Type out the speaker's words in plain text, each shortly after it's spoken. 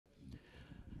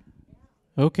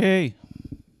Okay.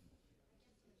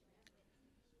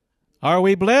 Are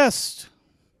we blessed?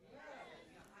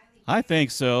 I think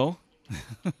so.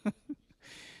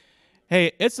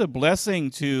 Hey, it's a blessing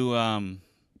to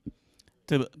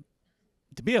to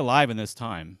be alive in this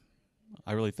time.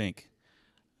 I really think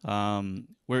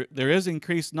where there is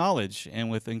increased knowledge,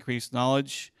 and with increased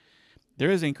knowledge,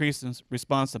 there is increased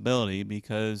responsibility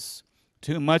because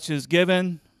too much is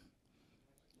given,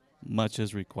 much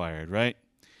is required, right?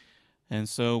 And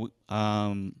so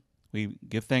we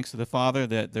give thanks to the Father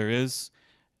that there is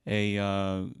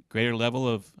a greater level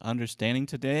of understanding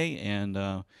today. And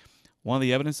one of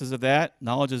the evidences of that,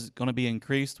 knowledge is going to be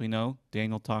increased. We know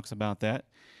Daniel talks about that.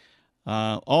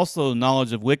 Also,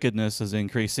 knowledge of wickedness is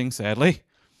increasing, sadly.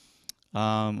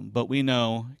 But we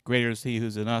know greater is he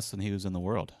who's in us than he who's in the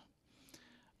world.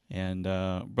 And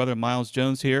Brother Miles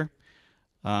Jones here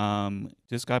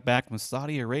just got back from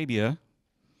Saudi Arabia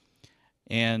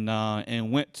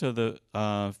and went to the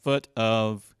foot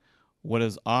of what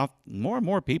is off. More and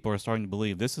more people are starting to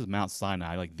believe this is Mount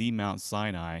Sinai, like the Mount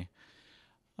Sinai,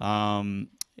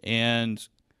 and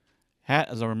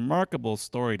has a remarkable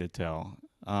story to tell.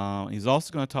 He's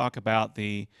also going to talk about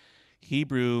the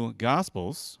Hebrew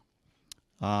Gospels,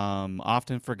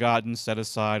 often forgotten, set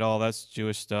aside. All that's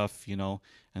Jewish stuff,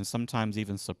 and sometimes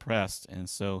even suppressed. And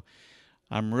so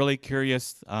I'm really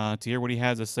curious to hear what he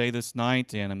has to say this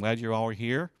night, and I'm glad you all are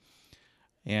here.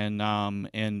 And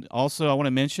also I want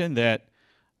to mention that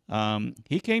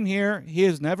he came here. He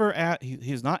has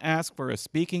not asked for a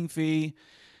speaking fee.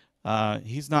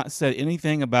 He's not said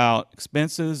anything about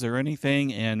expenses or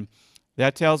anything, and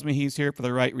that tells me he's here for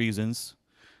the right reasons.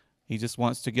 He just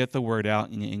wants to get the word out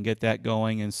and get that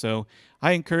going. And so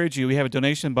I encourage you. We have a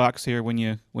donation box here when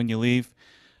you leave.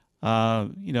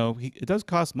 It does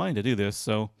cost money to do this,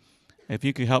 so if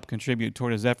you could help contribute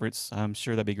toward his efforts, I'm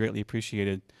sure that'd be greatly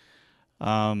appreciated.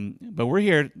 But we're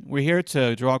here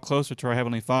to draw closer to our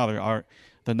Heavenly Father.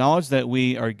 The knowledge that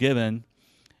we are given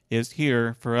is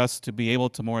here for us to be able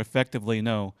to more effectively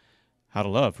know how to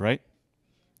love, right?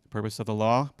 The purpose of the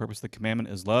law, purpose of the commandment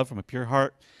is love from a pure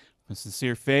heart, from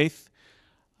sincere faith,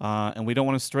 and we don't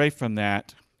want to stray from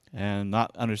that and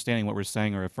not understanding what we're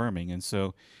saying or affirming. And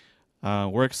so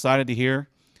we're excited to hear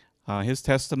his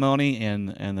testimony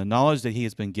and the knowledge that he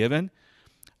has been given,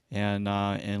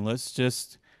 and let's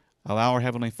just allow our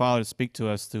Heavenly Father to speak to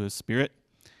us through His Spirit.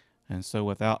 And so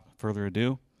without further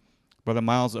ado, Brother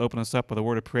Miles will open us up with a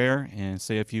word of prayer and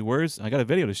say a few words. I got a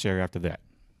video to share after that.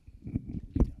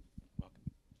 All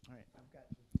right, I've got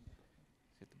to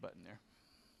hit the button there.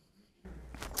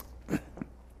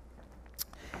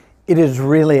 It is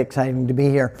really exciting to be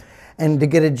here and to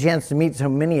get a chance to meet so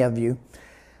many of you.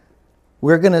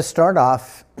 We're going to start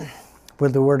off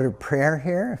with a word of prayer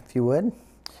here, if you would.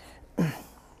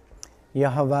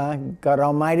 Yehovah, God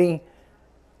Almighty,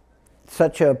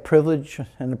 such a privilege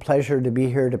and a pleasure to be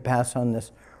here to pass on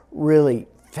this really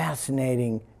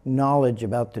fascinating knowledge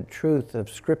about the truth of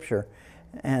Scripture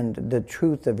and the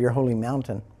truth of your holy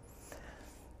mountain.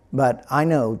 But I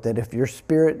know that if your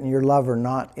spirit and your love are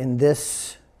not in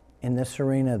this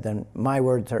arena, then my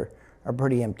words are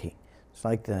pretty empty. It's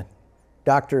like the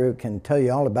doctor who can tell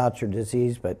you all about your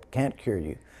disease but can't cure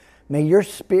you. May your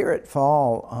spirit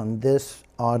fall on this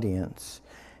audience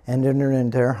and enter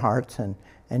into their hearts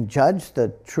and judge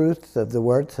the truth of the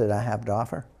words that I have to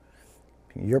offer.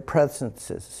 Your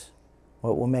presence is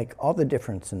what will make all the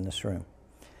difference in this room.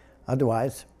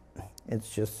 Otherwise, it's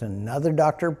just another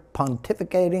doctor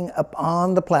pontificating up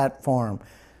on the platform.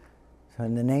 So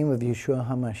in the name of Yeshua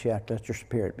HaMashiach, let your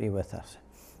spirit be with us.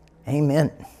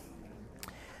 Amen.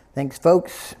 Thanks,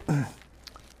 folks.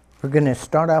 We're going to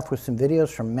start off with some videos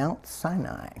from Mount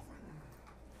Sinai.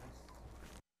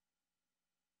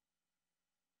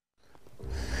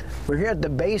 We're here at the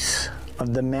base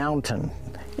of the mountain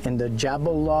in the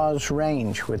Jabal Lawz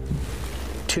range with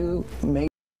two major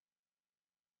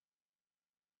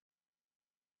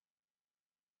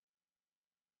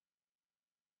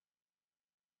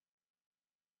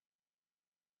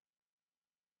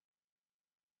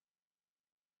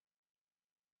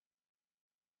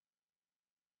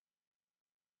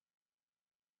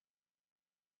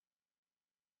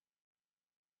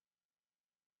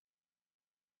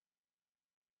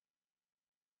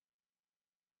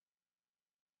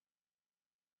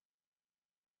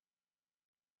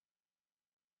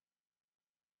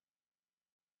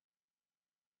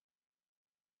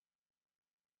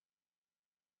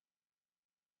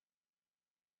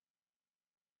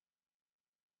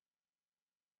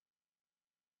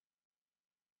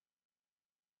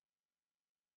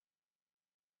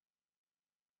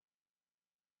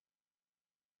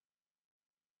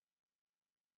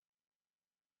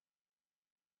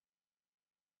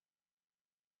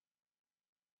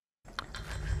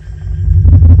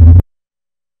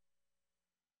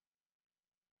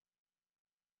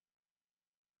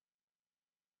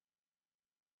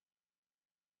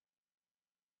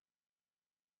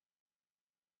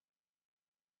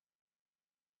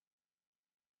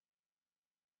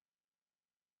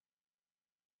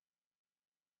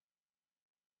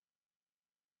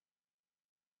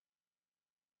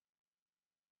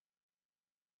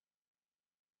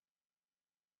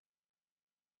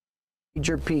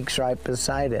major peaks right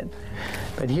beside it.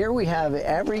 But here we have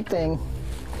everything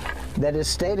that is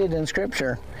stated in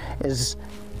Scripture is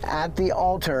at the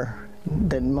altar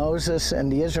that Moses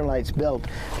and the Israelites built.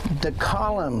 The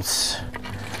columns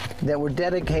that were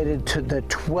dedicated to the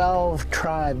 12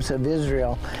 tribes of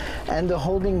Israel, and the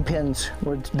holding pens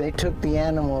where they took the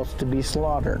animals to be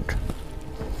slaughtered.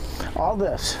 All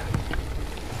this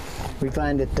we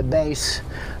find at the base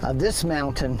of this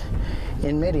mountain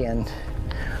in Midian,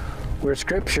 where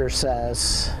Scripture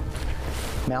says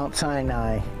Mount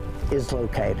Sinai is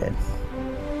located.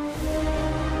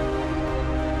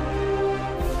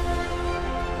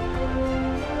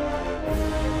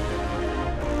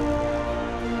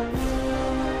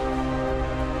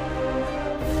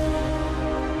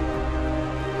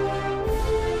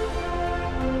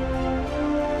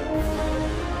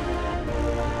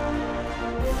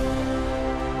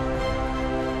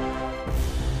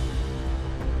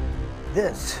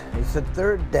 This is the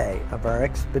third day of our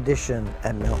expedition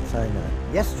at Mount Sinai.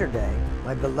 Yesterday,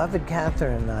 my beloved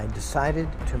Catherine and I decided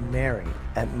to marry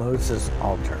at Moses'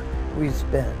 altar. We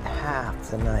spent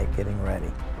half the night getting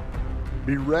ready.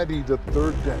 Be ready the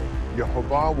third day.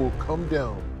 Yehovah will come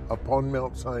down upon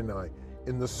Mount Sinai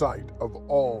in the sight of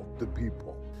all the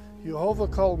people.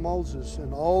 Yehovah called Moses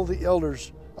and all the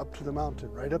elders up to the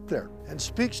mountain, right up there, and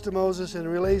speaks to Moses and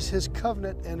relays his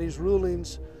covenant and his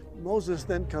rulings. Moses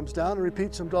then comes down and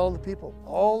repeats them to all the people.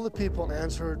 All the people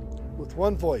answered with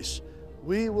one voice,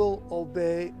 "We will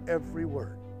obey every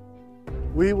word.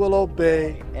 We will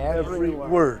obey every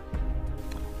word."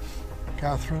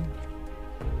 Catherine,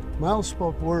 Miles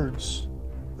spoke words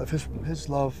of his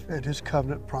love and his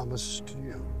covenant promise to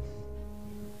you.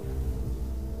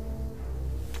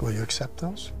 Will you accept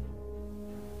those?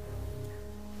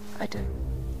 I do.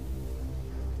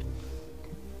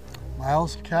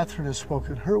 Miles, Catherine has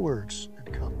spoken her words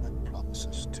and covenant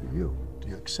promises to you. Do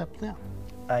you accept them?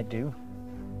 I do.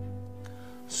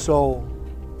 So,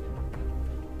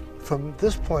 from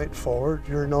this point forward,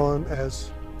 you're known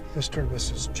as Mr. and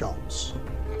Mrs. Jones.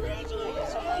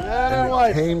 And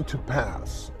it came to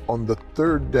pass on the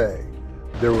third day,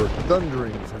 there were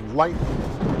thunderings and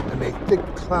lightnings and a thick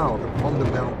cloud upon the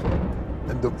mountain,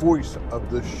 and the voice of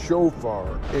the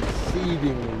shofar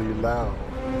exceedingly loud.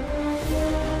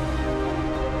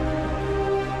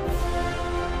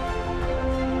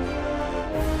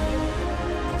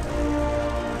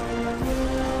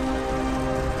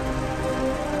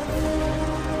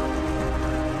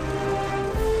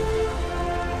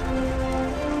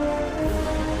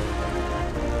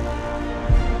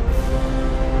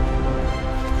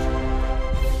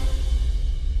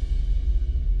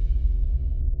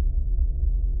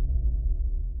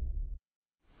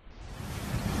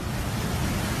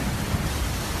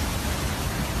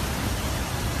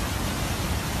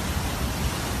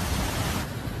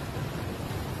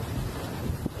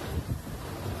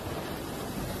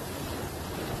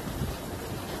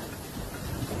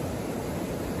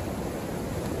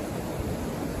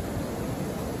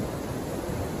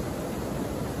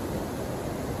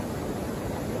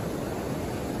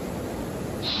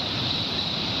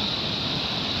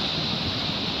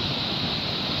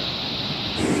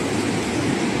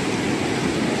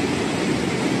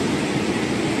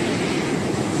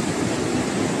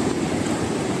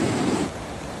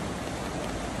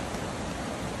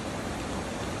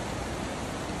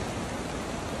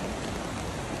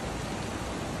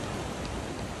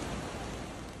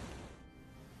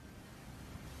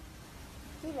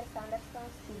 Severe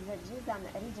thunderstorms hit the Jizan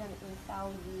region in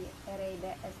Saudi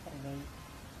Arabia yesterday.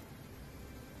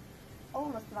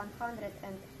 Almost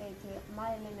 180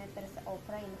 millimeters of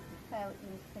rain fell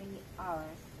in 3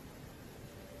 hours.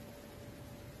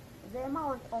 The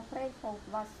amount of rainfall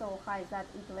was so high that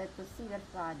it led to severe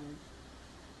flooding.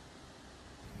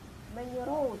 Many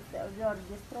roads were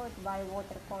destroyed by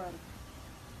water currents.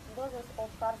 Dozens of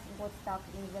cars got stuck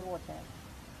in the water.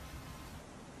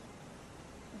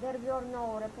 There were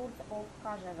no reports of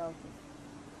casualties.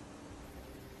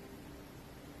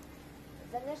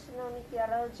 The National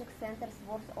Meteorological Center's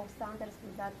warns of thunders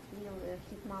that will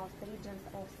hit most regions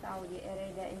of Saudi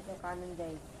Arabia in the coming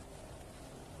days.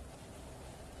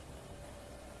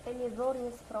 Any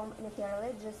warnings from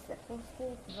meteorologists who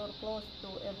schools were closed to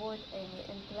avoid any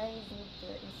unpleasant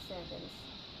incidents.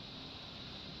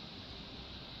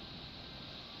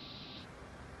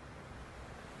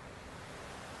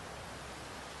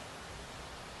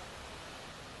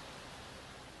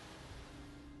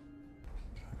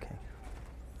 Okay.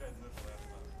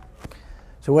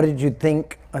 So what did you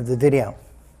think of the video?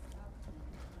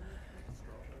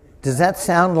 Does that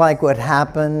sound like what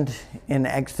happened in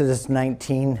Exodus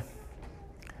 19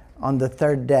 on the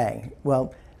third day.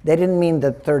 Well, they didn't mean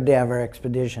the third day of our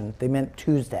expedition. They meant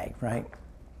Tuesday, right?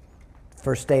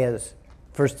 First day is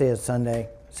Sunday,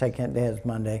 second day is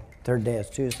Monday, third day is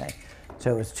Tuesday.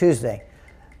 So it was Tuesday.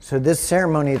 So this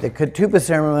ceremony, the ketubah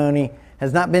ceremony,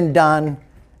 has not been done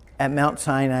at Mount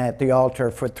Sinai at the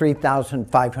altar for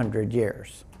 3,500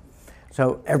 years.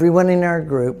 So everyone in our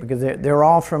group, because they're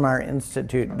all from our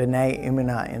institute, Benai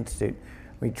Emunah Institute,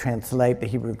 we translate the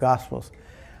Hebrew Gospels.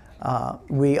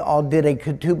 We all did a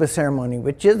ketubah ceremony,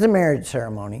 which is a marriage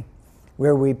ceremony,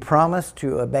 where we promised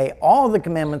to obey all the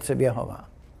commandments of Jehovah,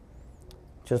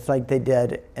 just like they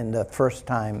did in the first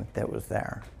time that was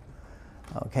there.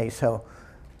 Okay, so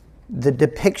the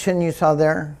depiction you saw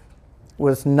there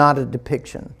was not a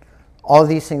depiction. All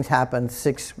these things happened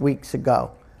 6 weeks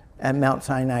ago at Mount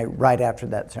Sinai right after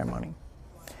that ceremony.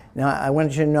 Now, I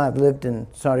want you to know I've lived in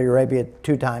Saudi Arabia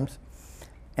 2 times,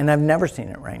 and I've never seen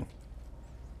it rain,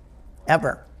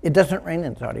 ever. It doesn't rain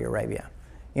in Saudi Arabia.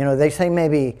 You know, they say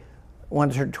maybe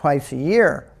once or twice a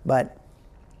year, but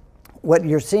what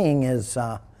you're seeing is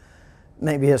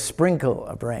maybe a sprinkle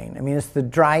of rain. I mean, it's the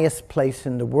driest place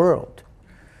in the world.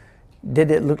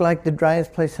 Did it look like the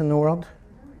driest place in the world?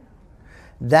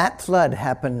 That flood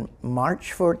happened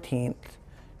March 14th,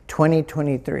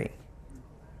 2023,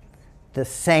 the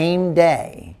same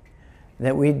day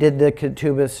that we did the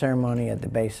ketubah ceremony at the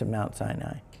base of Mount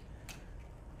Sinai.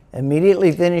 Immediately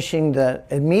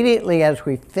as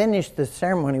we finished the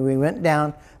ceremony, we went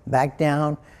down, back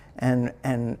down, and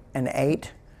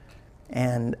ate.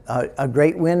 And a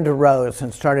great wind arose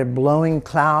and started blowing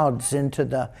clouds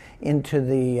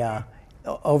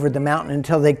over the mountain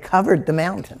until they covered the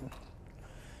mountain.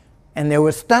 And there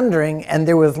was thundering and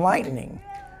there was lightning,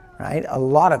 right? A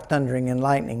lot of thundering and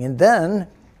lightning. And then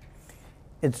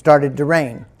it started to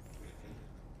rain.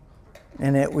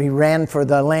 And we ran for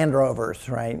the Land Rovers,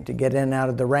 right, to get in and out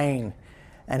of the rain.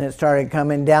 And it started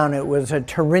coming down. It was a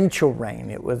torrential rain.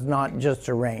 It was not just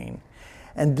a rain.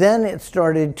 And then it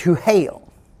started to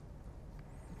hail.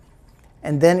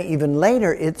 And then even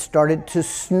later, it started to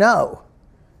snow.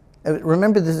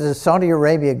 Remember, this is Saudi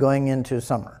Arabia going into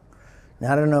summer.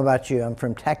 Now, I don't know about you. I'm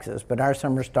from Texas, but our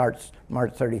summer starts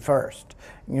March 31st.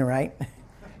 You're right?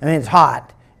 I mean, it's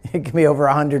hot. It can be over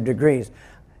 100 degrees.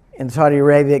 In Saudi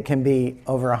Arabia, it can be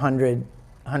over 100,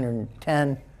 110,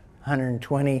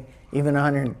 120, even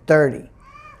 130.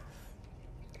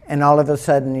 And all of a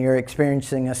sudden, you're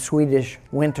experiencing a Swedish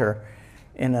winter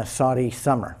in a Saudi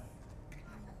summer.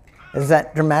 Is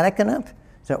that dramatic enough?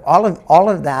 So all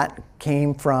of that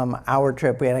came from our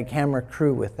trip. We had a camera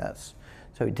crew with us.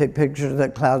 So we took pictures of the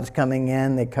clouds coming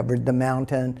in. They covered the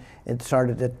mountain. It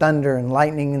started to thunder and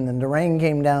lightning, and then the rain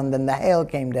came down, then the hail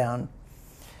came down.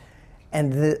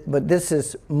 But this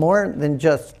is more than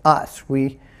just us.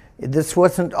 This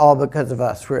wasn't all because of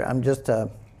us. I'm just a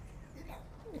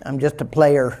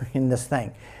player in this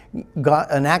thing.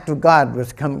 An act of God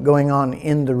was going on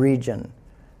in the region.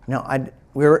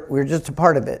 We're just a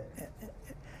part of it.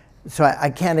 So I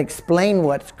can't explain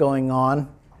what's going on,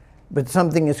 but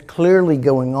something is clearly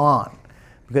going on.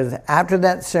 Because after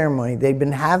that ceremony, they'd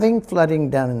been having flooding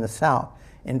down in the south.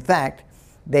 In fact,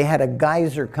 they had a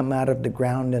geyser come out of the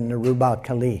ground in the Rub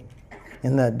al-Khali,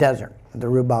 in the desert, the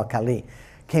Rub al-Khali.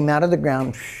 Came out of the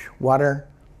ground, water,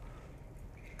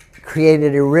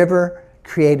 created a river,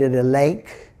 created a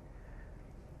lake.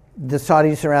 The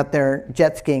Saudis are out there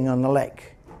jet skiing on the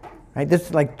lake. Right? This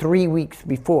is like 3 weeks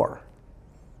before.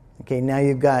 Okay, now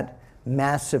you've got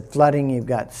massive flooding, you've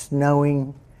got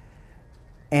snowing,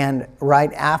 and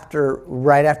right after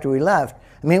we left,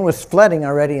 I mean, it was flooding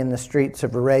already in the streets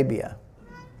of Arabia,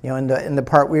 in the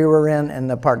part we were in and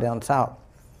the part down south.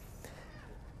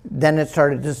 Then it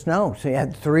started to snow, so you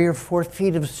had 3 or 4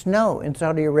 feet of snow in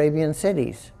Saudi Arabian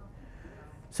cities.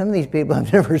 Some of these people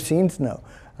have never seen snow,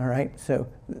 all right? So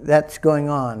that's going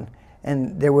on,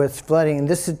 and there was flooding, and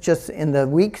this is just in the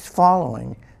weeks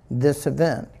following this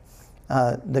event.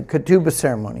 The ketubah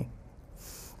ceremony.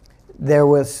 There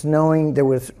was snowing, there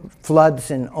was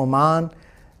floods in Oman,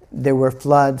 there were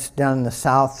floods down in the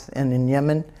south and in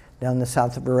Yemen, down in the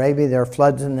south of Arabia. There were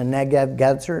floods in the Negev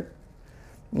desert.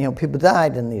 People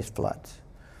died in these floods.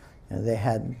 They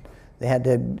had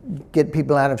to get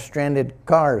people out of stranded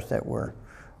cars that were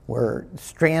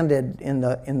stranded in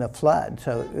the flood.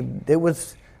 So it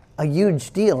was a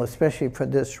huge deal, especially for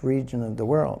this region of the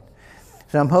world.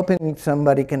 So I'm hoping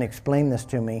somebody can explain this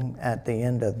to me at the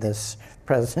end of this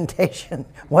presentation.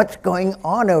 What's going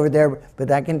on over there?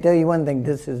 But I can tell you one thing,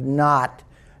 this is not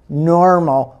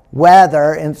normal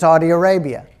weather in Saudi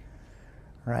Arabia.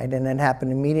 Right? And it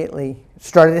happened immediately,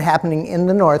 started happening in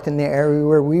the north, in the area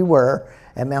where we were,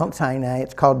 at Mount Sinai.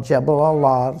 It's called Jebel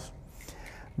al-Lawz,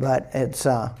 but it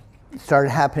started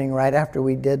happening right after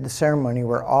we did the ceremony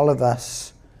where all of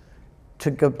us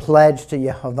took a pledge to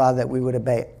Yehovah that we would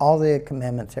obey all the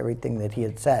commandments, everything that he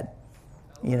had said.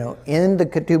 You know, in the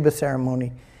ketubah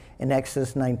ceremony in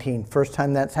Exodus 19. First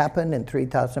time that's happened in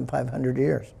 3,500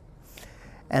 years.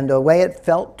 And the way it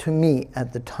felt to me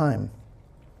at the time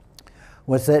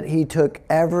was that he took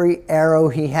every arrow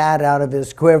he had out of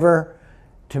his quiver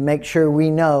to make sure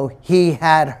we know he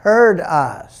had heard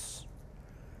us.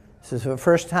 This is the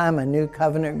first time a new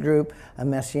covenant group, a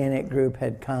messianic group,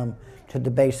 had come to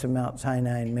the base of Mount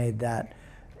Sinai and made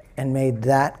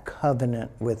that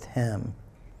covenant with him.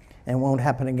 And it won't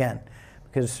happen again,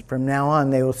 because from now on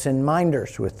they will send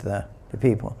minders with the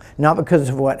people. Not because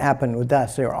of what happened with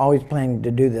us. They were always planning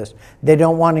to do this. They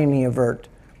don't want any overt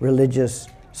religious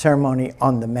ceremony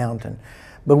on the mountain.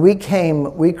 But we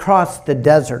crossed the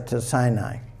desert to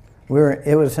Sinai.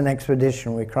 It was an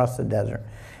expedition. We crossed the desert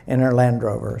in our Land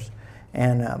Rovers.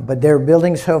 But they were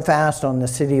building so fast on the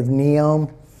city of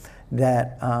Neom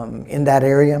that in that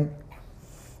area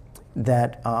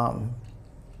that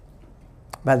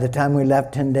by the time we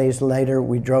left 10 days later,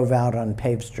 we drove out on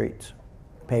paved streets,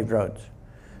 paved roads.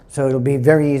 So it'll be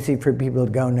very easy for people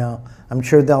to go now. I'm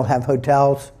sure they'll have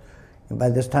hotels. And by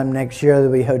this time next year,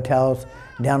 there'll be hotels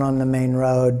down on the main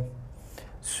road.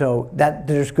 So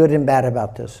there's good and bad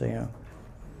about this. You know,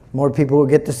 more people will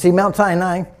get to see Mount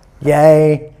Sinai.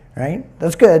 Yay, right?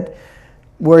 That's good.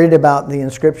 Worried about the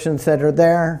inscriptions that are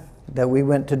there, that we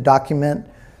went to document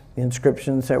the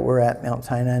inscriptions that were at Mount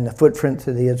Sinai and the footprints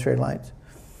of the Israelites.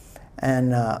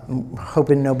 And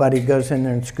hoping nobody goes in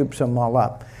there and scoops them all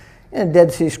up. And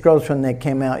Dead Sea Scrolls, when they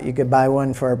came out, you could buy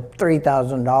one for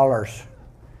 $3,000,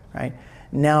 right?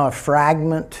 Now a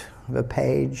fragment of a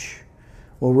page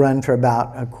will run for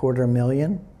about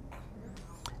 $250,000.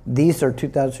 These are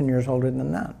 2,000 years older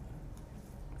than that.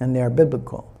 And they are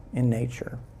biblical in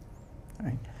nature,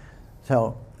 right?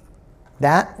 So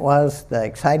that was the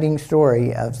exciting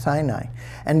story of Sinai.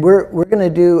 And we're going to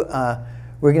do...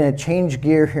 we're going to change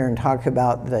gear here and talk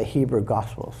about the Hebrew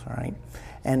Gospels, all right?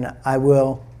 And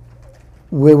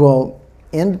we will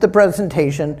end the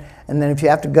presentation, and then if you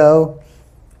have to go,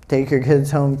 take your kids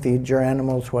home, feed your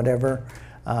animals, whatever,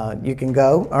 you can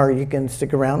go, or you can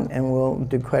stick around and we'll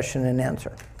do question and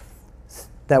answer.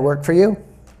 That work for you?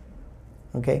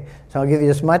 Okay, so I'll give you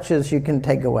as much as you can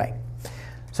take away.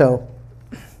 So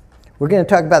we're going to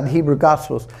talk about the Hebrew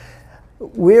Gospels.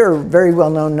 We're very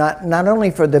well known not only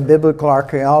for the biblical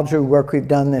archaeology work we've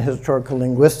done, the historical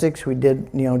linguistics. We did,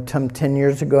 some 10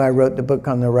 years ago, I wrote the book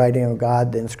on the writing of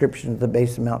God, the inscriptions at the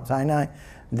base of Mount Sinai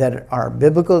that are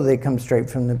biblical. They come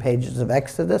straight from the pages of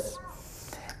Exodus.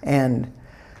 And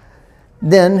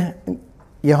then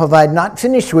Yehovah had not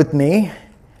finished with me.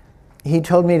 He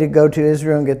told me to go to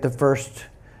Israel and get the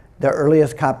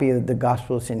earliest copy of the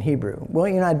Gospels in Hebrew. Well,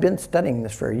 I'd been studying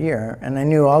this for a year, and I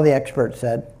knew all the experts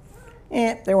said,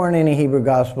 there weren't any Hebrew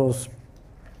Gospels.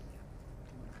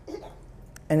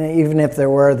 And even if there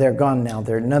were, they're gone now.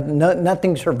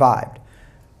 Nothing survived.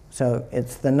 So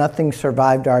it's the nothing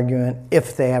survived argument,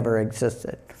 if they ever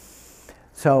existed.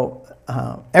 So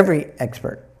every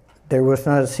expert, there was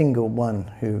not a single one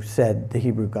who said the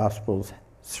Hebrew Gospels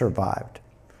survived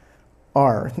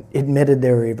or admitted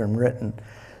they were even written.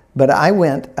 But I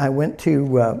went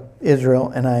to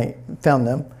Israel and I found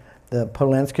them. The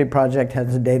Polanski Project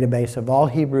has a database of all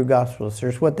Hebrew Gospels.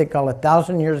 There's what they call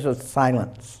 1,000 years of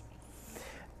silence,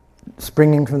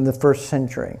 springing from the 1st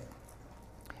century.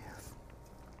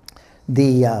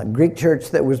 The Greek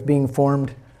church that was being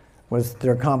formed was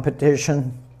their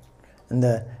competition, and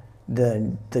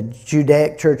the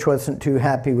Judaic church wasn't too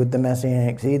happy with the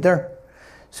Messianics either.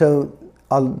 So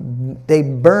they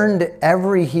burned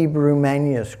every Hebrew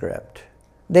manuscript.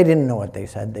 They didn't know what they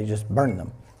said, they just burned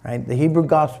them. Right? The Hebrew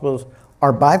Gospels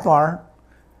are by far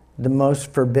the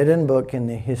most forbidden book in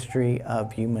the history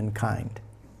of humankind.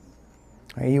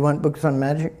 Right? You want books on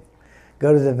magic?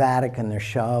 Go to the Vatican, there's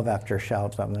shelf after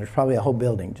shelves of them. There's probably a whole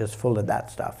building just full of that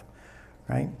stuff.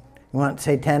 Right? You want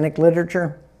satanic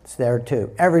literature? It's there too.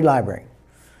 Every library.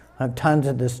 I have tons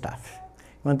of this stuff.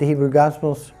 You want the Hebrew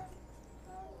Gospels?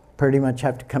 Pretty much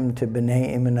have to come to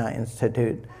Benai Emunah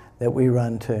Institute that we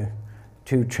run to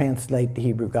translate the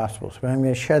Hebrew Gospels. But I'm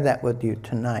going to share that with you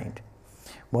tonight,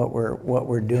 what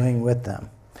we're doing with them.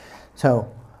 So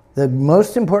the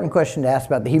most important question to ask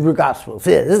about the Hebrew Gospels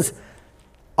is,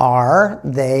 are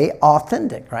they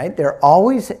authentic, right?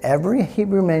 Every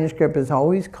Hebrew manuscript is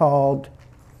always called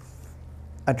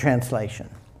a translation,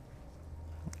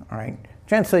 all right?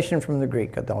 Translation from the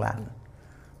Greek or the Latin,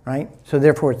 right? So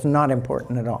therefore it's not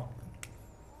important at all.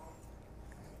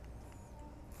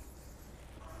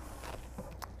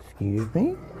 Excuse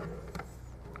me.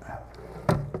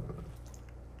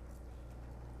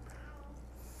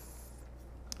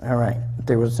 All right,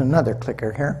 there was another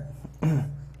clicker here.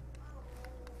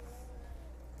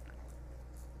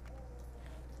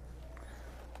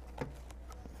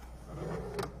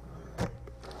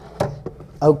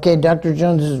 Okay, Dr.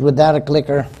 Jones is without a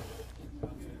clicker.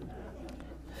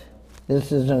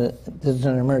 This is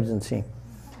an emergency.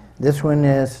 This one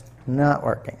is not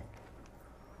working.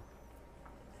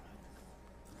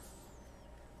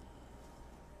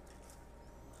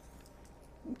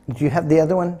 Do you have the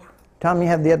other one? Tom, you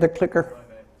have the other clicker?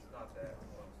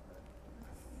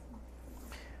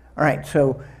 All right,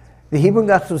 so the Hebrew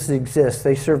Gospels exist.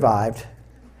 They survived.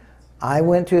 I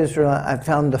went to Israel. I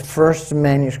found the first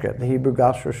manuscript, the Hebrew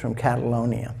Gospels from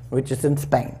Catalonia, which is in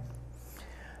Spain.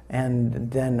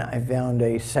 And then I found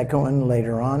a second one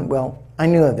later on. Well, I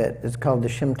knew of it. It's called the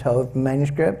Shem Tov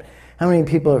manuscript. How many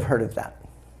people have heard of that?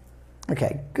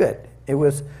 Okay, good. It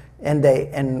was, an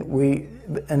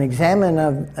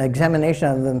examination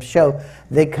of them show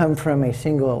they come from a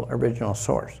single original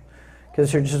source,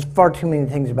 because there's just far too many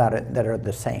things about it that are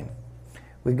the same.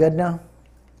 We good now?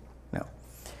 No.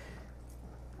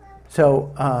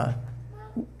 So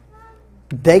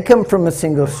they come from a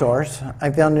single source. I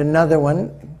found another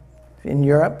one in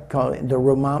Europe called the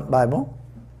Romant Bible.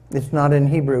 It's not in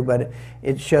Hebrew, but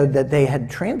it showed that they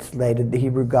had translated the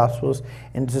Hebrew Gospels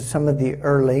into some of the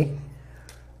early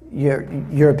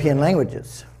European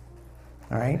languages.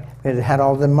 All right? It had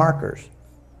all the markers.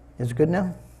 Is it good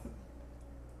now?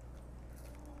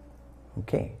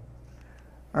 Okay.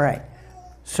 All right.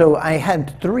 So I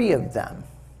had 3 of them,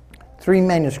 3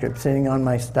 manuscripts sitting on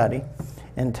my study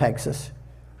in Texas.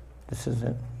 This is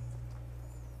it.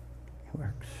 It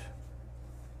works.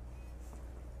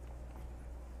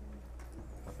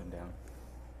 Up and down.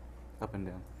 Up and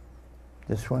down.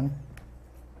 This one.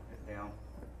 Down.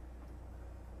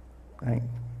 Right.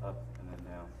 Up and then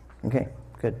down. Okay,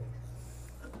 good.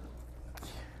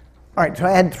 All right, so I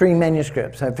had 3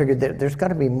 manuscripts. I figured that there's got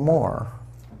to be more.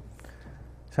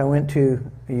 So I went to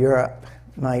Europe.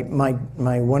 My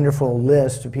wonderful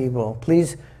list of people.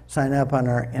 Please sign up on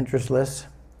our interest list.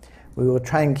 We will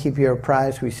try and keep you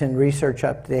apprised. We send research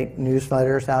update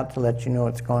newsletters out to let you know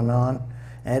what's going on.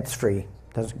 And it's free.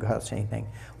 Doesn't cost anything.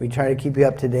 We try to keep you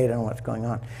up to date on what's going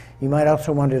on. You might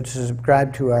also want to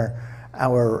subscribe to our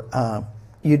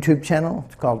YouTube channel.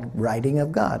 It's called Writing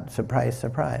of God. Surprise,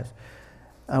 surprise.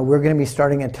 We're going to be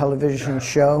starting a television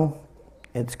show.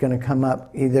 It's going to come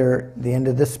up either the end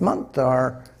of this month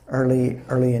or early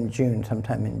in June,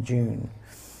 sometime in June.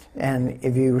 And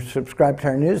if you subscribe to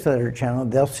our newsletter channel,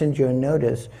 they'll send you a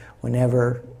notice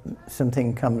whenever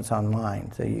something comes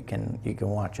online, so you can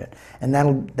watch it.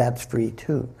 And that's free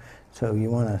too. So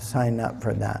you want to sign up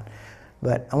for that.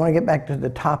 But I want to get back to the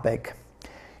topic.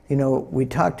 You know, we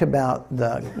talked about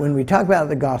when we talk about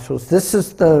the Gospels, this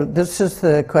is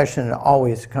the question that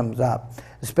always comes up,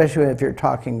 especially if you're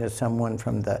talking to someone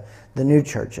from the new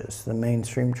churches, the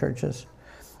mainstream churches.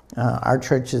 Our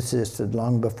church existed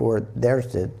long before theirs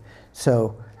did,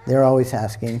 so they're always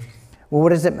asking, well, what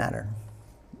does it matter?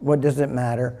 What does it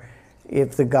matter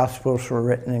if the Gospels were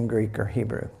written in Greek or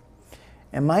Hebrew?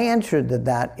 And my answer to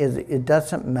that is it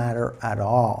doesn't matter at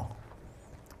all.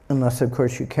 Unless, of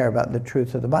course, you care about the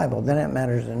truth of the Bible. Then it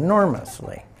matters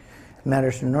enormously. It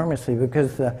matters enormously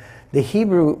because the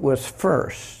Hebrew was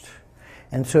first.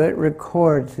 And so it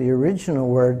records the original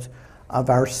words of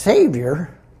our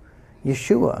Savior,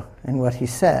 Yeshua, and what he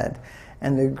said.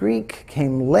 And the Greek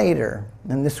came later.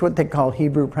 And this is what they call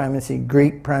Hebrew primacy,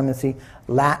 Greek primacy,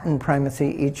 Latin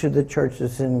primacy. Each of the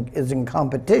churches is in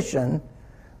competition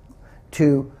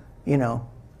to,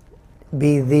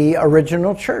 be the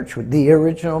original church with the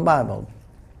original Bible,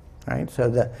 right? So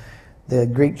the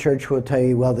Greek church will tell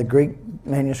you, well, the Greek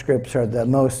manuscripts are the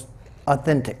most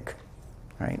authentic,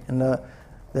 right? And the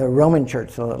Roman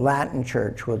church, the Latin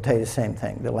church, will tell you the same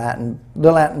thing. The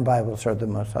Latin Bibles are the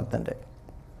most authentic.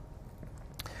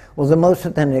 Well, the most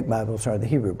authentic Bibles are the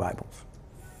Hebrew Bibles,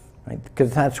 right?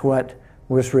 Because that's what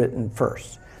was written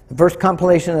first. The first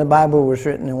compilation of the Bible was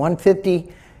written in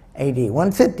 150 AD,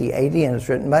 150 AD, and it's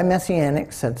written by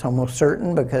Messianics. That's almost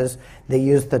certain because they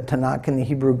used the Tanakh and the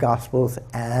Hebrew Gospels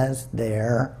as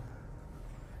their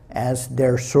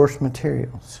source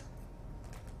materials.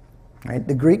 Right?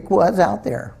 The Greek was out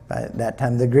there by that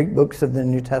time. The Greek books of the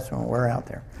New Testament were out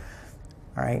there.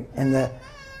 All right,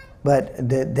 but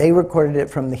they recorded it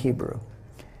from the Hebrew.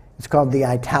 It's called the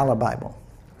Itala Bible.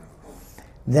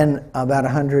 Then about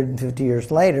 150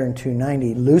 years later, in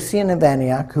 290, Lucian of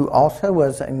Antioch, who also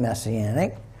was a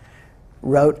Messianic,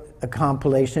 wrote a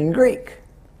compilation in Greek.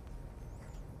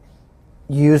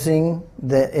 using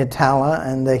the Itala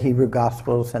and the Hebrew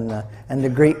Gospels and the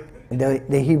Greek,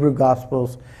 the Hebrew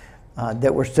Gospels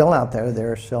that were still out there.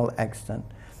 They're still extant.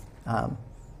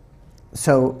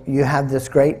 So you have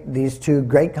these two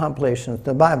great compilations of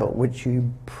the Bible, which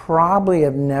you probably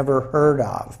have never heard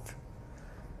of,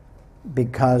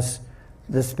 because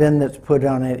the spin that's put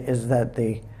on it is that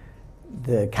the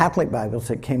Catholic Bibles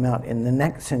that came out in the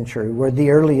next century were the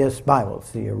earliest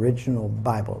Bibles, the original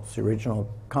Bibles, the original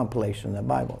compilation of the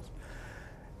Bibles.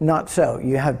 Not so.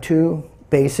 You have two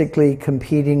basically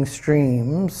competing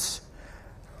streams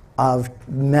of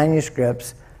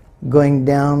manuscripts going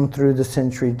down through the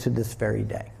century to this very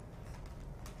day.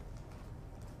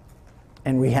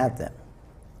 And we have them.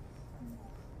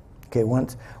 Okay,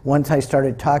 once I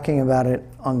started talking about it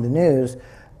on the news,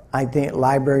 I think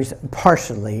libraries,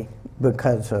 partially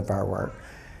because of our work,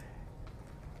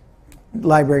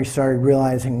 libraries started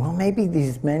realizing, well, maybe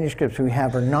these manuscripts we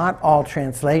have are not all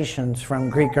translations from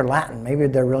Greek or Latin. Maybe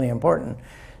they're really important.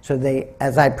 So they,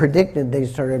 as I predicted, they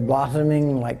started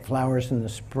blossoming like flowers in the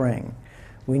spring.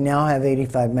 We now have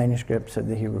 85 manuscripts of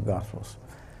the Hebrew Gospels.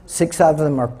 6 of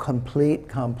them are complete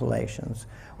compilations.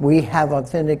 We have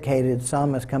authenticated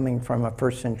some as coming from a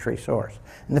first century source.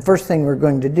 And the first thing we're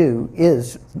going to do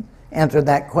is answer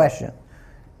that question.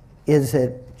 Is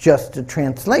it just a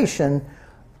translation,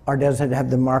 or does it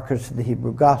have the markers of the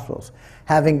Hebrew Gospels?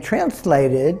 Having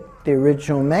translated the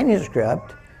original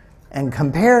manuscript and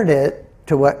compared it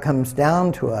to what comes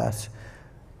down to us,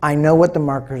 I know what the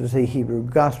markers of the Hebrew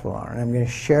Gospel are, and I'm going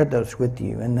to share those with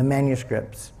you in the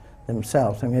manuscripts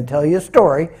themselves. I'm going to tell you a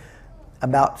story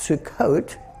about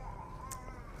Sukkot,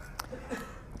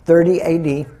 30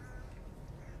 AD,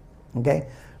 okay,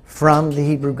 from the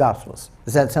Hebrew Gospels.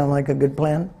 Does that sound like a good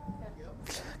plan?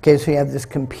 Okay, so you have this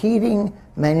competing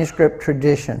manuscript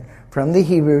tradition from the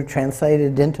Hebrew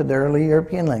translated into the early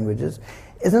European languages.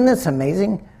 Isn't this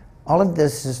amazing? All of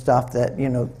this is stuff that,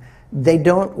 they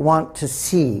don't want to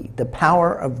see. The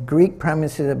power of Greek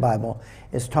primacy of the Bible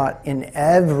is taught in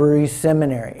every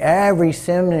seminary. Every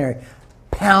seminary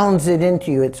pounds it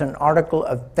into you. It's an article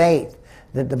of faith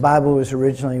that the Bible was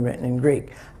originally written in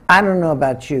Greek. I don't know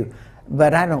about you,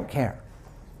 but I don't care.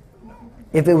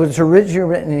 If it was originally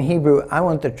written in Hebrew, I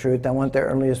want the truth. I want the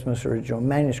earliest, most original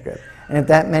manuscript. And if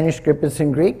that manuscript is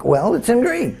in Greek, well, it's in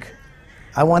Greek.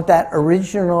 I want that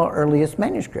original, earliest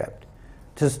manuscript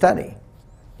to study.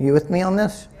 You with me on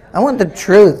this? I want the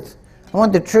truth. I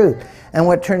want the truth. And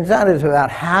what turns out is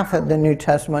about half of the New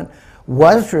Testament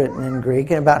was written in Greek,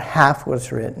 and about half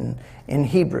was written in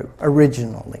Hebrew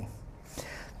originally.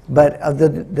 But of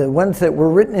the ones that were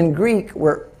written in Greek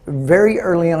were very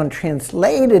early on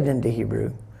translated into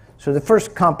Hebrew. So the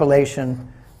first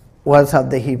compilation was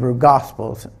of the Hebrew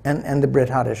Gospels and the Brit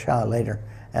Hadashah later,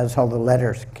 as all the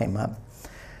letters came up.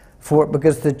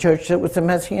 Because the church, it was a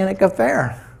messianic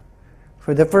affair.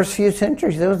 For the first few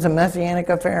centuries, it was a messianic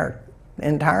affair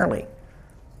entirely.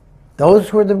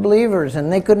 Those were the believers,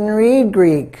 and they couldn't read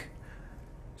Greek.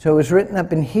 So it was written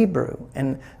up in Hebrew,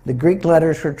 and the Greek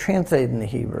letters were translated into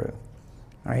Hebrew.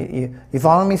 All right, you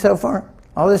follow me so far?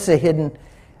 All this is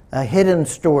a hidden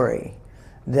story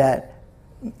that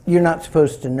you're not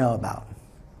supposed to know about.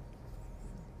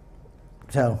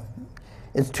 So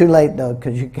it's too late, though,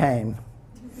 because you came.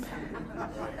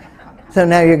 So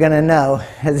now you're going to know,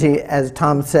 as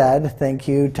Tom said. Thank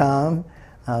you, Tom.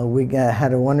 We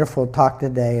had a wonderful talk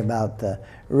today about the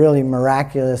really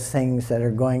miraculous things that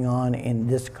are going on in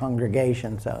this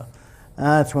congregation. So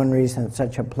that's one reason it's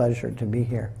such a pleasure to be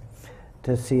here,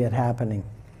 to see it happening.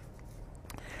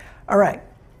 All right.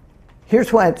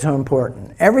 Here's why it's so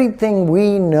important. Everything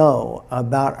we know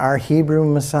about our Hebrew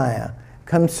Messiah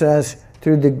comes to us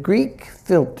through the Greek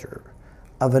filter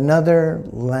of another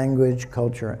language,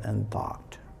 culture, and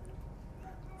thought.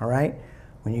 All right?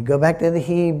 When you go back to the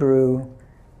Hebrew,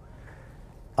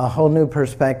 a whole new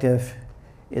perspective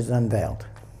is unveiled.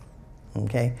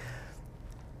 Okay?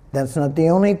 That's not the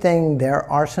only thing. There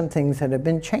are some things that have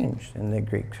been changed in the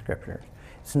Greek scriptures.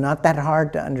 It's not that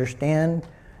hard to understand.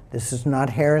 This is not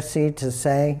heresy to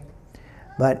say.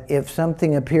 But if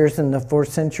something appears in the 4th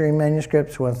century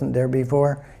manuscripts, wasn't there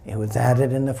before, it was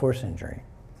added in the 4th century.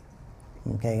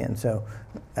 Okay, and so,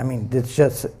 I mean, it's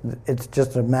just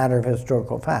a matter of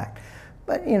historical fact.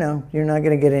 But, you're not going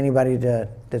to get anybody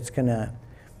that's going to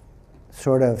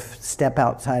sort of step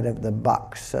outside of the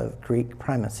box of Greek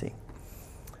primacy.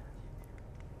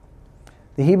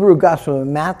 The Hebrew Gospel of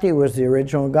Matthew was the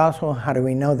original gospel. How do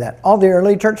we know that? All the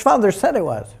early church fathers said it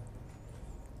was.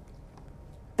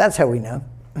 That's how we know.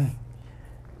 I'm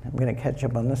going to catch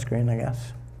up on the screen, I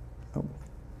guess. Oh.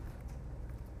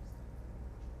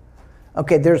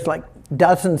 Okay, there's like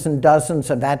dozens and dozens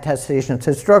of attestations,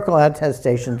 historical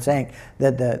attestations saying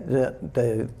that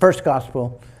the first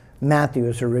gospel, Matthew,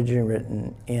 was originally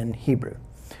written in Hebrew,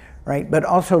 right? But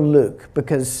also Luke,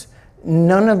 because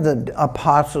none of the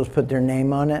apostles put their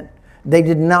name on it. They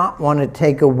did not want to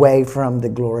take away from the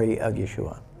glory of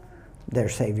Yeshua, their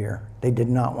Savior. They did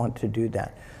not want to do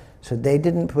that. So they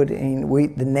didn't put in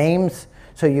the names.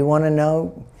 So you want to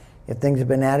know if things have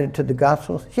been added to the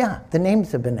Gospels? Yeah, the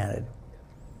names have been added,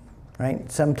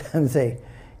 right? Sometimes they,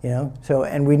 so,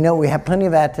 and we know we have plenty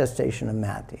of attestation of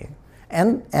Matthew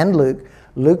and Luke.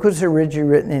 Luke was originally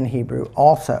written in Hebrew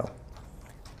also.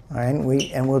 All right,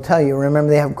 and we'll tell you,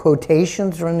 remember they have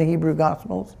quotations from the Hebrew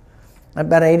Gospels?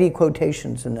 About 80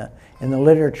 quotations in the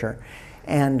literature.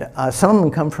 And some of them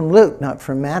come from Luke, not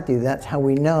from Matthew. That's how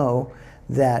we know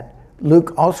that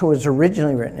Luke also was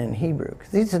originally written in Hebrew.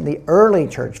 Because these are the early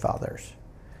church fathers,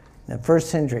 the 1st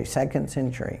century, 2nd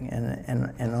century,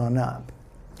 and on up.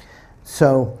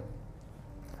 So,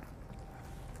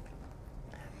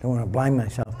 don't want to blind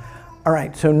myself. All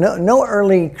right, so no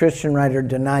early Christian writer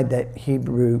denied that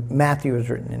Matthew was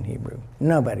written in Hebrew.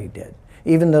 Nobody did,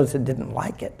 even those that didn't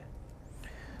like it.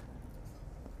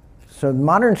 So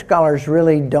modern scholars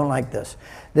really don't like this.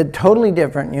 They're totally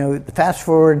different. Fast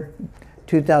forward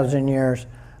 2,000 years,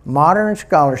 modern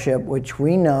scholarship, which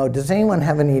we know, does anyone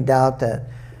have any doubt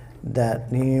that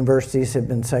the universities have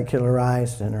been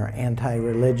secularized and are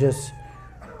anti-religious?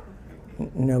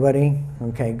 Nobody?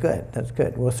 Okay, good. That's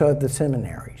good. Well, so have the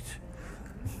seminaries.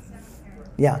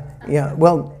 Yeah.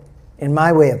 Well, in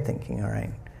my way of thinking, all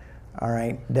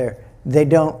right. They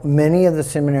don't. Many of the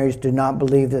seminaries do not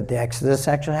believe that the Exodus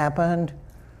actually happened.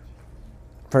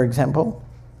 For example,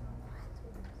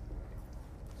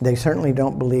 they certainly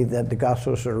don't believe that the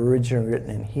Gospels are originally written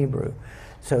in Hebrew.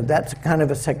 So that's kind of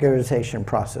a secularization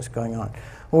process going on.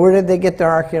 Well, where did they get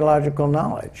their archaeological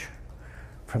knowledge?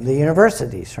 From the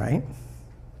universities, right?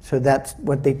 So that's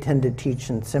what they tend to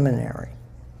teach in seminary.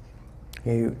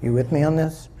 You with me on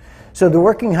this? So the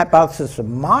working hypothesis of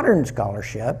modern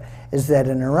scholarship is that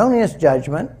an erroneous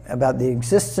judgment about the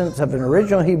existence of an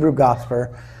original Hebrew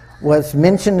gospel was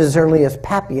mentioned as early as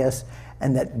Papias,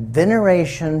 and that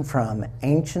veneration from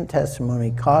ancient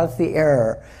testimony caused the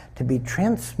error to be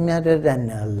transmitted and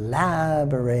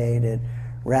elaborated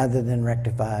rather than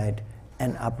rectified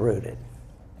and uprooted.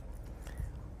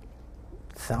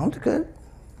 Sounds good,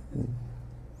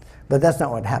 but that's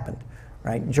not what happened.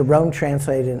 Right? Jerome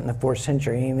translated it in the 4th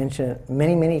century. He mentioned it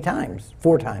many, many times,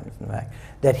 4 times in fact,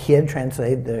 that he had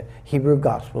translated the Hebrew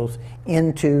Gospels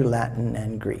into Latin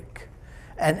and Greek.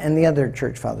 And the other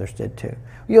church fathers did too.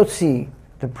 You'll see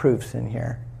the proofs in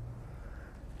here.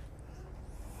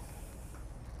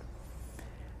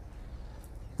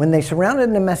 When they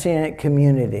surrounded the Messianic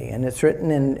community, and it's written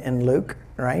in Luke,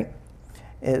 right?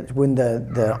 It's when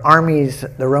the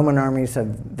Roman armies of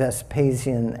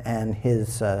Vespasian and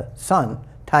his son,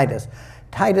 Titus.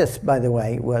 Titus, by the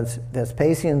way, was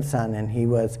Vespasian's son, and he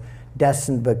was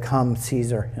destined to become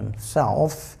Caesar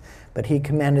himself, but he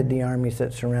commanded the armies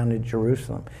that surrounded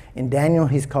Jerusalem. In Daniel,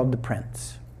 he's called the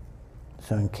prince.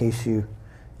 So in case you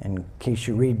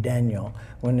read Daniel,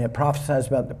 when it prophesies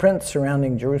about the prince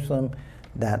surrounding Jerusalem,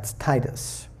 that's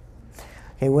Titus.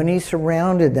 Okay, when he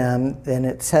surrounded them, then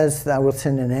it says, I will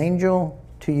send an angel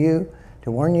to you to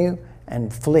warn you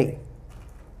and flee.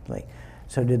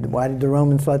 So why did the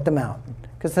Romans let them out?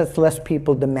 Because that's less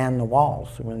people to man the walls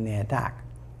when they attack,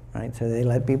 right? So they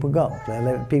let people go. They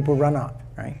let people run off,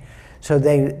 right? So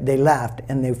they left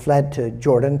and they fled to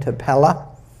Jordan, to Pella.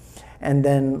 And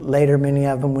then later many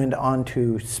of them went on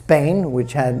to Spain,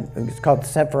 it's called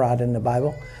Sepharad in the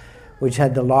Bible, which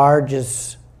had the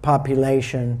largest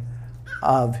population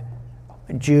of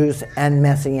Jews and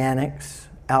Messianics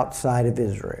outside of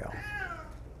Israel.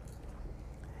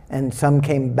 And some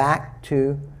came back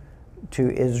to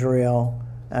Israel,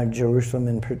 Jerusalem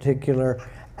in particular,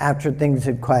 after things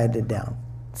had quieted down.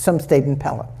 Some stayed in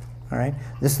Pella, all right?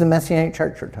 This is the Messianic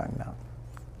church we're talking about,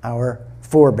 our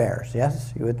forebears,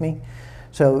 yes? You with me?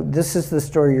 So this is the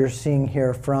story you're seeing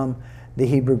here from the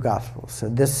Hebrew Gospels.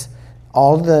 So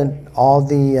all the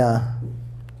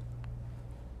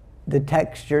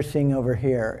text you're seeing over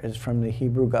here is from the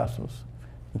Hebrew Gospels,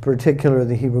 in particular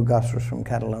the Hebrew Gospels from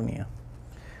Catalonia.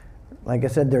 Like I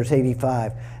said, there's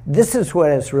 85. This is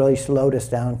what has really slowed us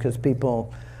down, because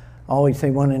people always they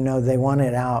want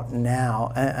it out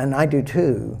now, and I do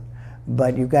too,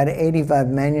 but you've got 85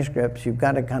 manuscripts, you've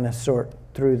got to kind of sort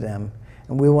through them,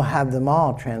 and we will have them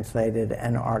all translated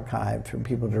and archived for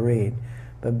people to read.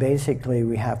 But basically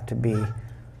we have to be,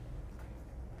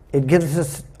 it gives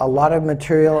us a lot of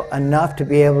material, enough to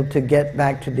be able to get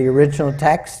back to the original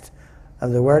text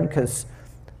of the Word, because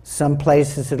some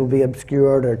places it'll be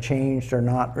obscured or changed or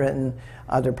not written.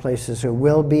 Other places it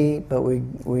will be, but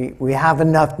we have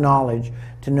enough knowledge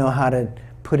to know how to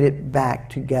put it back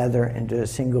together into a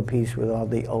single piece with all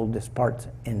the oldest parts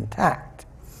intact.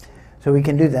 So we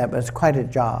can do that, but it's quite a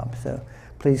job. So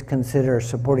please consider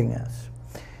supporting us.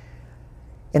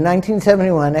 In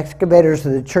 1971, excavators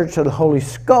of the Church of the Holy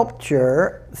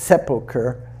Sepulchre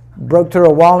broke through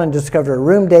a wall and discovered a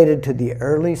room dated to the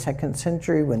early 2nd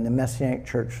century when the Messianic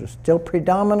Church was still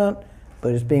predominant,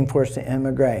 but was being forced to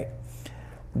immigrate.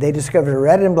 They discovered a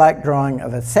red and black drawing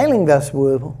of a sailing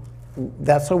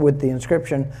vessel with the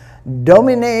inscription,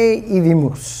 Domine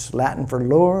Ivimus, Latin for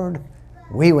Lord,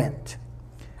 we went.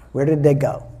 Where did they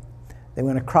go? They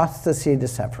went across the sea to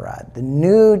Sepharad, the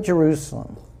New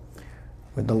Jerusalem,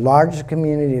 where the largest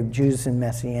community of Jews and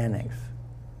Messianics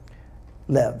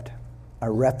lived, a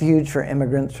refuge for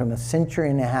immigrants from a century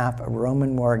and a half of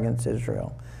Roman war against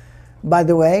Israel. By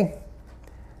the way,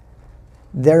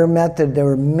 there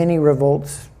were many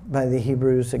revolts by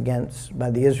the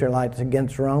by the Israelites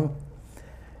against Rome.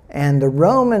 And the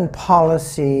Roman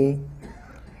policy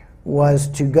was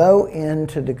to go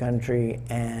into the country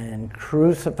and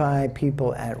crucify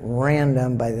people at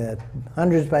random by the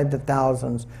hundreds, by the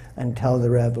thousands, until the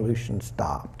revolution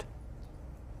stopped.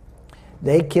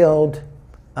 They killed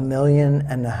 1.5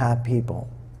 million people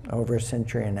over a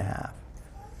century and a half,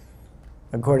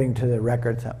 according to the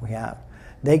records that we have.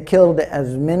 They killed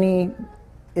as many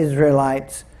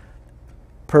Israelites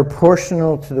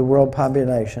proportional to the world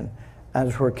population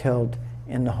as were killed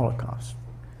in the Holocaust.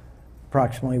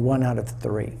 Approximately 1 out of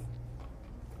 3.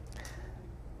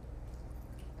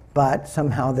 But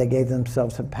somehow they gave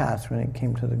themselves a pass when it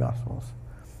came to the Gospels.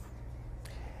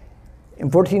 In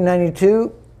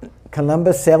 1492,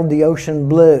 Columbus sailed the ocean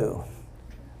blue,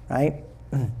 right?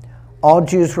 All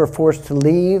Jews were forced to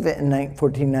leave in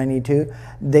 1492.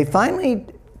 They finally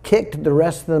kicked the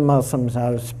rest of the Muslims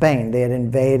out of Spain. They had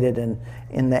invaded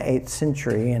in the 8th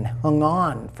century and hung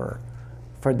on for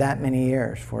that many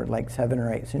years, for like 7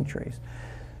 or 8 centuries.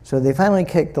 So they finally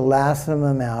kicked the last of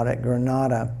them out at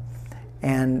Granada,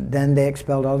 and then they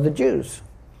expelled all the Jews.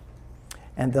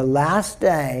 And the last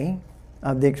day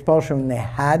of the expulsion, when they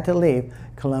had to leave,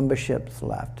 Columbus ships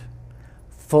left,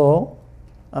 full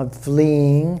of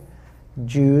fleeing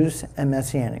Jews and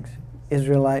Messianics,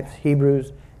 Israelites,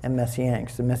 Hebrews, and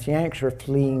Messianics. The Messianics were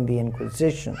fleeing the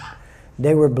Inquisition.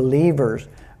 They were believers,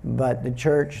 but the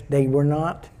church, they were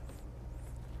not.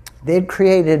 They had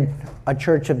created a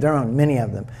church of their own, many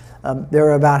of them. There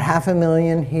were about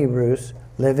 500,000 Hebrews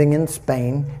living in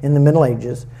Spain in the Middle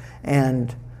Ages,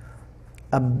 and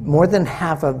more than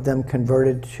half of them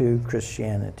converted to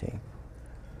Christianity.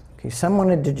 Okay, some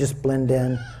wanted to just blend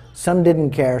in, some didn't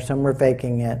care, some were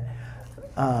faking it,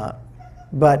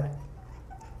 but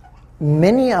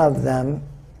many of them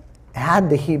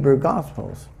had the Hebrew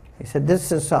Gospels. He said,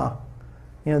 this is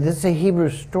a Hebrew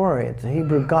story. It's a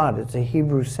Hebrew God. It's a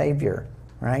Hebrew Savior,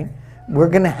 right? We're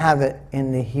going to have it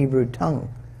in the Hebrew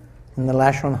tongue, in the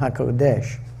Lashon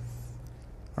HaKodesh,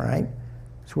 all right?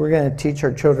 So we're going to teach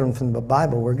our children from the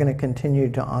Bible. We're going to continue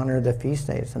to honor the feast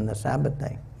days and the Sabbath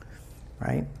day,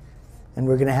 right? And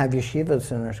we're going to have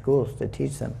yeshivas in our schools to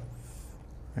teach them,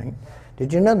 right?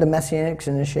 Did you know the Messianics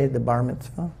initiated the bar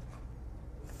mitzvah?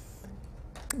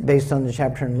 Based on the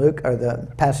chapter in Luke, or the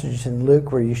passages in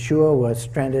Luke where Yeshua was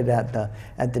stranded at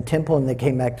the temple, and they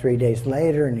came back 3 days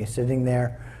later, and he's sitting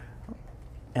there,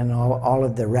 and all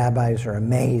of the rabbis are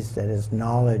amazed at his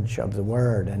knowledge of the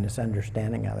word and his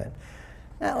understanding of it.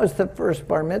 That was the first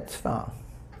bar mitzvah,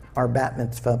 or bat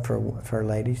mitzvah for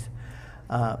ladies.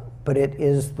 But it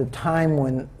is the time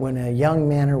when a young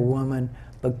man or woman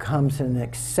becomes an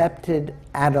accepted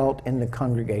adult in the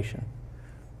congregation.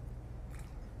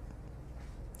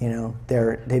 You know,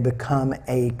 they become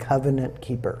a covenant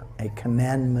keeper, a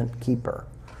commandment keeper.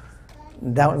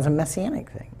 That was a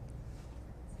Messianic thing.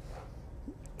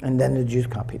 And then the Jews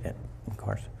copied it, of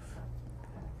course.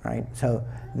 Right? So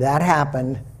that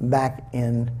happened back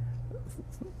in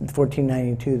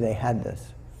 1492, they had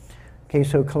this. Okay,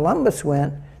 so Columbus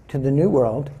went to the New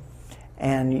World,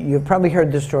 and you've probably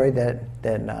heard the story that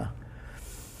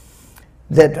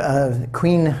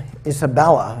Queen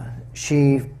Isabella,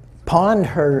 she pawned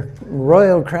her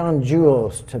royal crown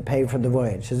jewels to pay for the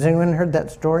voyage. Has anyone heard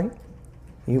that story?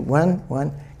 One?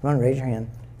 Come on, raise your hand.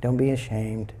 Don't be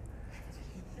ashamed.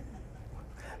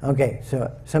 Okay,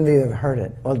 so some of you have heard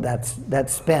it. Well,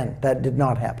 that's spent. That did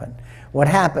not happen. What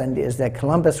happened is that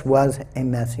Columbus was a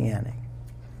Messianic.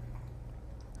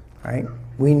 Right?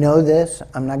 We know this.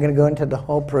 I'm not going to go into the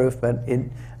whole proof, but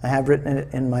I have written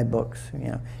it in my books. You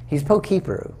know, he spoke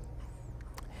Hebrew.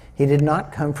 He did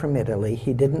not come from Italy.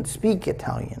 He didn't speak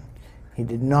Italian. He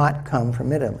did not come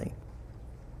from Italy.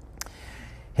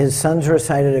 His sons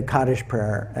recited a Kaddish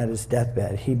prayer at his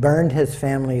deathbed. He burned his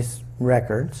family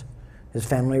records,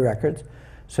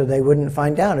 so they wouldn't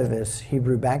find out of his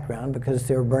Hebrew background, because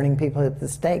they were burning people at the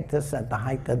stake. This is at the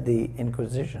height of the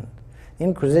Inquisition. The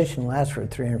Inquisition lasted for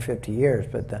 350 years,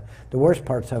 but the worst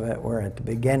parts of it were at the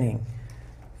beginning,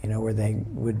 where they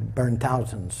would burn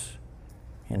thousands,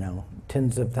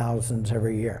 tens of thousands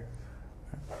every year.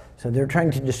 So they're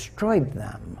trying to destroy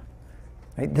them.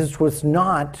 Right? This was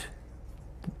not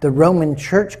the Roman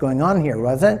Church going on here,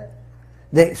 was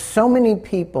it? So many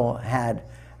people had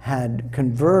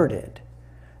converted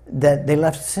that they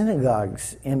left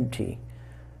synagogues empty.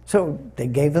 So they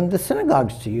gave them the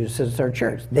synagogues to use as their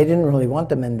church. They didn't really want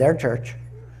them in their church,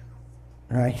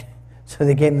 right? So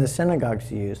they gave them the synagogues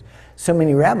to use. So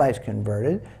many rabbis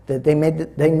converted that they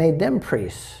made them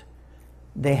priests.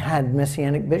 They had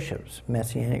messianic bishops,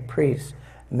 messianic priests,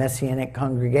 messianic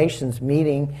congregations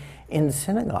meeting in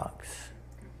synagogues.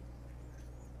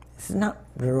 This is not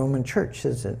the Roman Church,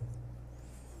 is it?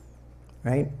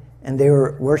 Right? And they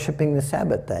were worshiping the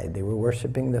Sabbath day. They were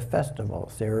worshiping the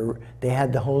festivals. They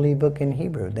had the Holy Book in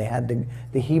Hebrew. They had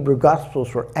the Hebrew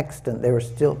Gospels were extant.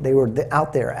 They were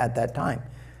out there at that time.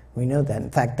 We know that.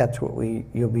 In fact, that's what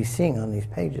you'll be seeing on these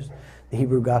pages. The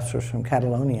Hebrew Gospels from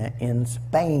Catalonia in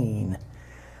Spain.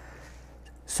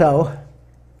 So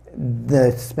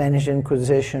the Spanish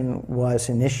Inquisition was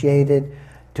initiated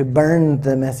to burn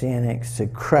the Messianics, to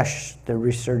crush the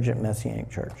resurgent Messianic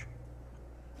Church.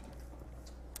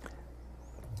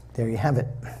 There you have it.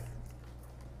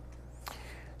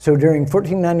 So during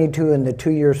 1492 and the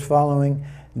 2 years following,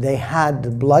 they had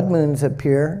the blood moons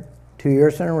appear 2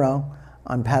 years in a row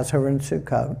on Passover and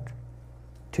Sukkot,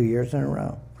 2 years in a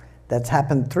row. That's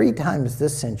happened 3 times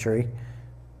this century,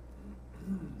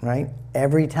 right?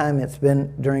 Every time it's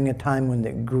been during a time when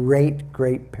the great,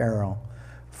 great peril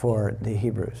for the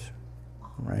Hebrews,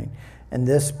 right? And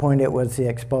this point it was the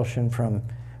expulsion from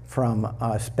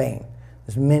Spain.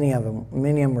 There's many of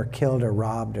them were killed or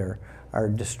robbed or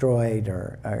destroyed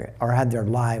or had their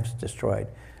lives destroyed.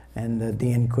 And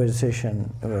the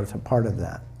Inquisition was a part of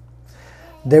that.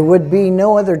 There would be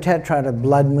no other tetrad of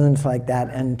blood moons like that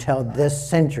until this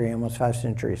century, almost 5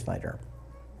 centuries later.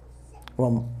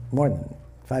 Well, more than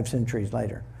 5 centuries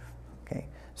later. Okay,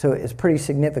 so it's pretty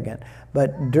significant.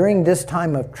 But during this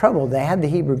time of trouble, they had the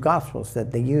Hebrew Gospels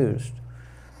that they used,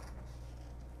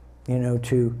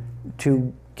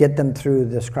 to get them through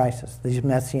this crisis, these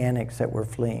Messianics that were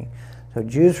fleeing. So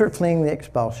Jews were fleeing the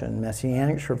expulsion,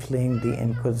 Messianics were fleeing the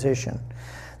Inquisition.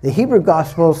 The Hebrew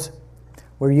Gospels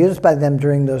were used by them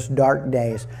during those dark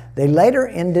days. They later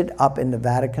ended up in the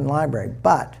Vatican Library,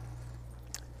 but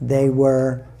they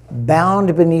were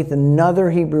bound beneath another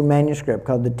Hebrew manuscript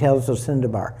called the Tales of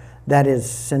Sindabar. That is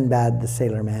Sinbad the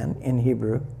Sailor Man in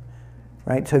Hebrew,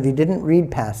 right? So if you didn't read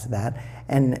past that,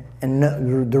 and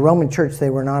the Roman Church, they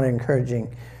were not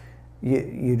encouraging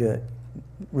you to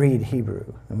read Hebrew.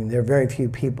 I mean, there are very few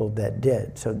people that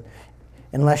did. So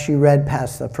unless you read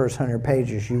past the first 100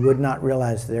 pages, you would not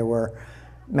realize there were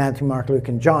Matthew, Mark, Luke,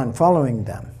 and John following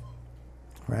them,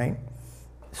 right?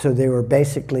 So they were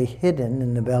basically hidden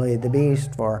in the belly of the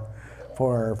beast for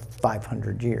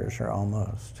 500 years or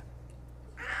almost.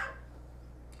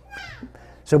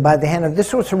 So by the hand of,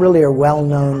 this was really a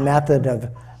well-known method of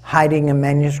hiding a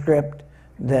manuscript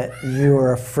that you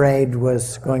were afraid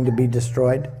was going to be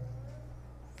destroyed.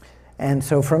 And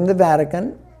so from the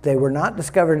Vatican, they were not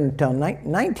discovered until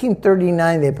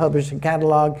 1939. They published a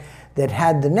catalog that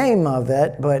had the name of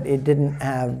it, but it didn't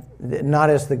have, not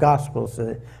as the Gospels,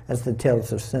 as the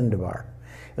Tales of Sindabar.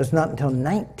 It was not until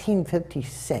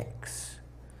 1956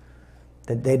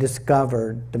 that they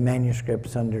discovered the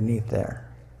manuscripts underneath there,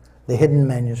 the hidden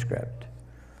manuscript.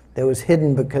 That was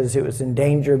hidden because it was in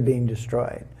danger of being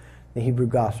destroyed. The Hebrew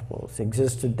Gospels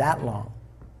existed that long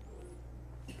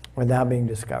without being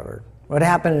discovered. What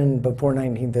happened before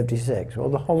 1956? Well,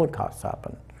 the Holocaust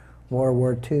happened. World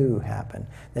War II happened.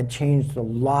 That changed a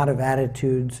lot of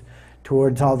attitudes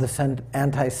towards all the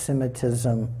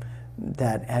anti-Semitism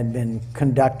that had been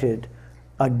conducted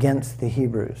against the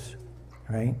Hebrews,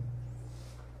 right?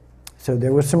 So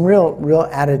there was some real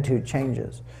attitude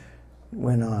changes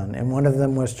went on, and one of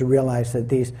them was to realize that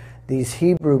these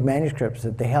Hebrew manuscripts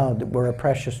that they held were a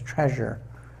precious treasure,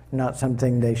 not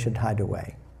something they should hide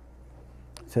away.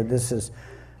 So this is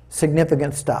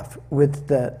significant stuff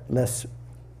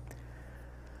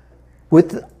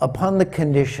upon the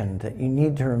condition that you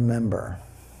need to remember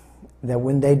that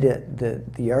when they did,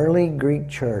 the early Greek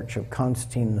church of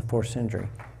Constantine in the 4th century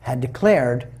had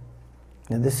declared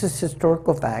Now this is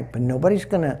historical fact, but nobody's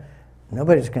gonna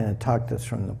talk this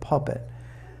from the pulpit.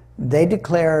 They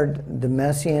declared the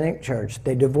Messianic church,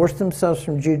 they divorced themselves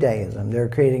from Judaism. They're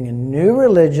creating a new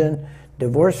religion,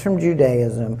 divorced from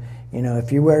Judaism. You know,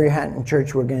 if you wear your hat in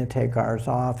church, we're going to take ours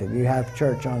off. If you have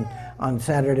church on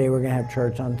Saturday, we're going to have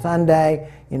church on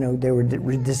Sunday. You know, they were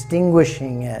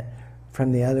distinguishing it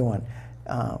from the other one.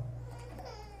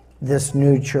 This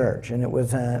new church, and it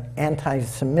was an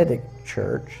anti-Semitic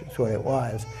church, is what it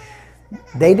was.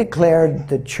 They declared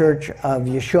the church of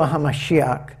Yeshua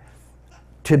HaMashiach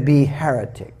to be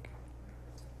heretic.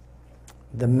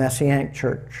 The Messianic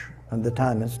church of the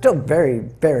time. It's still very,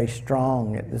 very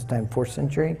strong at this time, 4th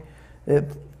century.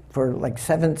 For like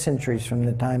 7 centuries from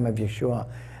the time of Yeshua,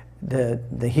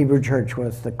 the Hebrew church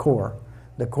was the core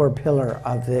pillar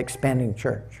of the expanding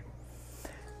church.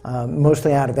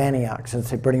 Mostly out of Antioch, since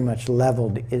they pretty much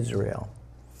leveled Israel.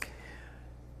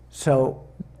 So,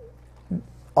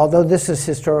 although this is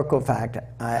historical fact,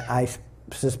 I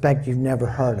suspect you've never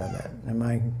heard of it. Am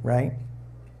I right?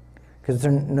 Because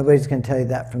nobody's going to tell you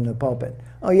that from the pulpit.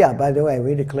 Oh yeah, by the way,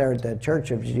 we declared the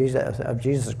Church of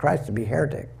Jesus Christ to be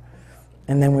heretic,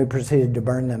 and then we proceeded to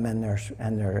burn them and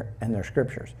their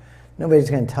scriptures. Nobody's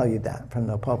going to tell you that from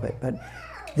the pulpit. But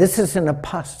this is an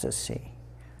apostasy.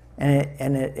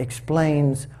 And it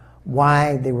explains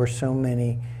why there were so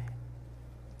many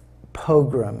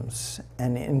pogroms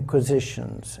and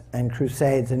inquisitions and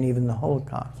crusades, and even the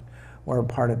Holocaust were a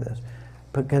part of this.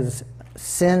 Because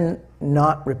sin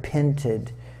not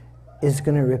repented is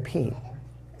going to repeat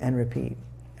and repeat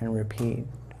and repeat.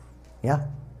 Yeah?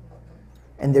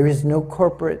 And there is no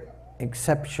corporate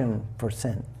exception for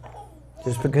sin.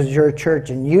 Just because you're a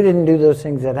church and you didn't do those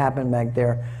things that happened back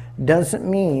there doesn't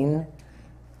mean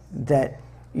that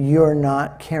you're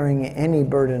not carrying any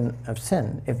burden of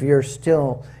sin. If you're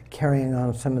still carrying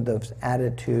on some of those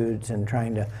attitudes and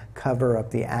trying to cover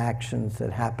up the actions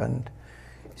that happened.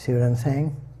 See what I'm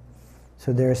saying?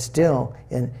 So there's still,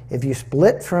 and if you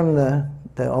split from the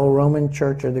old Roman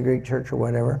church or the Greek church or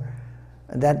whatever,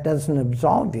 that doesn't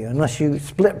absolve you unless you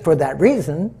split for that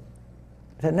reason.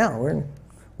 Said, no,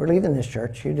 we're leaving this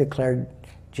church. You declared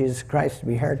Jesus Christ to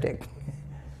be heretic.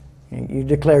 You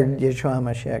declared Yeshua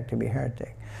HaMashiach to be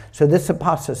heretic. So this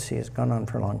apostasy has gone on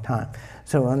for a long time.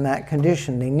 So on that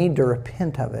condition, they need to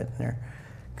repent of it. And they're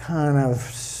kind of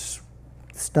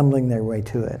stumbling their way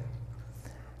to it.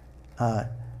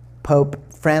 Pope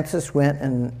Francis went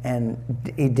and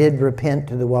he did repent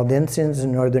to the Waldensians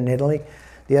in northern Italy.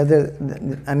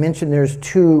 I mentioned there's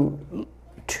two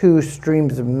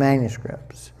streams of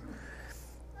manuscripts.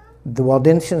 The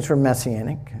Waldensians were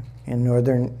Messianic in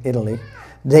northern Italy.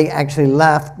 They actually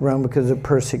left Rome because of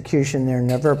persecution. They're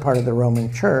never a part of the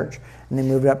Roman Church, and they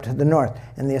moved up to the north.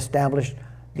 And they established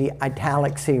the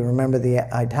Italic See. Remember, the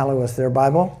Italic was their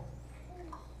Bible?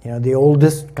 You know, the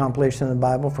oldest compilation of the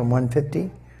Bible from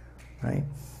 150, right?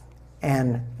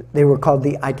 And they were called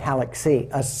the Italic See.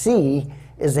 A see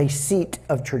is a seat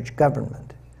of church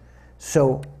government.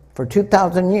 So for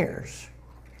 2,000 years,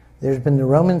 there's been the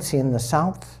Roman See in the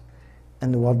south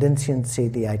and the Waldensian See,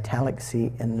 the Italic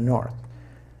See, in the north.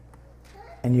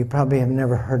 And you probably have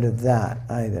never heard of that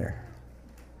either.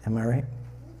 Am I right?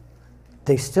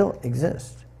 They still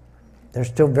exist. They're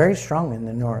still very strong in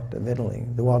the north of Italy,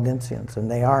 the Waldensians,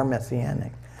 and they are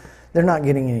Messianic. They're not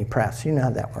getting any press. You know how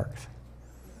that works.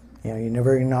 You know, you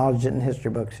never acknowledge it in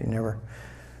history books.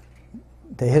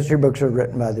 The history books are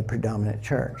written by the predominant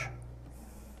church.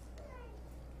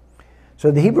 So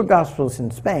the Hebrew Gospels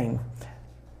in Spain.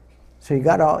 So you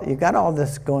got all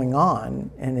this going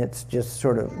on, and it's just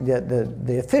sort of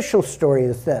the official story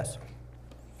is this: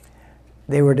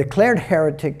 they were declared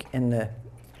heretic in the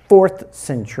 4th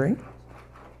century,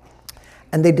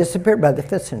 and they disappeared by the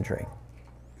 5th century.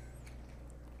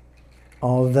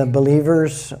 All the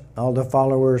believers, all the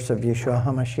followers of Yeshua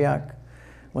HaMashiach,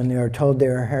 when they were told they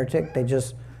were heretic, they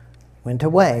just went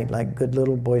away like good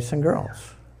little boys and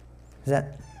girls. Does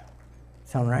that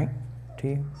sound right to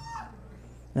you?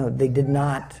 No, they did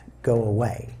not go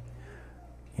away.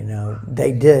 You know,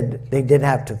 they did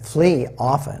have to flee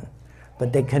often,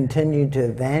 but they continued to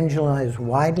evangelize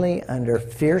widely under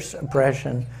fierce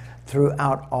oppression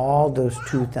throughout all those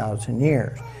 2,000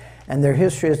 years. And their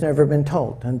history has never been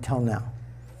told until now.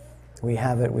 We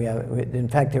have it. In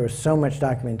fact, there was so much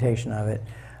documentation of it,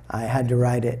 I had to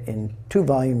write it in 2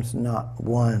 volumes, not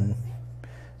 1.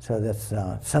 So that's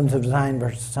Sons of Zion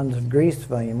versus Sons of Greece,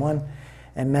 Volume 1,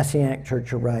 and Messianic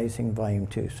Church Arising, Volume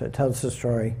 2. So it tells the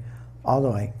story all the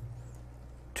way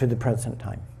to the present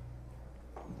time,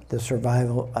 the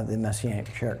survival of the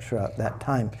Messianic Church throughout that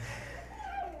time.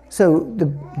 So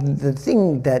the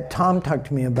thing that Tom talked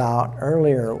to me about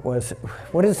earlier was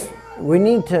we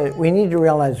need to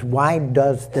realize, why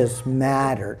does this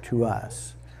matter to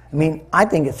us? I mean, I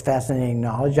think it's fascinating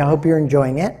knowledge. I hope you're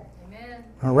enjoying it. Amen.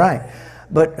 All right.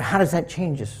 But how does that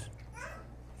change us,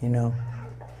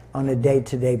 on a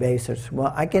day-to-day basis?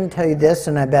 Well, I can tell you this,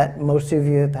 and I bet most of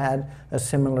you have had a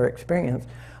similar experience.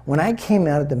 When I came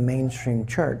out of the mainstream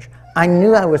church, I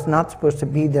knew I was not supposed to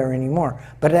be there anymore,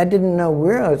 but I didn't know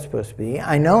where I was supposed to be.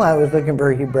 I know I was looking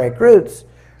for Hebraic roots,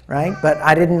 right? But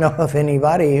I didn't know of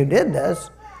anybody who did this,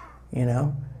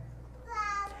 and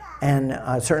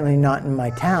certainly not in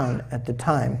my town at the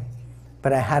time.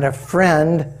 But I had a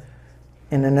friend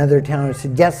in another town who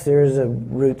said, yes, there is a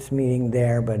roots meeting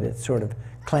there, but it's sort of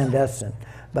clandestine.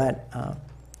 But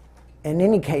in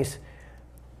any case,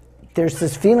 there's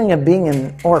this feeling of being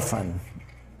an orphan.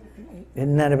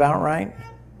 Isn't that about right?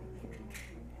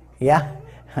 Yeah?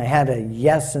 I had a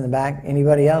yes in the back.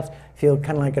 Anybody else feel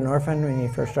kind of like an orphan when you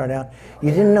first start out?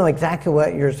 You didn't know exactly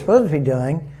what you're supposed to be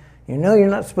doing. You know you're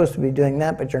not supposed to be doing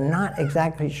that, but you're not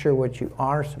exactly sure what you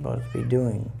are supposed to be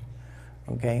doing.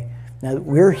 Okay? Now,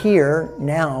 we're here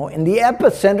now in the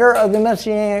epicenter of the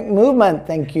Messianic movement.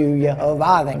 Thank you,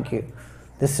 Yehovah. Thank you.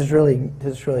 This is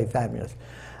really fabulous.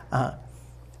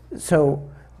 So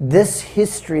this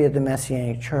history of the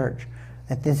Messianic Church,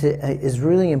 I think, is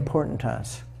really important to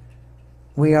us.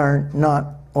 We are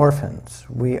not orphans.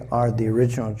 We are the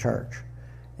original church.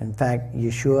 In fact,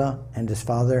 Yeshua and his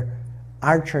Father,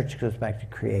 our church goes back to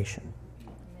creation.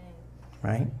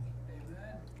 Right?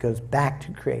 It goes back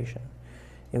to creation.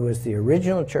 It was the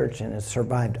original church, and it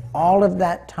survived all of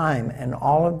that time and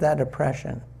all of that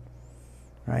oppression.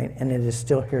 Right? And it is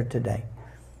still here today.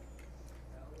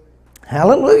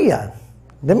 Hallelujah.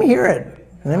 Let me hear it.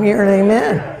 Let me hear an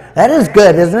amen. That is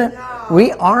good, isn't it? We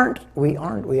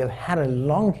have had a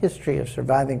long history of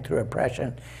surviving through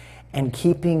oppression and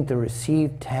keeping the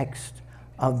received text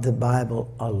of the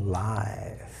Bible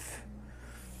alive.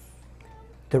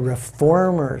 The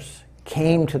reformers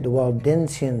came to the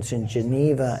Waldensians in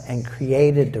Geneva and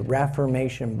created the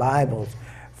Reformation Bibles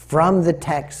from the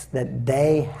texts that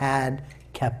they had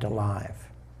kept alive.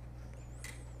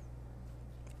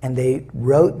 And they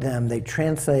wrote them, they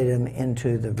translated them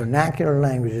into the vernacular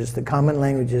languages, the common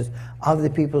languages of the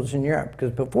peoples in Europe.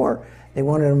 Because before, they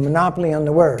wanted a monopoly on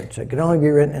the word, so it could only be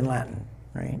written in Latin,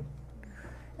 right?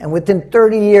 And within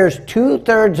 30 years,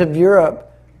 2/3 of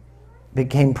Europe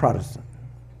became Protestant,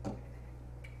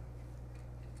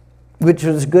 which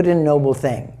was a good and noble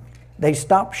thing. They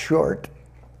stopped short,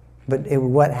 but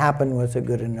what happened was a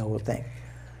good and noble thing.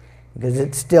 Because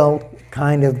it still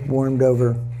kind of warmed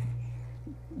over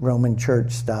Roman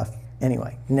church stuff.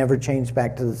 Anyway, never changed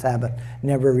back to the Sabbath,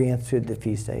 never reinstituted the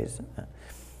feast days.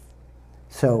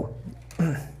 So,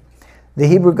 the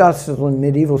Hebrew Gospels in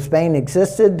medieval Spain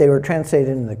existed. They were translated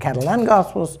into the Catalan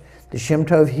Gospels, the Shem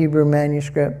Tov Hebrew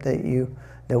manuscript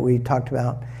that we talked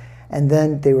about, and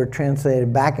then they were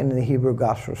translated back into the Hebrew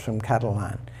Gospels from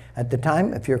Catalan. At the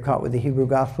time, if you're caught with the Hebrew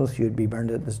Gospels, you'd be burned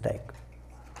at the stake.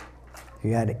 If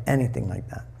you had anything like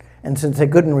that. And since they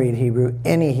couldn't read Hebrew,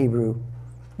 any Hebrew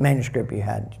manuscript you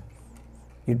had,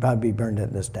 you'd probably be burned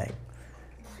at the stake.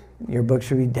 Your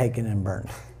books would be taken and burned.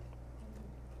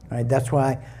 Right? That's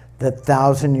why the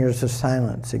 1,000 years of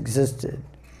silence existed,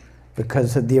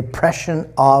 because of the oppression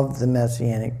of the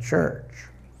Messianic church.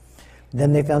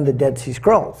 Then they found the Dead Sea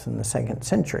Scrolls in the 2nd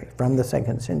century, from the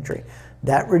 2nd century.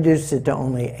 That reduced it to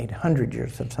only 800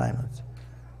 years of silence.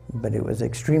 But it was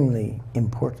extremely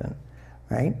important,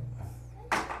 right?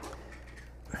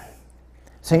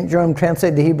 St. Jerome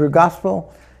translated the Hebrew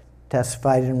Gospel,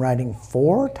 testified in writing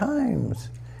 4 times.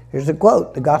 Here's a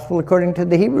quote: "The Gospel according to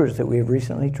the Hebrews that we have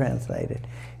recently translated.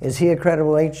 Is he a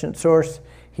credible ancient source?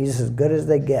 He's as good as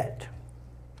they get."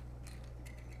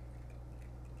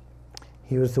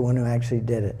 He was the one who actually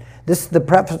did it. This is the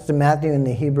preface to Matthew in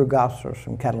the Hebrew Gospels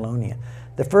from Catalonia.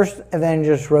 The first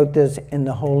evangelist wrote this in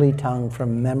the Holy Tongue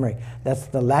from memory. That's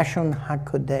the Lashon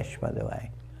HaKodesh, by the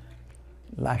way.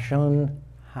 Lashon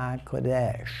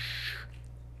HaKodesh.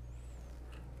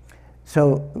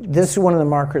 So this is one of the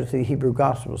markers of the Hebrew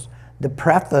Gospels. The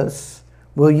preface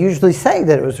will usually say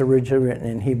that it was originally written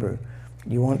in Hebrew.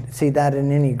 You won't see that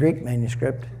in any Greek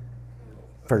manuscript,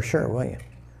 for sure, will you?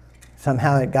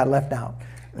 Somehow it got left out.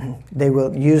 They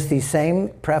will use these same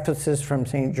prefaces from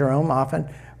St. Jerome often,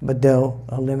 but they'll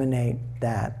eliminate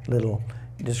that little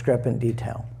discrepant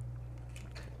detail.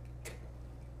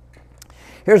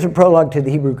 Here's a prologue to the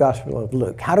Hebrew Gospel of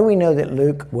Luke. How do we know that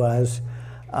Luke was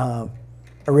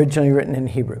originally written in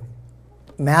Hebrew?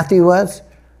 Matthew was.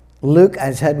 Luke,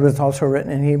 I said, was also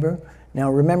written in Hebrew. Now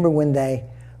remember when they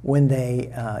when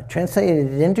they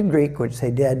translated it into Greek, which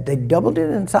they did, they doubled it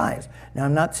in size. Now,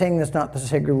 I'm not saying that's not the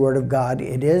sacred word of God.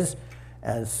 It is,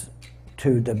 as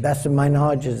to the best of my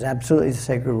knowledge, is absolutely the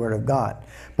sacred word of God.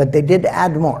 But they did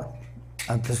add more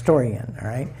of the story in, all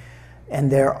right?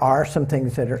 And there are some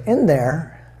things that are in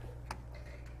there.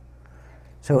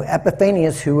 So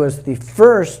Epiphanius, who was the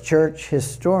first church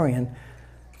historian,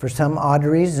 for some odd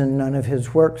reason, none of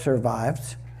his work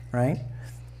survives, right?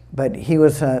 But he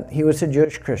was a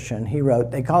Jewish Christian. He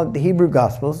wrote, they call it the Hebrew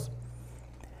Gospels,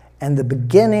 and the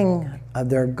beginning of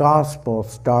their gospel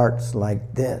starts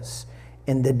like this: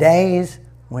 in the days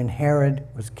when Herod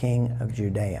was king of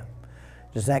Judea.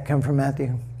 Does that come from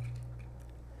Matthew?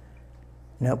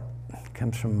 Nope, it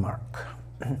comes from Mark.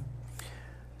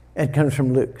 It comes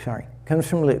from Luke, sorry. It comes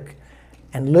from Luke.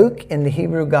 And Luke in the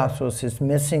Hebrew Gospels is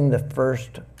missing the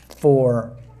first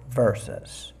 4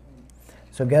 verses.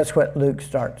 So guess what Luke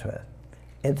starts with?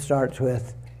 It starts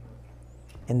with,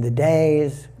 in the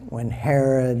days when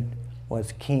Herod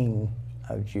was king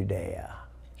of Judea.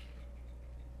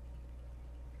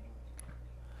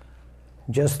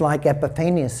 Just like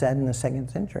Epiphanius said in the 2nd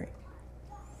century.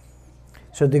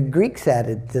 So the Greeks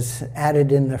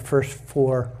added in the first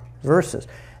 4 verses.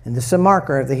 And this is a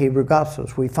marker of the Hebrew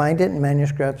Gospels. We find it in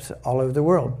manuscripts all over the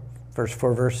world. First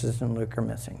 4 verses in Luke are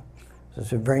missing. So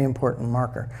it's a very important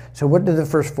marker. So what do the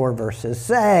first 4 verses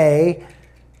say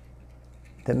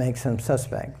that makes them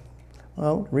suspect?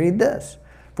 Well, read this.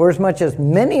 For as much as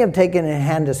many have taken in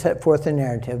hand to set forth the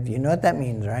narrative, you know what that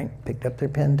means, right? Picked up their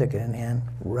pen, took it in hand,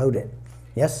 wrote it.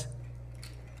 Yes?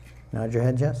 Nod your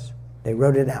head, yes? They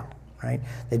wrote it out, right?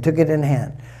 They took it in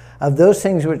hand. Of those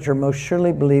things which are most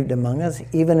surely believed among us,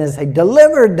 even as they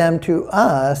delivered them to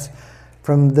us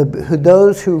from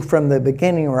those who from the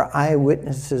beginning were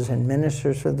eyewitnesses and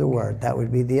ministers of the word. That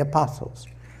would be the apostles.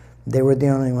 They were the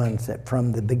only ones that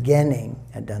from the beginning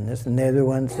had done this, and they're the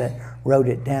ones that wrote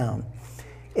it down.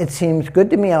 It seems good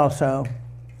to me also,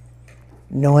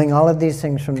 knowing all of these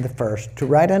things from the first, to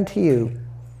write unto you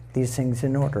these things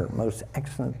in order, most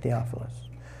excellent Theophilus.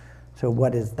 So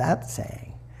what is that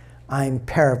saying? I'm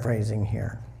paraphrasing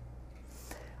here.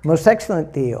 Most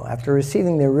excellent Theo, after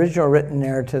receiving the original written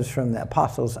narratives from the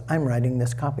apostles, I'm writing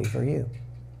this copy for you.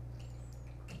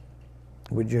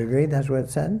 Would you agree that's what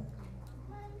it said?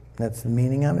 That's the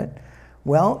meaning of it?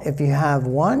 Well, if you have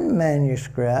one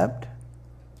manuscript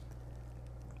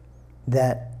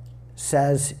that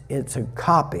says it's a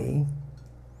copy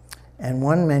and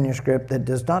one manuscript that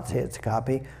does not say it's a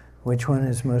copy, which one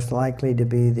is most likely to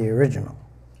be the original?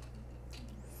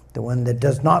 The one that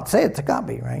does not say it's a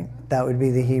copy, right? That would be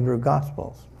the Hebrew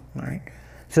Gospels, right?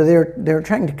 So they're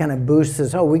trying to kind of boost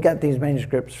this, oh, we got these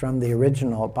manuscripts from the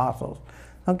original apostles.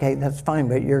 Okay, that's fine,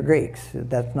 but you're Greeks.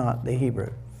 That's not the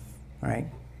Hebrew, right?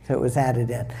 So it was added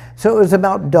in. So it was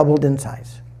about doubled in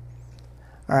size.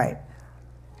 All right.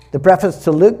 The preface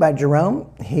to Luke by Jerome,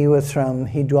 he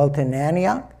dwelt in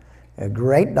Antioch, a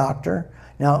great doctor.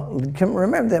 Now,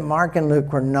 remember that Mark and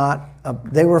Luke were not,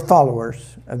 they were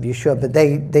followers of Yeshua, but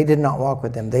they did not walk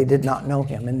with him. They did not know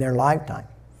him in their lifetime.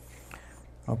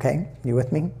 Okay, you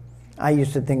with me? I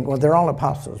used to think, well, they're all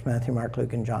apostles, Matthew, Mark,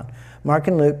 Luke, and John. Mark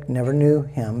and Luke never knew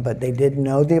him, but they did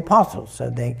know the apostles, so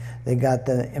they got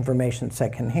the information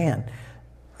secondhand.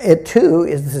 It, too,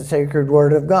 is the sacred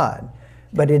word of God,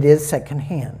 but it is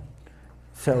secondhand.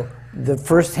 So the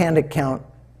first-hand account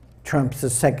trumps the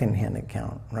second-hand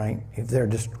account, right? If there are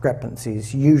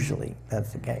discrepancies, usually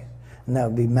that's the case. And that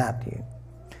would be Matthew.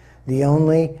 The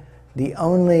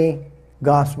only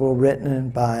gospel written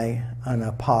by an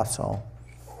apostle.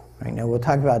 Right now we'll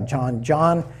talk about John.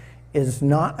 John is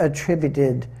not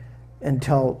attributed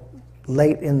until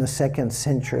late in the 2nd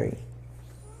century.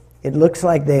 It looks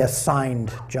like they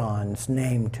assigned John's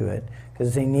name to it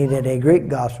because they needed a Greek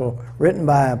gospel written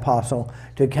by an apostle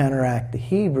to counteract the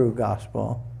Hebrew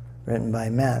gospel written by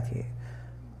Matthew.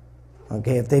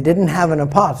 Okay, if they didn't have an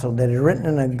apostle that had written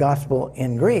in a gospel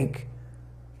in Greek,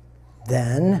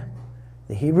 then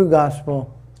the Hebrew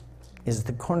gospel is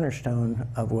the cornerstone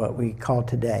of what we call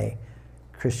today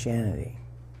Christianity.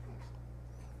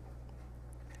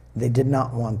 They did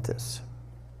not want this.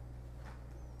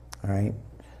 All right?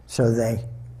 So they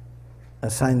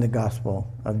assigned the gospel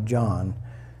of John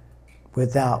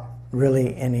without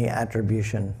really any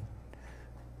attribution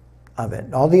of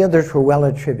it. All the others were well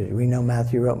attributed. We know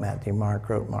Matthew wrote Matthew, Mark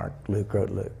wrote Mark, Luke wrote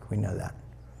Luke. We know that.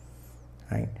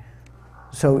 Right?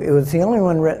 So it was the only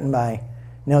one written by.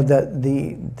 Now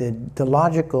the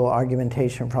logical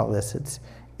argumentation for all this,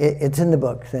 it's in the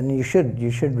books, and you should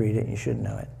read it. You should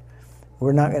know it.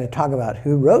 We're not going to talk about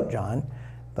who wrote John,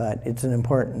 but it's an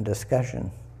important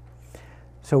discussion.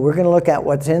 So we're going to look at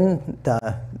what's in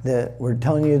we're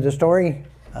telling you the story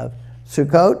of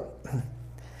Sukkot.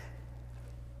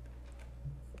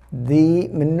 The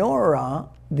menorah,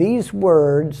 these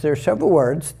words, there are several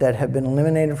words that have been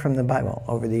eliminated from the Bible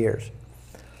over the years.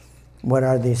 What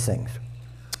are these things?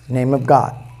 Name of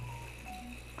God.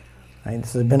 Right?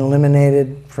 This has been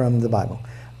eliminated from the Bible.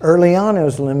 Early on, it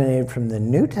was eliminated from the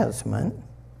New Testament,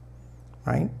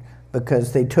 right?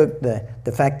 Because they took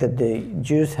the fact that the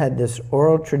Jews had this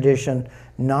oral tradition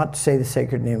not to say the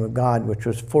sacred name of God, which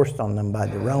was forced on them by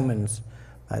the Romans,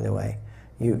 by the way.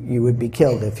 You would be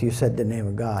killed if you said the name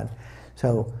of God.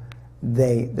 So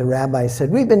the rabbis said,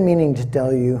 we've been meaning to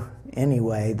tell you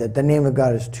anyway that the name of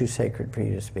God is too sacred for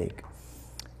you to speak.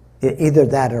 Either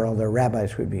that or all the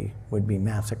rabbis would be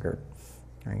massacred.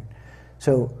 Right?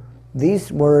 So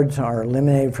these words are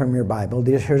eliminated from your Bible.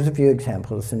 Here's a few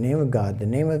examples. The name of God, the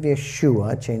name of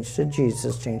Yeshua, changed to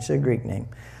Jesus, changed to the Greek name.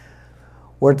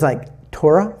 Words like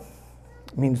Torah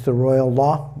means the royal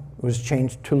law, was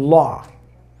changed to law.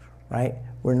 Right?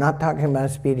 We're not talking about a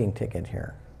speeding ticket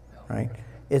here. Right?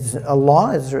 A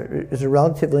law is a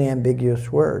relatively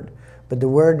ambiguous word, but the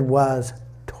word was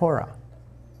Torah.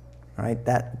 Right?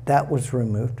 That was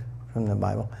removed from the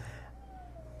Bible.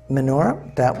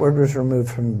 Menorah, that word was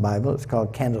removed from the Bible. It's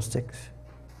called candlesticks.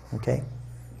 Okay?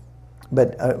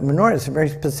 But menorah is a very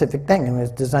specific thing. I mean,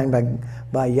 it's designed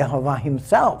by Yehovah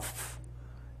himself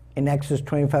in Exodus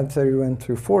 25:31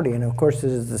 through 40. And of course,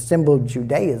 it is the symbol of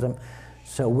Judaism.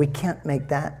 So we can't make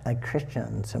that a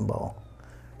Christian symbol.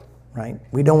 Right?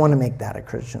 We don't want to make that a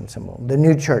Christian symbol. The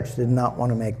new church did not want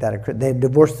to make that a Christian. They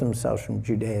divorced themselves from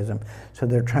Judaism. So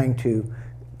they're trying to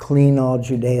clean all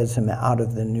Judaism out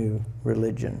of the new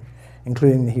religion,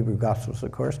 including the Hebrew Gospels,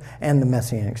 of course, and the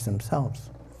Messianics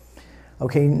themselves.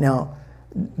 Okay, now,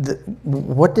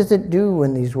 what does it do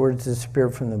when these words disappear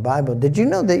from the Bible? Did you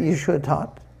know that Yeshua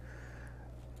taught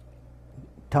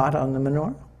on the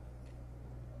menorah?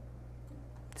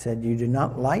 He said, you do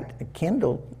not light a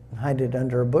candle, hide it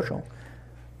under a bushel,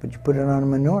 but you put it on a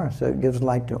menorah so it gives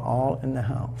light to all in the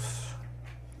house.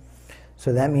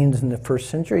 So that means in the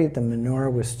first century, the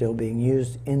menorah was still being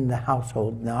used in the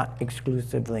household, not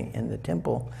exclusively in the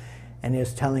temple, and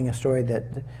is telling a story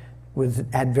that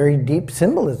had very deep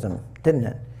symbolism, didn't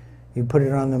it? You put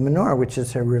it on the menorah, which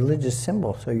is a religious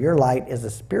symbol, so your light is a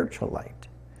spiritual light,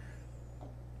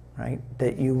 right?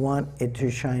 That you want it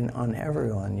to shine on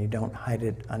everyone. You don't hide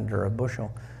it under a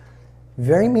bushel.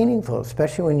 Very meaningful,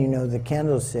 especially when you know the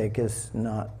candlestick is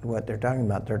not what they're talking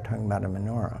about. They're talking about a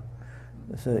menorah.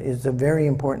 So it's a very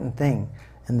important thing,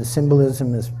 and the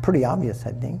symbolism is pretty obvious,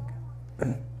 I think.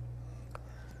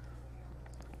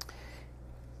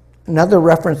 Another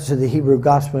reference to the Hebrew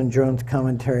Gospel in Jerome's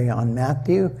commentary on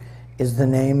Matthew is the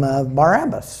name of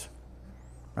Barabbas,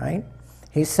 right?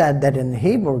 He said that in the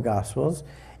Hebrew Gospels,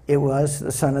 it was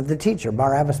the son of the teacher.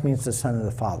 Barabbas means the son of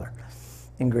the father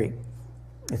in Greek.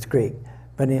 It's Greek.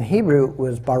 But in Hebrew, it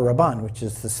was Baraban, which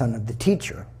is the son of the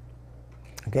teacher.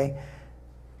 Okay?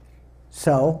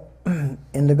 So,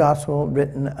 in the gospel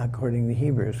written according to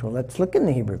Hebrews. Well, let's look in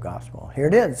the Hebrew gospel. Here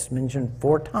it is, mentioned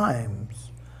 4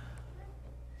 times.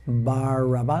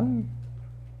 Baraban,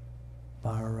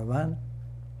 Baraban,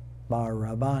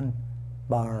 Baraban,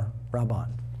 Baraban.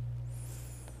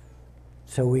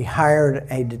 So we hired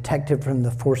a detective from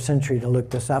the 4th century to look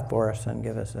this up for us and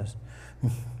give us this.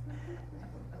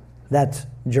 That's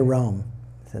Jerome.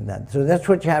 So that's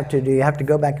what you have to do. You have to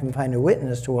go back and find a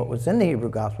witness to what was in the Hebrew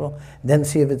Gospel, then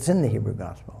see if it's in the Hebrew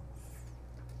Gospel.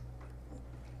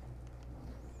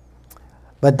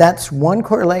 But that's one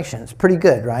correlation. It's pretty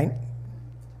good, right?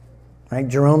 Right?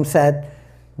 Jerome said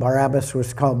Barabbas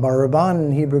was called Baraban in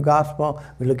the Hebrew Gospel.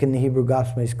 We look in the Hebrew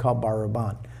Gospel, he's called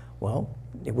Baraban. Well,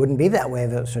 it wouldn't be that way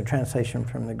if it was a translation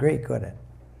from the Greek, would it?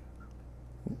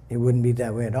 It wouldn't be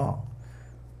that way at all.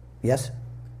 Yes?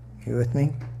 You with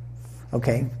me?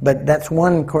 Okay, but that's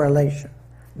one correlation.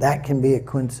 That can be a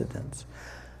coincidence.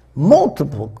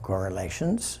 Multiple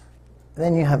correlations,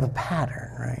 then you have a pattern,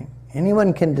 right?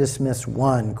 Anyone can dismiss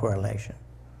one correlation.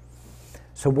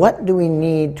 So what do we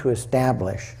need to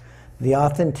establish the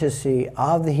authenticity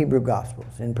of the Hebrew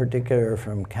Gospels, in particular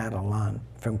from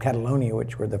Catalonia,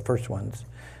 which were the first ones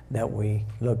that we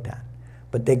looked at?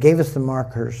 But they gave us the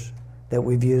markers that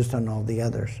we've used on all the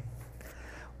others.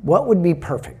 What would be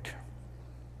perfect?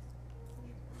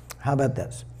 How about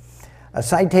this? A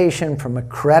citation from a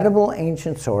credible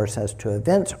ancient source as to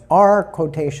events or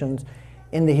quotations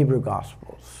in the Hebrew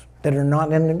Gospels that are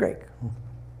not in the Greek.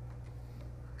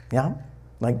 Yeah?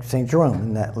 Like St. Jerome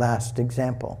in that last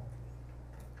example.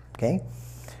 Okay?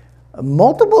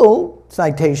 Multiple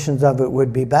citations of it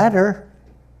would be better.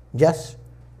 Yes?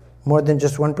 More than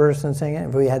just one person saying it.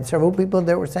 If we had several people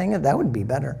that were saying it, that would be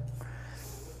better.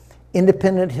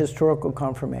 Independent historical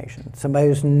confirmation. Somebody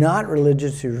who's not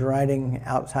religious who's writing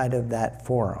outside of that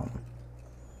forum.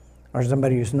 Or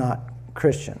somebody who's not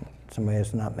Christian. Somebody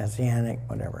who's not Messianic,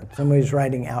 whatever. Somebody who's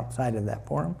writing outside of that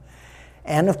forum.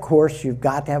 And of course, you've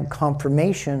got to have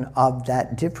confirmation of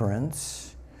that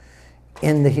difference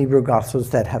in the Hebrew Gospels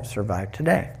that have survived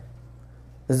today.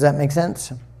 Does that make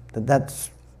sense? That's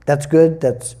good.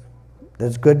 That's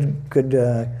good.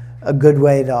 A good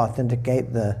way to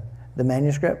authenticate the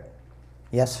manuscript.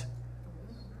 Yes.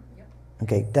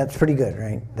 Okay, that's pretty good,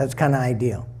 right? That's kind of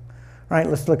ideal. All right,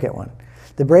 let's look at one.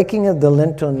 The breaking of the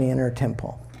lintel in the inner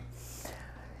temple.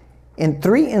 In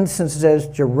 3 instances,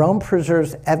 Jerome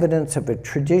preserves evidence of a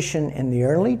tradition in the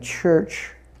early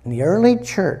church. He's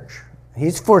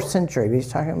 4th century, but he's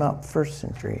talking about 1st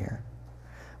century here,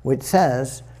 which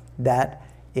says that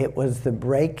it was the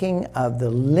breaking of the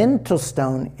lintel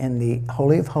stone in the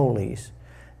Holy of Holies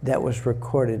that was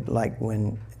recorded, like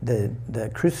when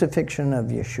the crucifixion of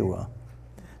Yeshua.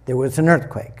 There was an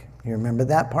earthquake. You remember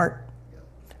that part?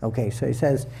 Okay, so he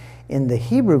says, in the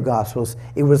Hebrew Gospels,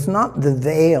 it was not the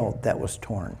veil that was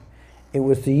torn. It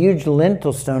was the huge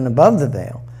lintel stone above the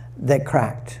veil that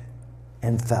cracked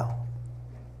and fell.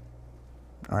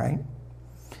 All right?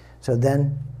 So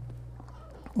then,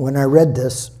 when I read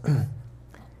this,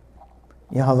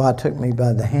 Yehovah took me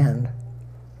by the hand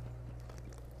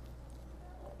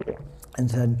and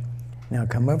said, now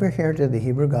come over here to the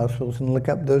Hebrew Gospels and look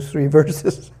up those 3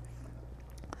 verses.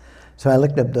 So I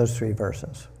looked up those 3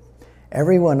 verses.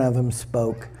 Every one of them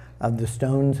spoke of the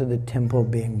stones of the temple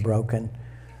being broken.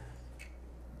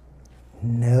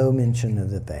 No mention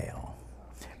of the veil.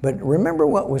 But remember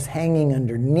what was hanging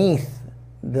underneath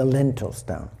the lintel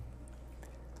stone.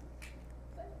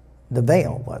 The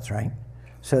veil was, right?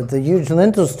 So if the huge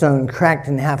lintel stone cracked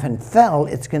in half and fell,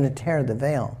 it's going to tear the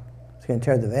veil. It's going to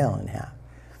tear the veil in half.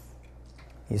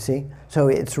 You see? So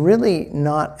it's really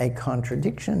not a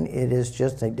contradiction. It is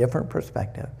just a different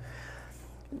perspective.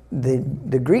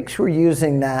 The Greeks were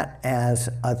using that as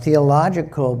a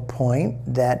theological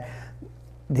point that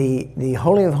the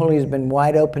Holy of Holies has been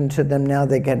wide open to them now.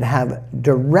 They can have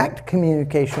direct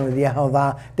communication with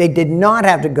Yehovah. They did not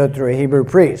have to go through a Hebrew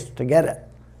priest to get it.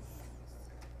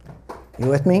 You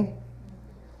with me?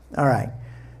 All right.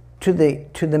 To the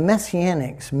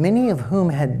Messianics, many of whom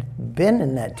had been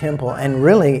in that temple, and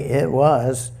really it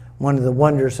was one of the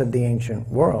wonders of the ancient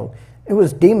world. It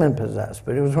was demon-possessed,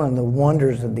 but it was one of the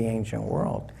wonders of the ancient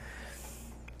world.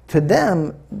 To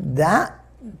them, that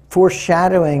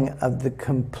foreshadowing of the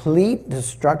complete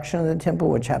destruction of the temple,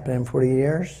 which happened in 40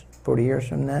 years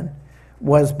from then,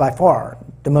 was by far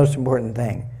the most important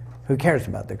thing. Who cares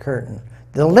about the curtain?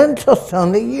 The lintel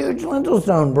stone, the huge lintel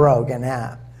stone broke in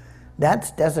half.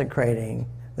 That's desecrating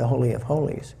the Holy of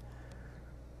Holies,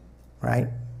 right?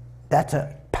 That's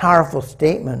a powerful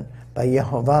statement by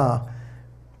Yehovah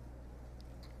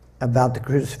about the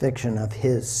crucifixion of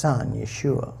his son,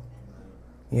 Yeshua.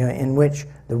 You know, in which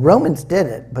the Romans did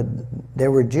it, but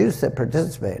there were Jews that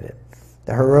participated.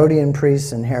 The Herodian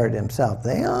priests and Herod himself,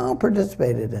 they all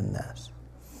participated in this.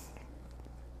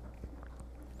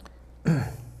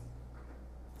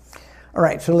 All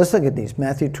right, so let's look at these.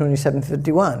 Matthew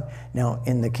 27:51. Now,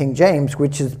 in the King James,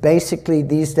 which is basically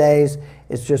these days,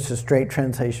 it's just a straight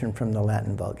translation from the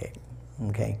Latin Vulgate.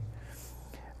 Okay?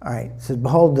 All right, it says,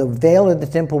 behold, the veil of the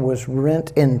temple was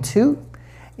rent in 2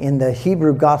 in the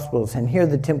Hebrew Gospels, and here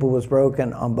the temple was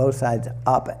broken on both sides,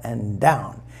 up and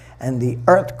down. And the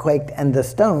earth quaked, and the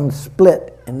stones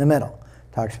split in the middle.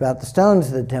 Talks about the stones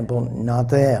of the temple, not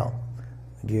the veil.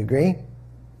 Do you agree?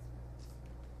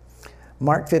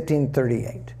 Mark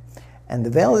 15:38. And the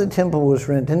veil of the temple was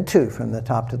rent in 2 from the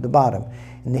top to the bottom.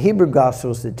 In the Hebrew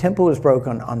Gospels, the temple was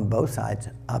broken on both sides,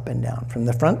 up and down. From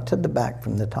the front to the back,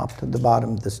 from the top to the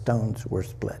bottom, the stones were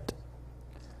split.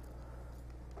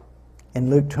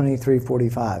 In Luke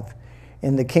 23:45,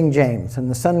 in the King James, and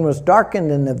the sun was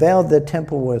darkened, and the veil of the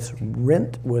temple was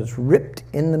ripped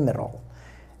in the middle.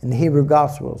 In the Hebrew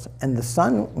Gospels, and the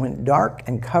sun went dark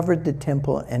and covered the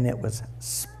temple, and it was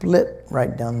split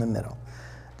right down the middle.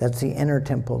 That's the inner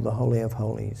temple, the Holy of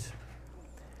Holies.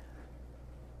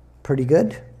 Pretty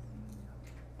good?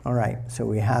 All right, so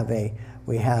we have a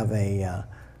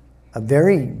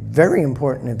very, very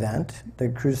important event, the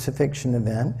crucifixion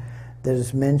event, that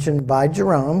is mentioned by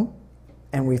Jerome,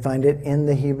 and we find it in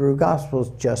the Hebrew Gospels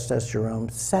just as Jerome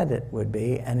said it would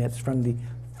be, and it's from the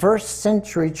 1st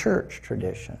century church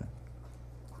tradition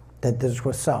that this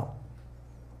was so.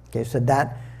 Okay, so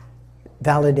that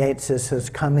validates this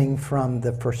as coming from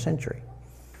the 1st century,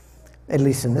 at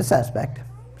least in this aspect.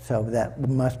 So that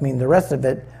must mean the rest of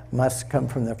it must come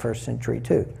from the 1st century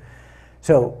too.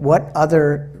 So what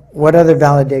other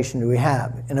validation do we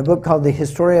have? In a book called the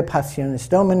Historia Passionis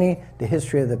Domini, the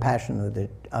history of the passion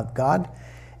of God,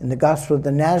 in the Gospel of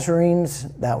the Nazarenes,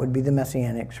 that would be the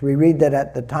Messianics, we read that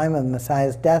at the time of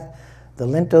Messiah's death, the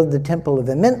lintel of the temple of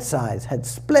immense size had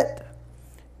split.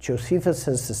 Josephus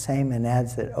says the same and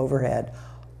adds that overhead,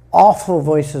 awful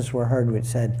voices were heard which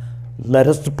said, "Let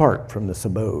us depart from this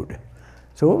abode."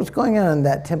 So what was going on in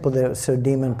that temple that was so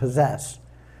demon-possessed?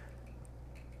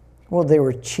 Well, they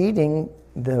were cheating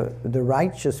the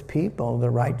righteous people,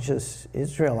 the righteous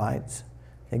Israelites.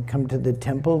 They'd come to the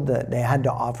temple, that they had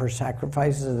to offer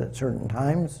sacrifices at certain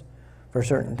times for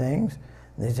certain things.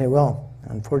 And they say, well,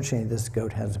 unfortunately, this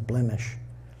goat has a blemish.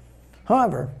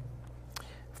 However,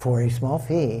 for a small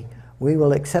fee, we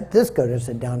will accept this goat as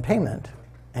a down payment,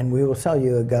 and we will sell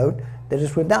you a goat that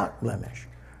is without blemish.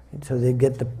 And so they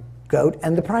get the goat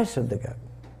and the price of the goat.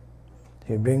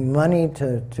 They bring money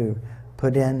to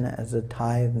put in as a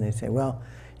tithe, and they say, well,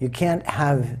 you can't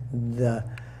have the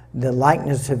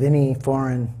likeness of any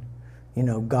foreign,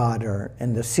 god,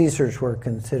 and the Caesars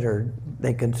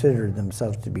they considered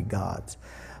themselves to be gods.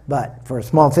 But for a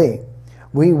small fee,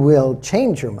 we will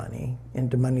change your money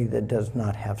into money that does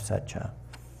not have such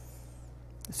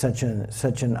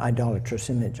an idolatrous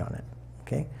image on it.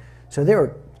 Okay, so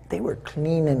they were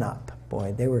cleaning up,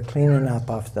 boy. They were cleaning up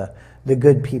off the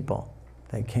good people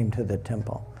that came to the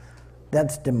temple.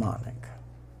 That's demonic.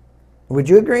 Would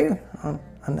you agree on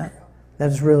that?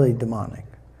 That's really demonic.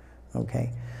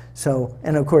 Okay, so,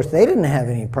 and of course they didn't have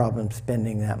any problem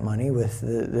spending that money with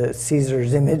the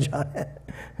Caesar's image on it.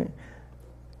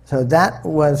 So that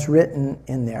was written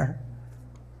in there.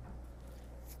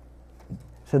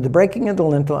 So the breaking of the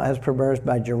lintel, as proposed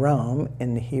by Jerome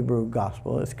in the Hebrew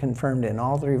Gospel, is confirmed in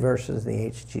all 3 verses of the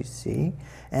HGC.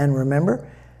 And remember,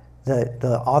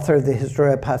 the author of the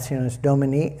Historia Passionis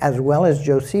Domini, as well as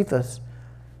Josephus,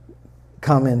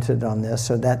 commented on this.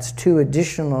 So that's 2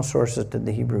 additional sources to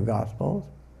the Hebrew Gospels,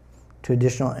 2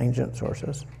 additional ancient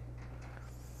sources.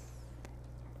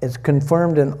 It's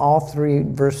confirmed in all 3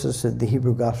 verses of the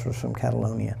Hebrew Gospels from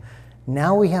Catalonia.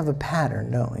 Now we have a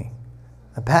pattern, don't we?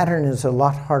 A pattern is a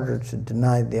lot harder to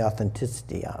deny the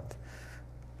authenticity of.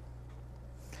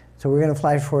 So we're going to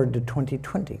flash forward to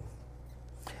 2020.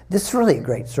 This is really a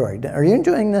great story. Are you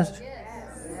enjoying this?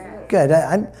 Yes. Good.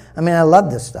 I mean, I love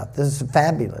this stuff. This is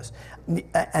fabulous.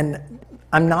 And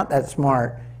I'm not that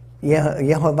smart.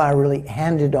 Yehovah really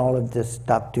handed all of this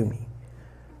stuff to me.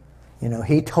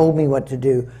 He told me what to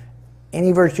do.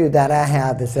 Any virtue that I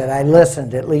have is that I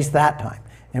listened at least that time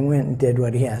and went and did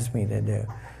what he asked me to do.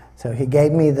 So he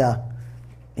gave me the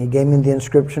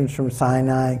inscriptions from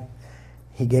Sinai.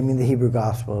 He gave me the Hebrew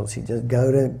Gospels. He just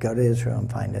go to Israel and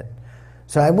find it.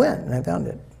 So I went and I found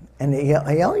it. And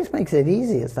he always makes it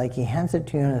easy. It's like he hands it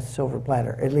to you on a silver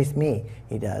platter. At least me,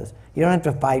 he does. You don't have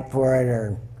to fight for it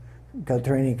or go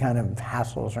through any kind of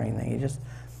hassles or anything.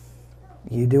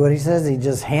 You do what he says. He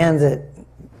just hands it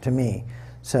to me.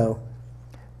 So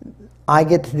I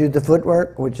get to do the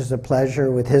footwork, which is a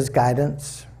pleasure with his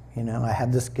guidance. I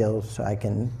have the skills, so I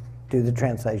can do the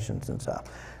translations and stuff.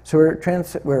 So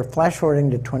we're flash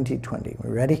forwarding to 2020. We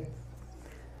ready?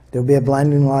 There'll be a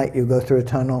blinding light. You'll go through a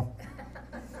tunnel.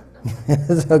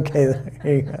 It's okay.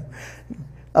 Here you go.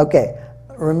 Okay.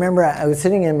 Remember, I was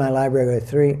sitting in my library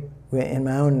in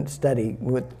my own study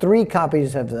with 3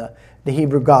 copies of the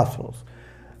Hebrew Gospels.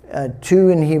 2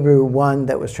 in Hebrew, 1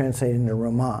 that was translated into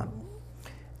Roman.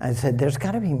 I said, there's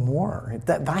got to be more.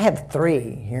 If I have 3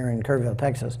 here in Kerrville,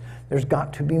 Texas, there's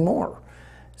got to be more.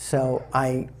 So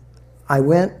I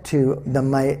went to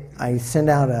I sent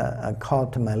out a call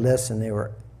to my list, and they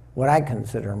were what I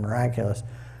consider miraculous.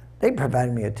 They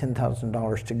provided me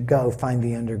 $10,000 to go find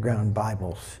the underground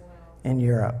Bibles in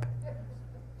Europe.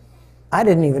 I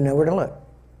didn't even know where to look.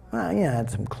 Well, I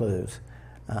had some clues.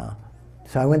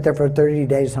 So I went there for 30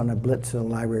 days on a blitz of the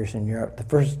libraries in Europe. The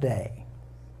first day,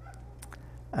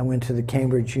 I went to the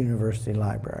Cambridge University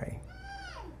Library.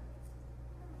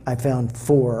 I found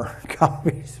 4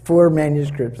 copies, 4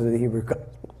 manuscripts of the Hebrew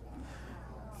Gospel.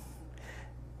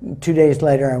 2 days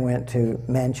later, I went to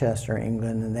Manchester,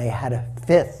 England, and they had a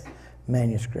 5th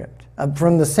manuscript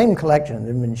from the same collection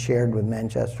that had been shared with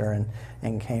Manchester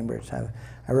and Cambridge.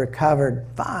 I recovered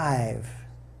 5,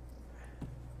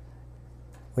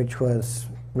 which was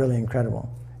really incredible.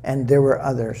 And there were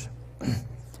others.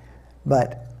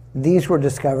 But these were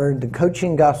discovered, the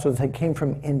Cochin Gospels, that came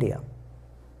from India.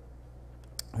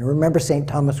 I remember St.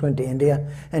 Thomas went to India,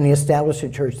 and he established a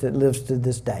church that lives to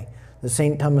this day. The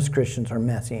St. Thomas Christians are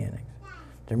Messianic.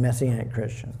 They're Messianic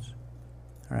Christians.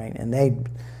 All right, and they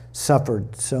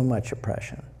suffered so much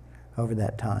oppression over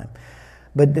that time.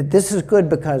 But this is good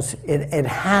because it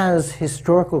has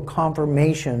historical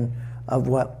confirmation of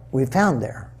what we found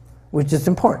there, which is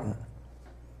important.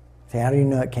 So how do you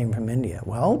know it came from India?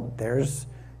 Well, there's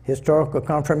historical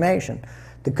confirmation.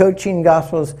 The Cochin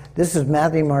Gospels, this is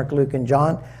Matthew, Mark, Luke, and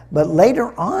John. But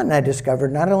later on, I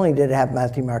discovered not only did it have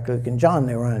Matthew, Mark, Luke, and John,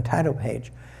 they were on a title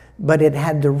page, but it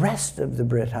had the rest of the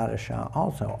Brit Hadashah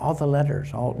also, all the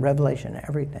letters, all Revelation,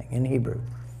 everything in Hebrew,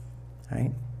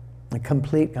 right? A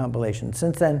complete compilation.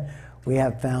 Since then, we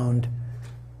have found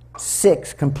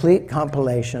 6 complete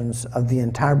compilations of the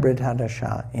entire Brit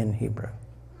Hadashah in Hebrew.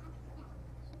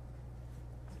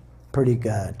 Pretty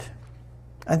good.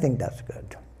 I think that's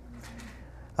good.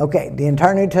 Okay, the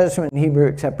entire New Testament in Hebrew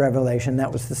except Revelation,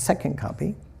 that was the second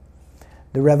copy.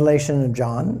 The Revelation of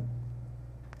John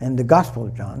and the Gospel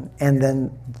of John, and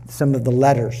then some of the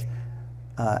letters,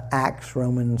 Acts,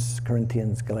 Romans,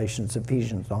 Corinthians, Galatians,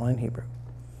 Ephesians, all in Hebrew.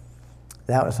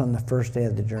 That was on the first day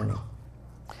of the journey.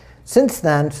 Since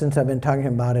then, since I've been talking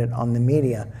about it on the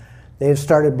media, they've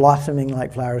started blossoming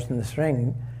like flowers in the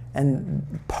spring,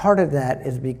 and part of that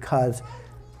is because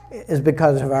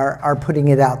of our putting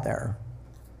it out there.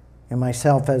 And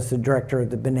myself as the director of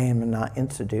the Benai Emunah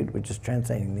Institute, which is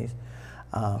translating these,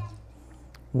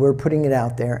 we're putting it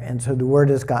out there, and so the word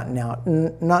has gotten out,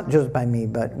 not just by me,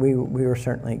 but we were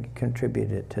certainly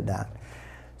contributed to that.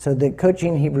 So the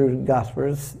Cochin Hebrew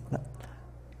Gospels,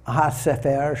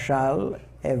 HaSefer Shal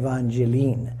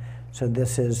Evangeline. So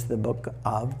this is the book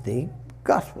of the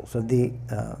Gospels, of the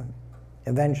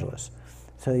evangelists.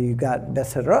 So you got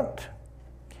Beserot,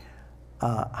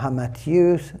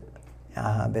 HaMatthews,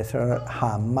 Beserot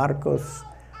HaMarcos,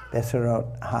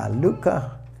 Beserot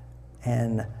HaLuca,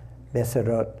 and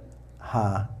Beserot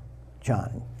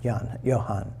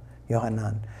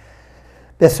Yohanan.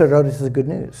 Beserot is the good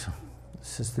news.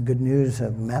 This is the good news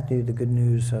of Matthew, the good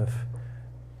news of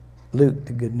Luke,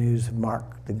 the good news of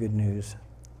Mark, the good news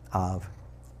of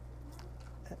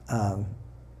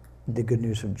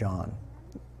John.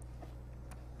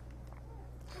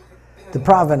 The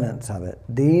provenance of it.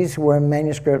 These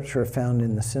manuscripts were found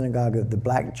in the synagogue of the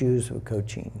black Jews of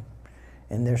Cochin,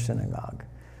 in their synagogue.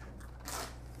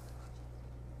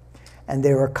 And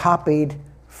they were copied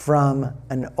from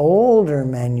an older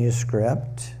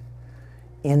manuscript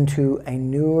into a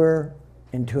newer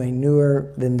than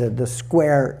the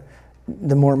square,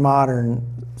 the more modern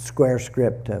square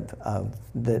script of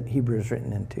that Hebrew is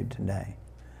written into today.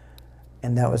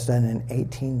 And that was done in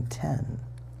 1810.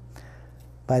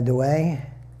 By the way,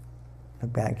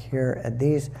 look back here at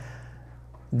these.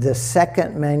 The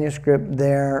second manuscript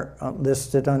there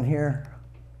listed on here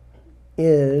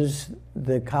is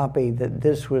the copy that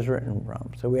this was written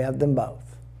from. So we have them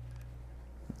both.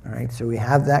 All right, so we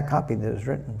have that copy that was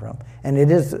written from. And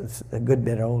it's a good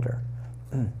bit older.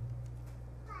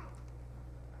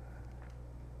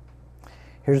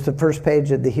 Here's the first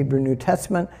page of the Hebrew New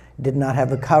Testament. It did not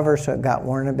have a cover, so it got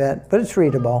worn a bit, but it's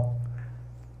readable.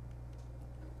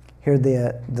 Here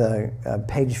the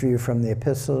page view from the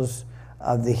epistles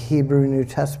of the Hebrew New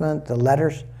Testament, the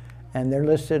letters, and they're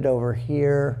listed over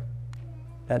here.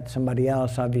 That's somebody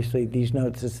else. Obviously, these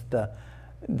notes is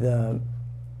the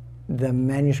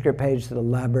manuscript page, the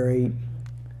library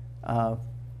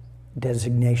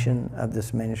designation of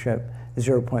this manuscript,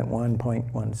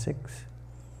 0.1.16.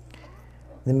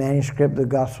 The manuscript of the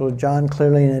Gospel of John,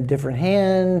 clearly in a different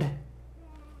hand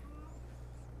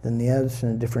than the others, in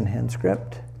a different hand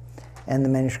script. And the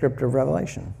manuscript of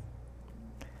Revelation,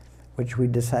 which we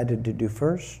decided to do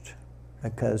first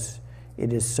because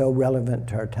it is so relevant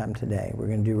to our time today. We're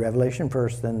going to do Revelation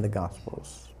first, then the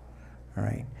Gospels. All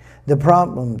right. The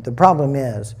problem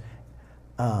is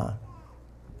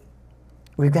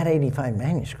we've got 85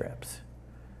 manuscripts.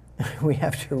 We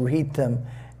have to read them,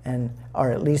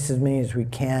 or at least as many as we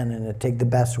can, and take the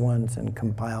best ones and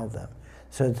compile them.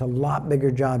 So it's a lot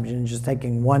bigger job than just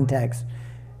taking one text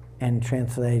and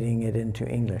translating it into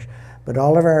English. But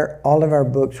all of our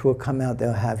books will come out,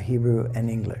 they'll have Hebrew and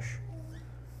English.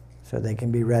 So they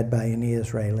can be read by any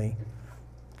Israeli.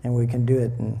 And we can do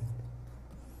it in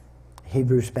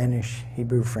Hebrew, Spanish,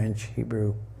 Hebrew, French,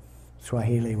 Hebrew,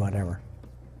 Swahili, whatever.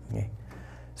 Okay.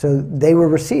 So they were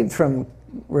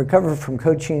recovered from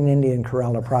Cochin, India, and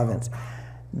Kerala province.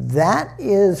 That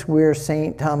is where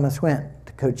St. Thomas went,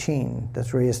 to Cochin.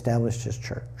 That's where he established his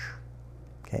church.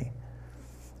 Okay.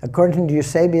 According to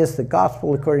Eusebius, the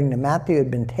gospel, according to Matthew,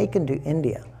 had been taken to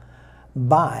India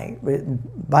by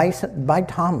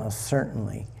Thomas,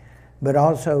 certainly, but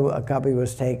also a copy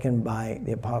was taken by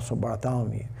the Apostle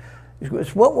Bartholomew.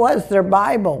 What was their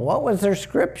Bible? What was their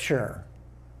scripture?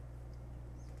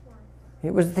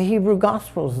 It was the Hebrew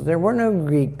Gospels. There were no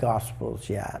Greek Gospels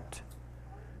yet.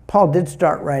 Paul did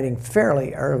start writing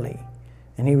fairly early,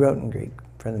 and he wrote in Greek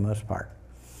for the most part.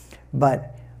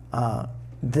 But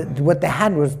what they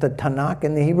had was the Tanakh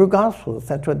and the Hebrew Gospels.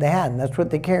 That's what they had, and that's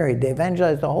what they carried. They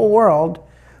evangelized the whole world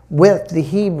with the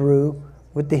Hebrew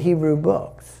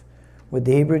books, with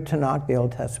the Hebrew Tanakh, the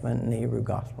Old Testament, and the Hebrew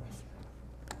Gospels.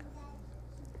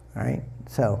 All right,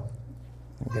 so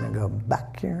I'm going to go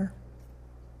back here.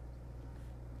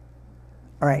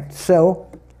 All right, so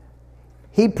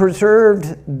he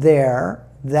preserved there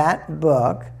that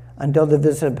book until the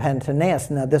visit of Pantanaeus.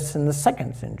 Now, this is in the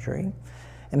 2nd century.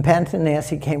 And Pantanaeus,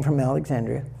 he came from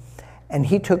Alexandria, and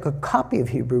he took a copy of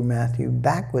Hebrew Matthew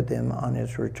back with him on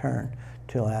his return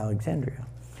to Alexandria.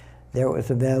 There it was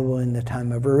available in the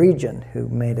time of Origen, who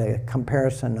made a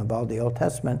comparison of all the Old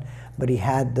Testament, but he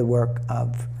had the work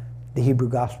of the Hebrew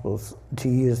Gospels to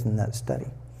use in that study,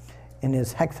 in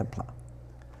his hexapla,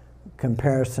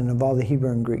 comparison of all the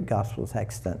Hebrew and Greek Gospels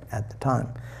extant at the time.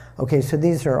 Okay, so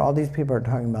all these people are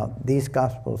talking about these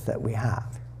Gospels that we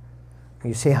have.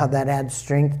 You see how that adds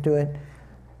strength to it?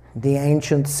 The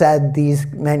ancients said these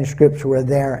manuscripts were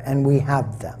there, and we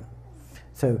have them.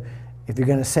 So if you're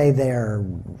going to say they're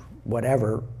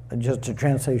whatever, just a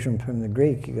translation from the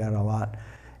Greek, you got a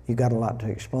lot to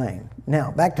explain.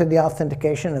 Now, back to the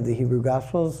authentication of the Hebrew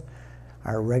Gospels,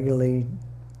 our regularly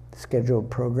scheduled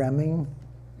programming.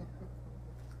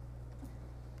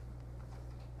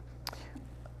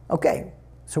 Okay,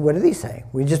 so what do these say?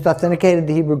 We just authenticated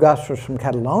the Hebrew Gospels from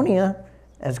Catalonia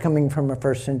as coming from a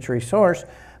 1st century source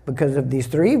because of these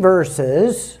 3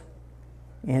 verses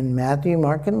in Matthew,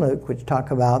 Mark, and Luke, which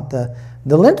talk about the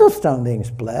lintel stone being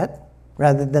split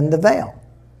rather than the veil.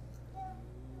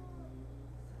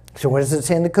 So what does it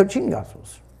say in the Cochin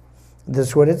Gospels? This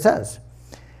is what it says.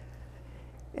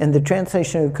 In the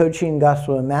translation of the Cochin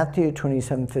Gospel of Matthew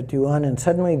 27:51, and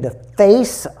suddenly the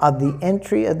face of the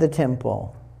entry of the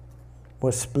temple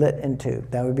was split in 2.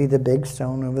 That would be the big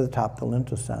stone over the top, the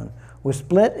lintel stone, was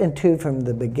split in 2 from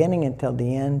the beginning until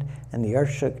the end, and the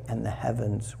earth shook and the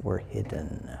heavens were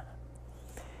hidden.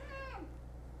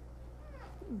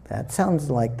 That sounds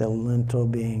like the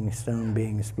stone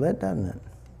being split, doesn't it?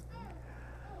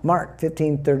 Mark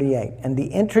 15:38, and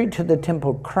the entry to the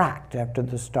temple cracked after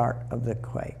the start of the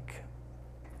quake.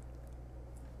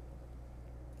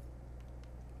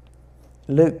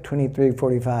 Luke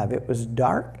 23:45, it was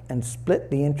dark and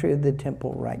split the entry of the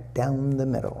temple right down the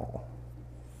middle.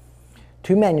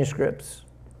 2 manuscripts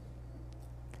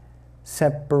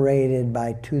separated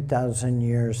by 2,000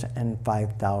 years and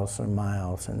 5,000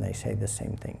 miles, and they say the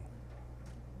same thing.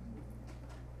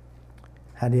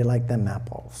 How do you like them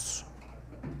apples?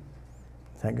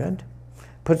 Is that good?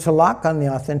 Puts a lock on the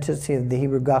authenticity of the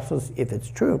Hebrew Gospels, if it's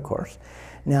true, of course.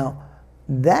 Now,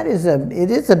 it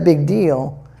is a big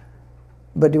deal,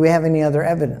 but do we have any other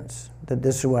evidence that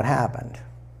this is what happened?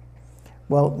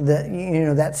 Well,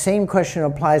 that same question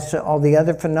applies to all the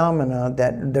other phenomena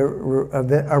that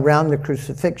around the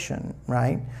crucifixion,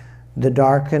 right? The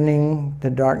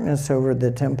darkness over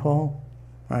the temple,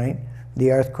 right?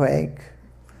 The earthquake.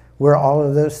 Were all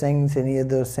of those things, any of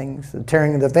those things, the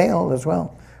tearing of the veil as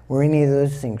well, were any of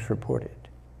those things reported,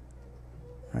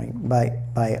 right,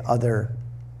 by other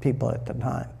people at the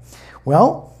time?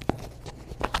 Well,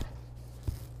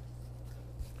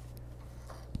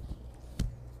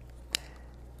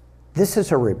 this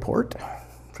is a report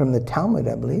from the Talmud,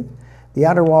 I believe. The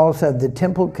outer walls of the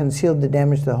temple concealed the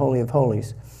damage to the Holy of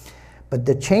Holies. But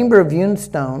the chamber of hewn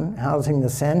stone, housing the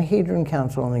Sanhedrin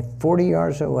Council only 40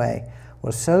 yards away,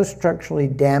 was so structurally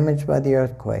damaged by the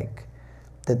earthquake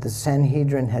that the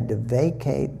Sanhedrin had to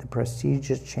vacate the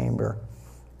prestigious chamber,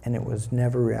 and it was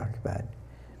never reoccupied.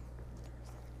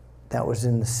 That was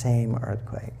in the same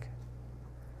earthquake,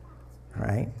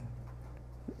 right?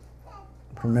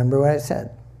 Remember what I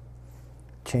said.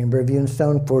 Chamber of hewn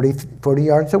stone, 40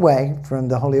 yards away from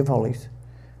the Holy of Holies,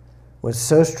 was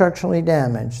so structurally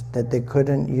damaged that they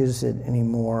couldn't use it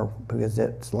anymore because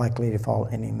it's likely to fall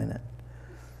any minute.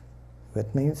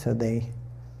 With me? So they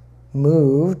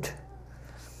moved.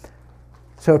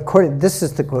 So this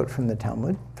is the quote from the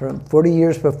Talmud. From 40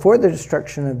 years before the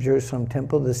destruction of Jerusalem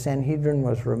temple, the Sanhedrin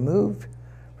was removed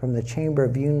from the chamber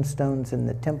of hewn stones in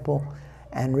the temple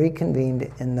and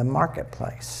reconvened in the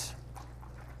marketplace.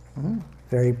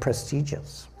 Very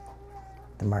prestigious,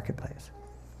 the marketplace.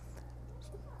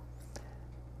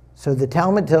 So the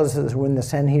Talmud tells us when the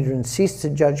Sanhedrin ceased to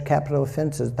judge capital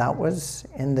offenses, that was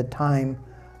in the time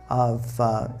of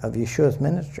Yeshua's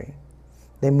ministry.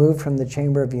 They moved from the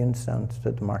chamber of hewn stones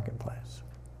to the marketplace.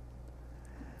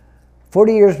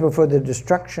 40 years before the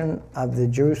destruction of the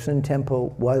Jerusalem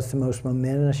temple was the most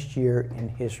momentous year in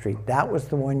history. That was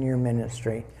the one-year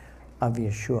ministry of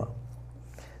Yeshua.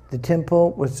 The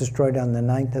temple was destroyed on the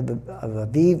 9th of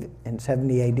Aviv in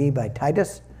 70 AD by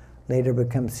Titus, later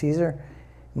become Caesar,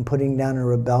 in putting down a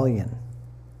rebellion.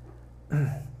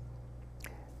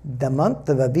 The month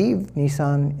of Aviv,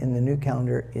 Nisan, in the new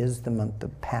calendar is the month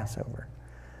of Passover.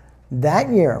 That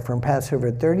year, from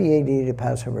Passover 30 AD to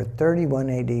Passover 31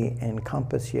 AD,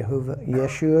 encompassed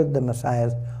Yeshua the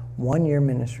Messiah's one-year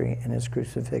ministry and his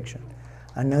crucifixion.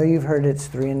 I know you've heard it's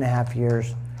 3.5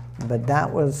 years, but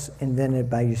that was invented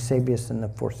by Eusebius in the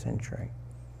 4th century.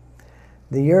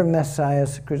 The year of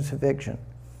Messiah's crucifixion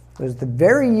was the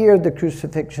very year of the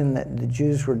crucifixion that the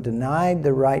Jews were denied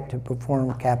the right to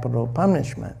perform capital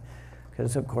punishment.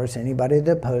 Because, of course, anybody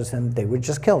that opposed them, they would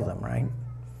just kill them, right?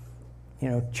 You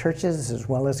know, churches as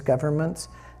well as governments,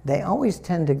 they always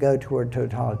tend to go toward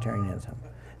totalitarianism.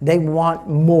 They want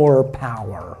more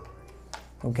power.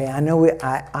 Okay, I know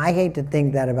I hate to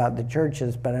think that about the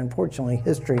churches, but unfortunately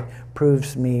history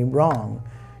proves me wrong.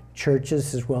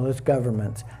 Churches as well as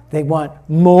governments, they want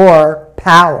more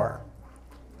power.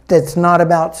 That's not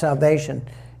about salvation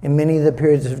in many of the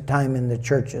periods of time in the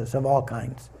churches of all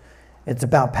kinds. It's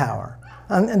about power.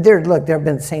 Look, there have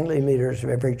been saintly leaders of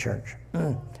every church.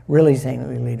 Really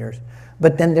saintly leaders.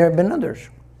 But then there have been others,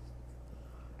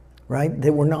 right?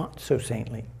 They were not so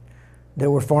saintly. They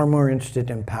were far more interested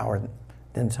in power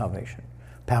than salvation.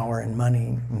 Power and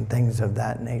money and things of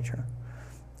that nature,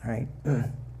 right?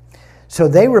 So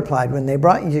they replied, when they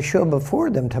brought Yeshua before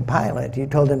them to Pilate, he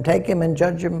told them, take him and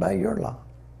judge him by your law.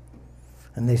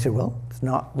 And they said, well, it's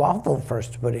not lawful for us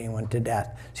to put anyone to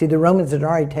death. See, the Romans had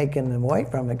already taken them away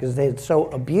from it because they had so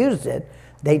abused it.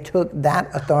 They took that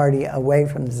authority away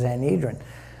from the Sanhedrin.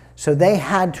 So they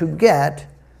had to get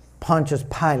Pontius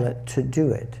Pilate to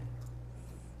do it.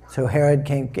 So Herod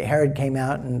came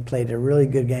out and played a really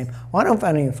good game. Well, I don't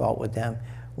find any fault with them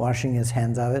washing his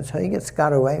hands of it, so he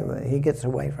gets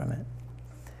away from it.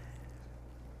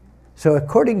 So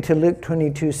according to Luke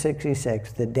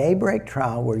 22:66, the daybreak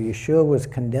trial where Yeshua was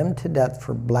condemned to death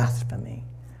for blasphemy,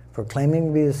 for claiming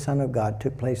to be the Son of God,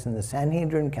 took place in the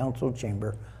Sanhedrin council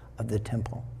chamber of the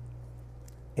temple.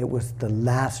 It was the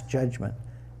last judgment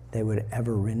they would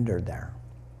ever render there.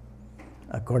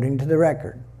 According to the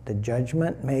record, the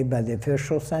judgment made by the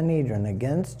official Sanhedrin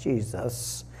against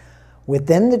Jesus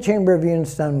within the chamber of hewn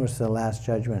stone was the last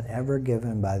judgment ever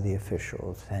given by the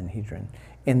official Sanhedrin.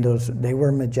 They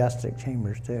were majestic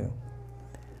chambers too.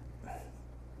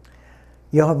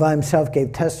 Jehovah himself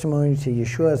gave testimony to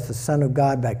Yeshua as the Son of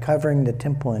God by covering the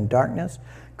temple in darkness,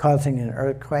 causing an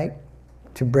earthquake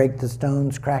to break the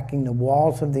stones, cracking the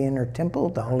walls of the inner temple,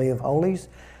 the Holy of Holies,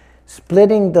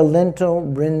 splitting the lintel,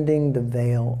 rending the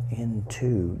veil in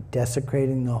two,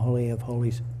 desecrating the Holy of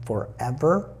Holies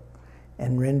forever,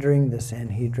 and rendering the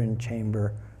Sanhedrin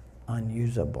chamber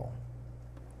unusable.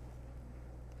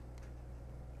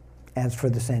 As for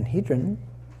the Sanhedrin,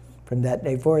 from that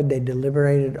day forward, they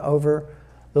deliberated over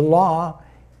the law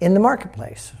in the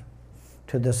marketplace,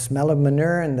 to the smell of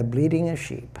manure and the bleating of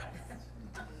sheep.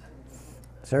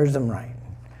 Serves them right.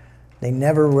 They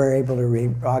never were able to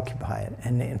reoccupy it.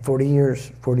 And in 40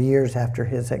 years after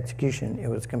his execution, it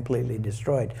was completely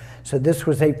destroyed. So this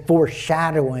was a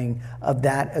foreshadowing of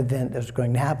that event that was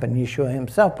going to happen. Yeshua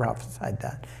himself prophesied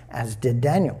that, as did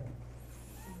Daniel.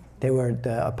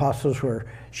 The apostles were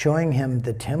showing him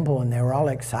the temple, and they were all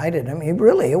excited. I mean,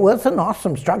 it was an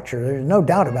awesome structure. There's no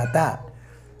doubt about that.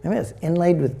 I mean, it was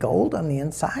inlaid with gold on the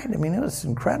inside. I mean, it was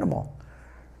incredible,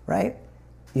 right?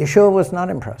 Yeshua was not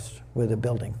impressed with the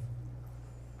building.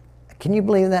 Can you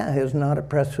believe that? He was not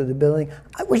impressed with the building.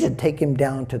 We should take him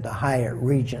down to the Hyatt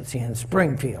Regency in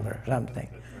Springfield or something.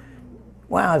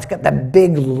 Wow, it's got that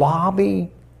big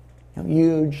lobby,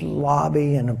 huge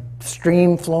lobby, and a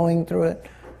stream flowing through it.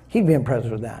 He'd be impressed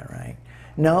with that, right?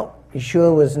 No,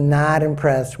 Yeshua was not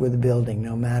impressed with the building,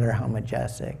 no matter how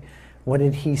majestic. What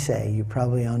did he say? You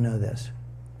probably all know this.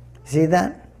 See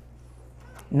that?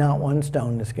 Not one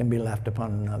stone is going to be left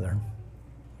upon another.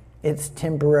 It's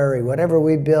temporary. Whatever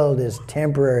we build is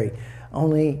temporary.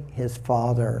 Only his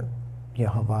Father,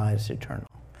 Jehovah, is eternal.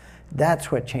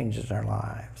 That's what changes our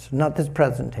lives. Not this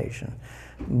presentation,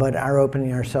 but our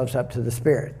opening ourselves up to the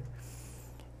Spirit.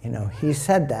 You know, he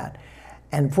said that.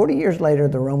 And 40 years later,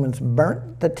 the Romans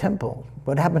burnt the temple.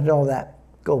 What happened to all that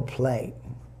gold plate?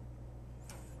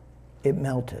 It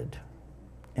melted,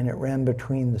 and it ran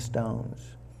between the stones.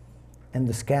 And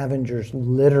the scavengers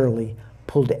literally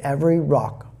pulled every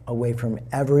rock away from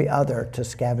every other to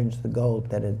scavenge the gold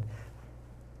that had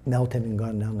melted and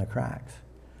gone down the cracks.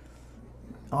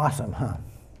 Awesome, huh?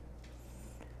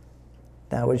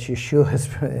 That was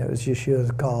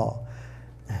Yeshua's call.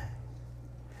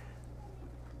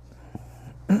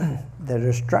 The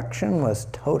destruction was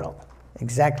total,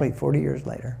 exactly 40 years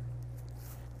later.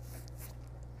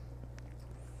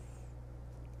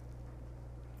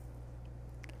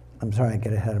 I'm sorry, I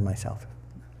get ahead of myself.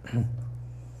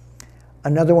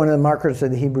 Another one of the markers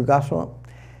of the Hebrew Gospel,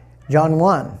 John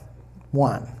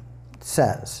 1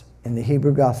 says, in the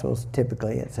Hebrew Gospels,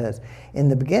 typically it says, in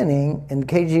the beginning, in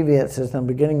KJV it says, in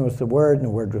the beginning was the Word, and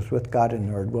the Word was with God, and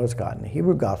the Word was God. In the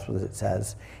Hebrew Gospels it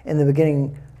says, in the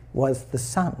beginning was the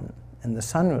Son, and the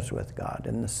Son was with God,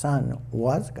 and the Son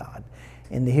was God.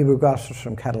 In the Hebrew Gospels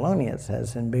from Catalonia it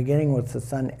says, in the beginning was the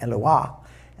Son Eloah,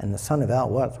 and the Son of El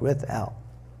was with El.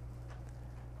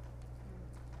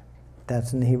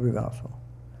 That's in the Hebrew Gospel.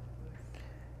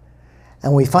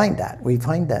 And we find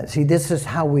that. See, this is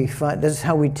how we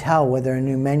tell whether a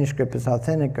new manuscript is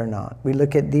authentic or not. We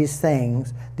look at these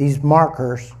things, these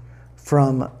markers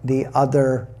from the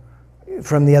other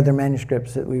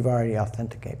manuscripts that we've already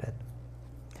authenticated.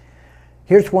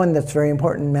 Here's one that's very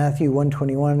important, Matthew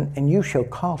 1:21, and you shall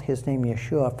call his name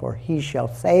Yeshua, for he shall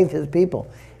save his people.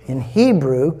 In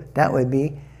Hebrew, that would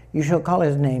be, you shall call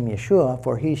his name Yeshua,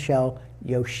 for he shall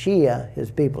Yoshia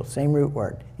his people. Same root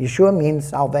word. Yeshua means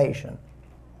salvation.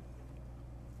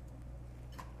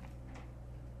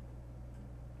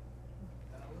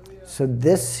 So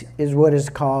this is what is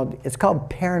called, it's called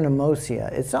paranomosia.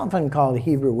 It's often called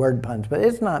Hebrew word puns, but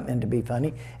it's not meant to be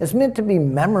funny. It's meant to be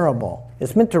memorable.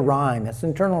 It's meant to rhyme. It's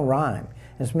internal rhyme.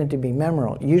 It's meant to be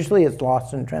memorable. Usually it's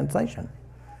lost in translation,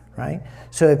 right?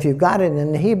 So if you've got it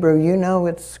in the Hebrew, you know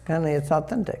it's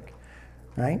authentic,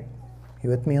 right? You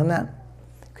with me on that?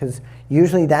 Because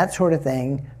usually that sort of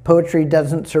thing, poetry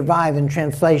doesn't survive in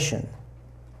translation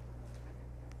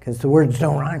because the words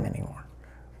don't rhyme anymore,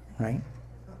 right?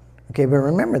 Okay, but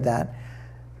remember that.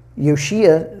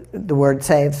 Yoshia, the word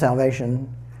save,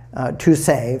 salvation, to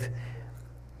save,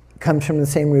 comes from the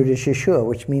same root as Yeshua,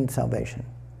 which means salvation,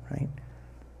 right?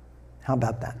 How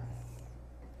about that?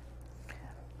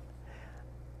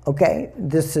 Okay,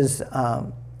 this is,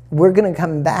 we're going to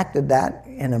come back to that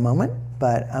in a moment,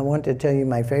 but I want to tell you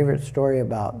my favorite story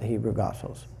about the Hebrew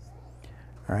Gospels,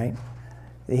 all right?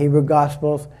 The Hebrew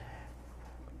Gospels,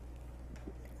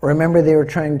 remember, they were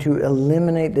trying to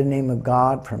eliminate the name of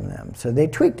God from them. So they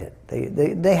tweaked it.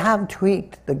 They have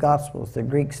tweaked the Gospels. The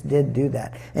Greeks did do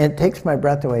that. And it takes my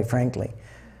breath away, frankly,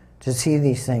 to see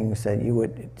these things that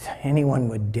anyone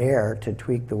would dare to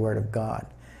tweak the Word of God.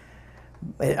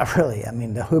 Really, I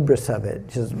mean, the hubris of it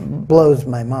just blows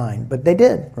my mind. But they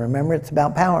did. Remember, it's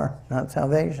about power, not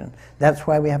salvation. That's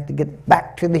why we have to get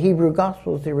back to the Hebrew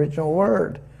Gospels, the original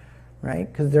Word, right?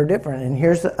 Because they're different. And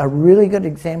here's a really good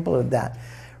example of that.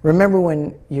 Remember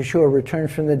when Yeshua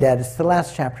returns from the dead, it's the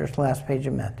last chapter, it's the last page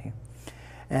of Matthew.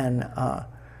 And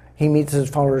he meets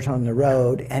his followers on the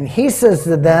road, and he says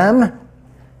to them,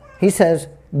 he says,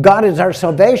 God is our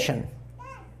salvation.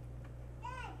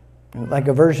 Like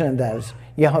a version of that is,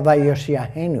 Yehovah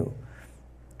Yoshiahenu.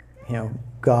 You know,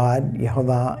 God,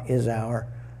 Yehovah, is our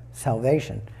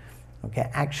salvation.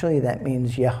 Okay, actually that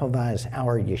means Yehovah is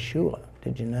our Yeshua.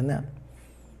 Did you know that?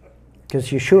 Because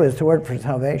Yeshua is the word for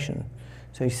salvation.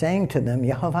 So he's saying to them,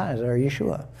 Yehovah is our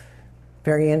Yeshua.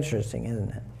 Very interesting, isn't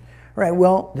it? All right,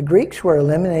 well, the Greeks were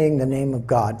eliminating the name of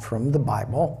God from the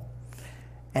Bible,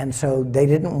 and so they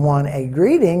didn't want a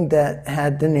greeting that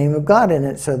had the name of God in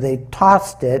it, so they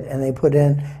tossed it and they put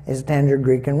in a standard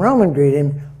Greek and Roman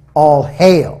greeting, all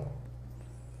hail.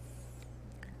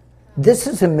 This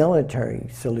is a military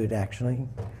salute, actually,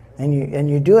 and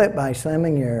you do it by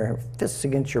slamming your fists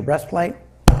against your breastplate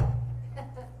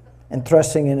and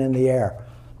thrusting it in the air.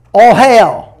 All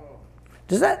hail!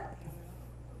 Does that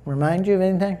remind you of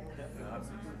anything?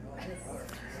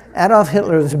 Adolf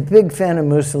Hitler was a big fan of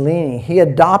Mussolini. He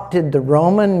adopted the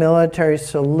Roman military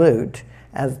salute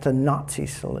as the Nazi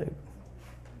salute.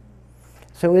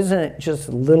 So isn't it just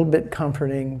a little bit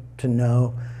comforting to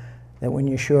know that when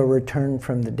Yeshua returned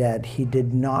from the dead, he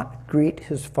did not greet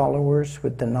his followers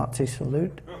with the Nazi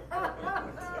salute? Amen.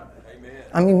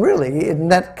 I mean, really, isn't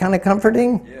that kind of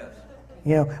comforting? Yes.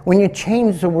 You know, when you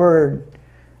change the word,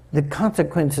 the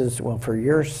consequences, well, for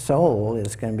your soul,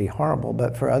 is going to be horrible,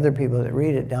 but for other people that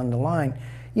read it down the line,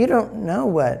 you don't know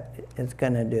what it's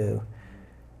going to do.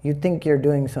 You think you're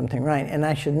doing something right, and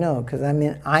I should know, because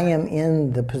I am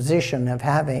in the position of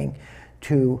having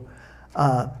to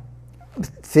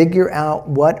figure out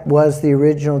what was the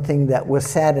original thing that was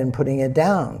said and putting it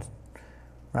down,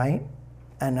 right?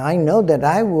 And I know that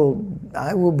I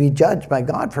will be judged by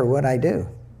God for what I do.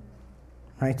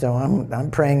 Right, so I'm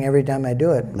praying every time I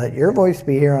do it. Let your voice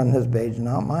be here on this page,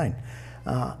 not mine.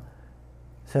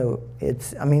 So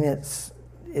it's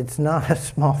not a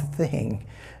small thing.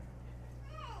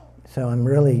 So I'm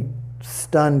really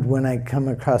stunned when I come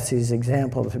across these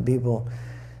examples of people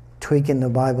tweaking the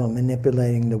Bible,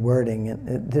 manipulating the wording.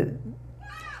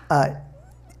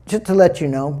 Just to let you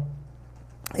know,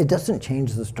 it doesn't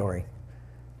change the story.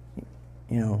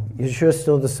 You know, Yeshua's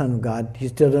still the Son of God. He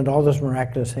still did all those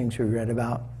miraculous things we read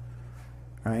about,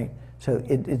 right? So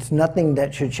it's nothing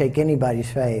that should shake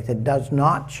anybody's faith. It does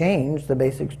not change the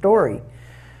basic story.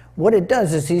 What it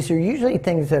does is these are usually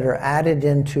things that are added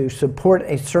in to support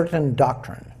a certain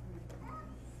doctrine,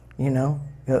 you know,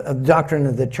 a doctrine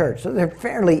of the church. So they're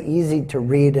fairly easy to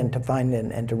read and to find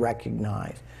and to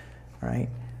recognize, right?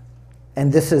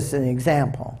 And this is an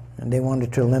example. And they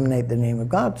wanted to eliminate the name of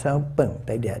God, so boom,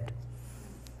 they did.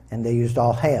 And they used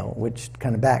all hail, which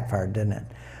kind of backfired, didn't it?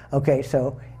 Okay,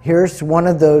 so here's one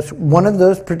of those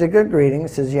particular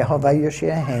greetings. It says Yehovah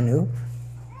Yoshiahenu.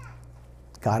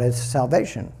 God is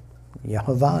salvation.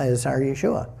 Yehovah is our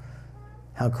Yeshua.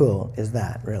 How cool is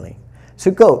that, really?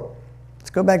 Sukkot. Let's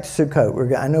go back to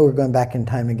Sukkot. I know we're going back in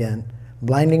time again.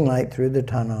 Blinding light through the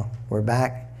tunnel. We're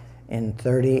back in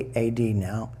 30 AD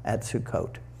now at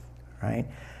Sukkot, right?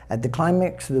 At the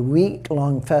climax of the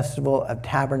week-long festival of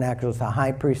tabernacles, the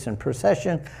high priest in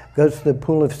procession goes to the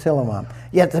pool of Siloam.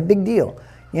 Yeah, it's a big deal.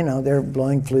 You know, they're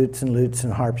blowing flutes and lutes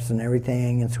and harps and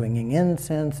everything and swinging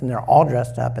incense, and they're all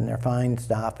dressed up in their fine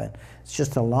stuff. And it's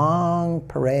just a long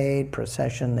parade,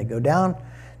 procession. They go down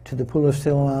to the pool of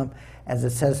Siloam. As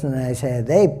it says in Isaiah,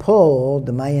 they pulled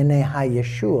the Mayane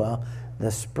HaYeshua,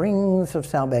 the springs of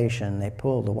salvation. They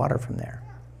pulled the water from there.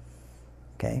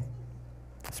 Okay?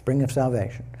 Spring of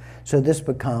salvation. So this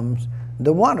becomes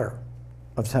the water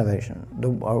of salvation,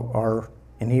 or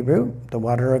in Hebrew, the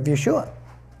water of Yeshua.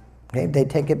 Okay, they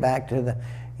take it back to the,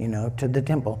 to the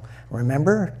temple.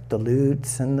 Remember the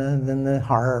lutes and the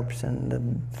harps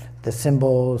and the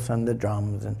cymbals and the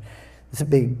drums, and it's a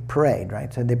big parade,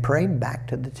 right? So they parade back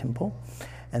to the temple,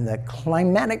 and the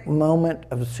climatic moment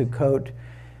of Sukkot,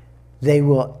 they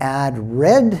will add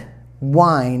red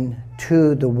wine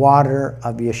to the water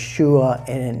of Yeshua,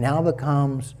 and it now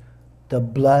becomes the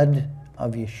blood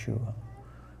of Yeshua.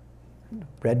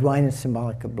 Red wine is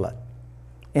symbolic of blood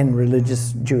in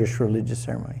Jewish religious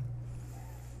ceremony.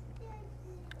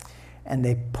 And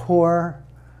they pour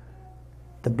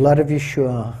the blood of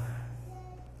Yeshua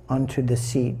onto the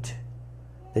seat,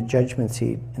 the judgment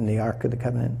seat in the Ark of the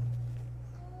Covenant.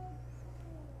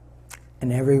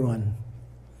 And everyone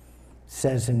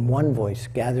says in one voice,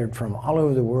 gathered from all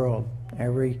over the world,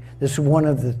 this is one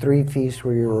of the 3 feasts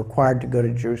where you're required to go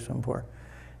to Jerusalem for.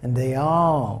 And they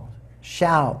all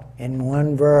shout in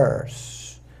one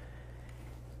verse,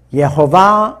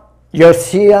 Yehovah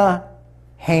Yoshia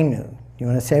Henu. You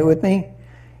want to say it with me?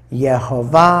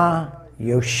 Yehovah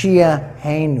Yoshia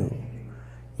Henu.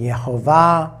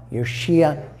 Yehovah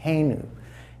Yoshia Henu.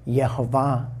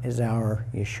 Yehovah is our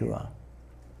Yeshua.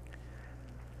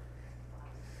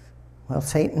 Well,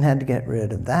 Satan had to get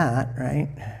rid of that, right?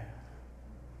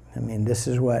 I mean, this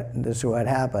is what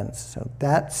happens. So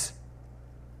that's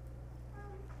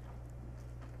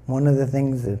one of the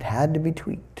things that had to be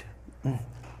tweaked.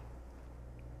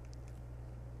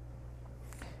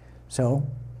 So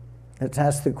let's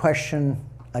ask the question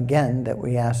again that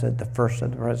we asked at the first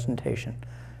of the presentation.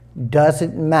 Does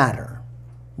it matter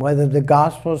whether the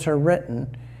Gospels are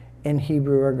written in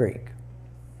Hebrew or Greek?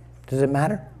 Does it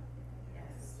matter? Yes.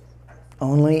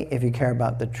 Only if you care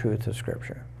about the truth of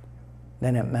Scripture.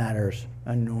 Then it matters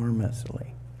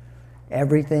enormously.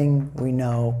 Everything we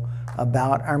know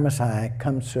about our Messiah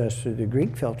comes to us through the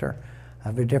Greek filter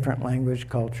of a different language,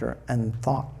 culture, and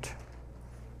thought,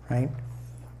 right?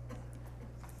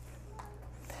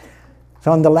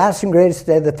 So on the last and greatest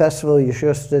day of the festival,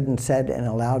 Yeshua stood and said in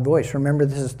a loud voice. Remember,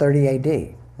 this is 30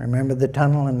 AD. Remember the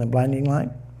tunnel and the blinding light?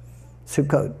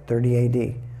 Sukkot, 30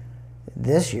 AD.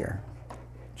 This year,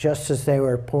 just as they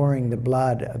were pouring the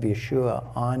blood of Yeshua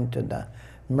onto the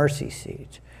mercy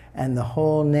seat, and the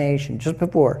whole nation, just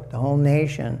before, the whole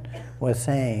nation was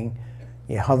saying,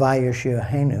 Yehovah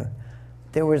Yoshiahenu,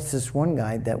 there was this one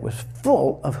guy that was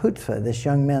full of chutzpah. This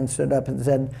young man stood up and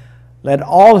said, let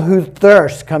all who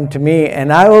thirst come to me,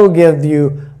 and I will give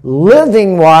you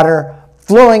living water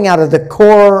flowing out of the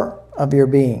core of your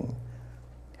being.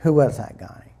 Who was that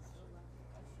guy?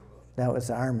 That was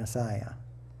our Messiah,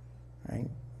 right?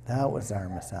 That was our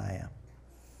Messiah.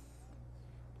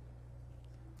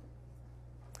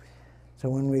 So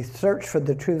when we search for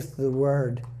the truth of the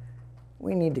Word,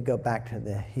 we need to go back to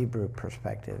the Hebrew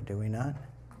perspective, do we not?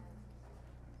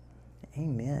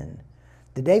 Amen.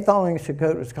 The day following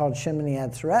Sukkot was called Shemini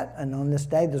Atzeret, and on this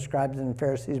day the scribes and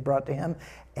Pharisees brought to him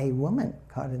a woman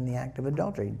caught in the act of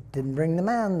adultery. Didn't bring the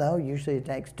man, though. Usually it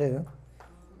takes two.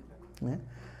 Yeah.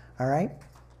 All right?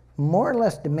 More or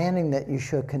less demanding that you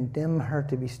should condemn her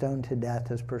to be stoned to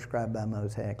death as prescribed by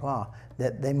Mosaic law,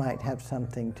 that they might have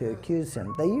something to accuse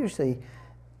him. They usually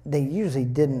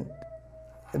didn't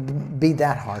be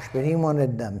that harsh, but he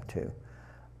wanted them to.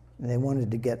 They wanted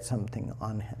to get something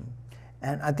on him.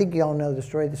 And I think you all know the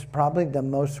story. This is probably the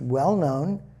most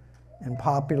well-known and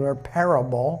popular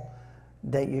parable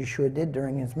that Yeshua did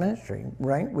during his ministry,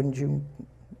 right? Wouldn't you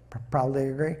probably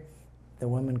agree? The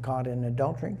woman caught in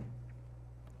adultery.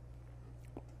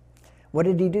 What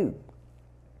did he do?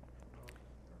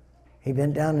 He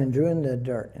bent down and drew in the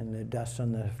dirt and the dust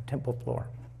on the temple floor.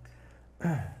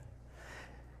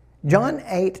 John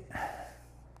 8,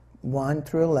 1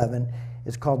 through 11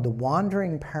 is called the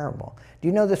wandering parable. Do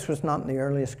you know this was not in the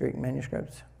earliest Greek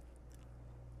manuscripts?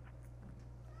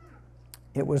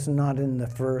 It was not in the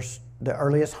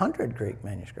earliest 100 Greek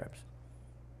manuscripts.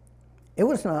 It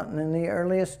was not in the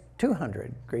earliest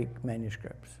 200 Greek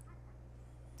manuscripts.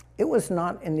 It was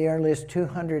not in the earliest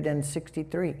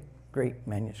 263 Greek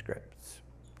manuscripts.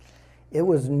 It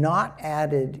was not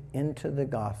added into the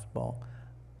gospel,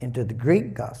 into the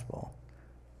Greek gospel,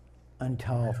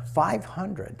 until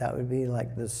 500. That would be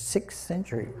like the 6th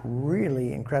century,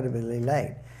 really incredibly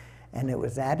late. And it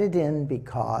was added in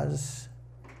because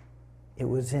it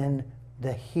was in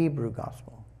the Hebrew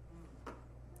gospel.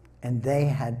 And they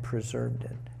had preserved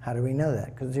it. How do we know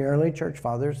that? Because the early church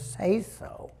fathers say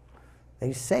so.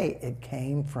 They say it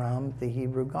came from the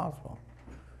Hebrew gospel.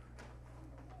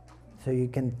 So you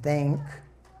can thank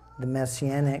the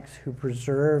Messianics who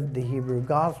preserved the Hebrew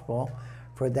gospel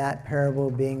for that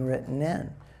parable being written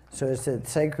in. So is it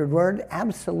sacred word?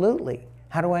 Absolutely.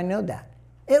 How do I know that?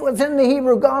 It was in the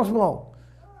Hebrew gospel.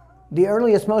 The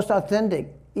earliest, most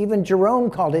authentic. Even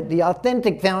Jerome called it the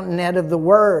authentic fountainhead of the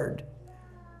word.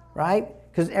 Right?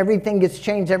 Because everything gets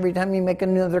changed every time you make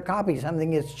another copy.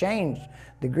 Something gets changed.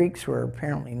 The Greeks were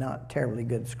apparently not terribly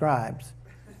good scribes.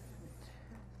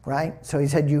 Right? So he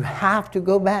said you have to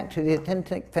go back to the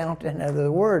authentic fountainhead of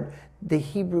the word, the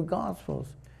Hebrew Gospels,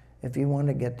 if you want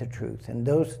to get the truth. And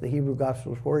the Hebrew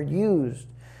Gospels were used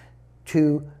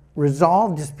to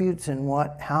resolve disputes in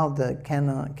how the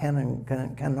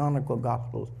canonical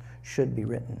Gospels should be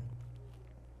written.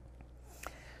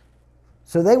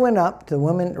 So they went up, the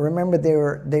women, remember they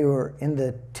were in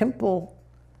the temple,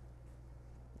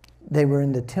 they were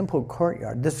in the temple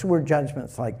courtyard. This is where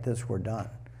judgments like this were done.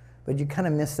 But you kind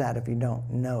of miss that if you don't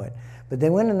know it. But they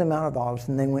went in the Mount of Olives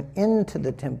and they went into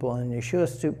the temple, and Yeshua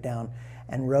stooped down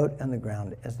and wrote on the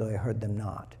ground as though he heard them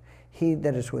not. He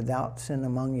that is without sin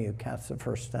among you cast the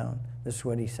first stone. This is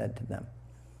what he said to them.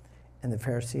 And the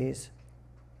Pharisees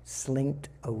slinked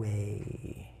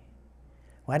away.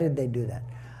 Why did they do that?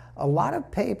 A lot of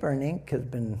paper and ink has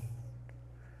been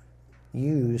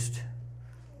used.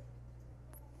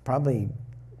 Probably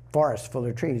forests full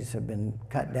of trees have been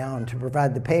cut down to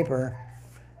provide the paper,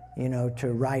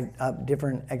 to write up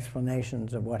different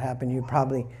explanations of what happened. You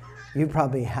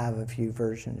probably have a few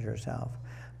versions yourself.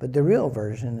 But the real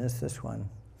version is this one.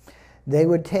 They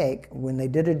would take, when they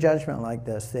did a judgment like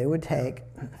this, they would take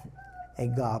a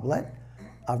goblet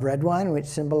of red wine, which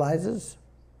symbolizes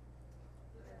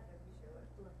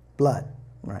blood,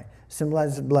 right?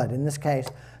 Symbolizes blood. In this case,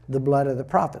 the blood of the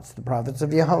prophets of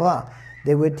Yehovah.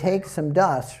 They would take some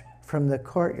dust from the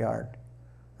courtyard,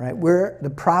 right, where the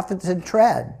prophets had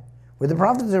tread, where the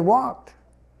prophets had walked.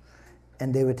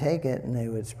 And they would take it and they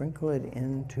would sprinkle it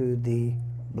into the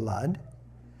blood,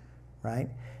 right?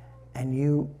 And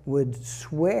you would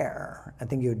swear, I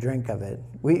think you would drink of it.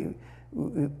 We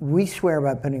swear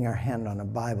by putting our hand on a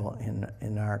Bible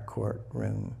in our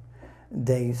courtroom.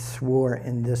 They swore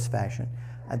in this fashion.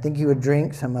 I think you would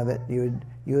drink some of it. You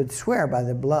would swear by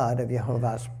the blood of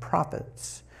Yehovah's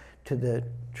prophets to the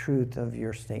truth of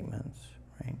your statements,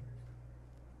 right?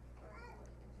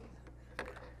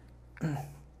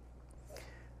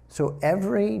 So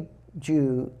every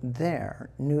Jew there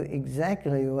knew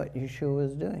exactly what Yeshua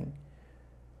was doing.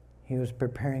 He was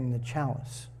preparing the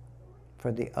chalice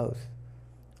for the oath.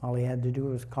 All he had to do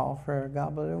was call for a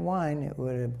goblet of wine. It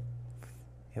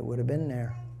would have been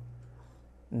there.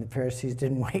 And the Pharisees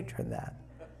didn't wait for that.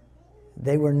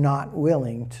 They were not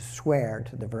willing to swear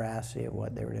to the veracity of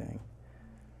what they were doing.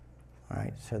 All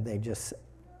right, so they just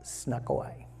snuck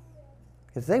away.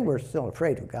 Because they were still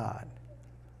afraid of God.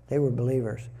 They were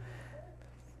believers.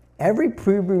 Every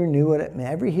Hebrew knew what it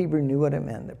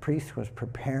meant. The priest was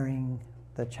preparing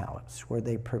the chalice, where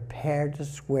they prepared to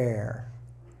swear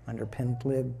under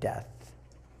penalty of death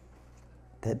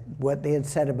that what they had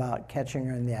said about catching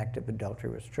her in the act of adultery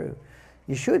was true.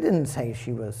 Yeshua didn't say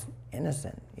she was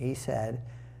innocent. He said,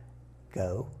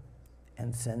 go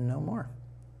and sin no more.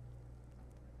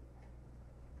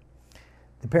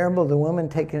 The parable of the woman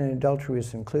taken in adultery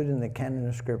was included in the canon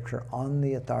of Scripture on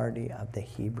the authority of the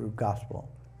Hebrew Gospel,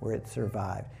 where it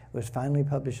survived. It was finally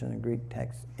published in the Greek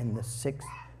text in the 6th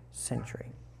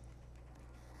century.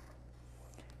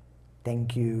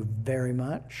 Thank you very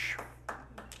much.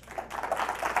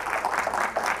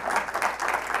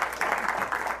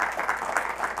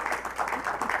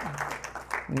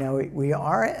 Now, we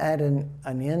are at an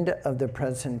end of the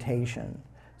presentation.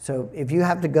 So if you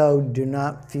have to go, do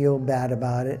not feel bad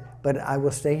about it. But I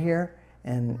will stay here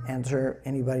and answer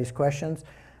anybody's questions.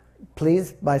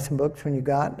 Please buy some books when you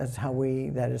got. That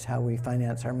is how we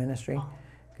finance our ministry.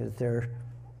 Because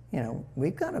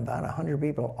we've got about 100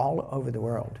 people all over the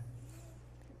world.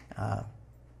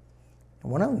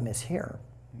 One of them is here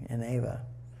in Ava.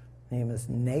 His name is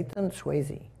Nathan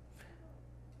Swayze.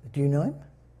 Do you know him?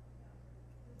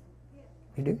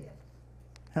 You do?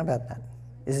 How about that?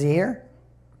 Is he here?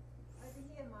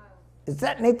 Is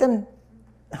that Nathan?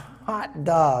 Hot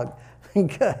dog.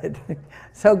 Good.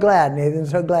 So glad, Nathan.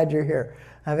 So glad you're here.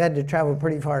 I've had to travel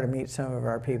pretty far to meet some of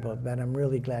our people, but I'm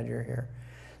really glad you're here.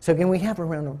 So can we have a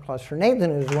round of applause for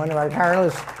Nathan, who's one of our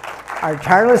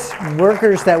tireless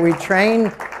workers that we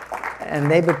train,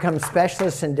 and they become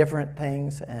specialists in different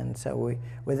things. And so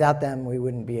without them, we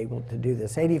wouldn't be able to do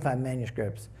this. 85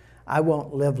 manuscripts. I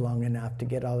won't live long enough to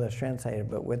get all this translated,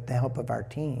 but with the help of our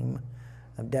team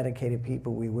of dedicated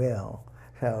people, we will.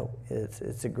 So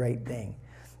it's a great thing.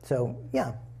 So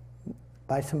yeah,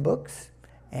 buy some books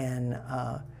and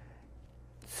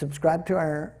subscribe to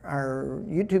our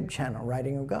YouTube channel,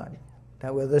 Writing of God.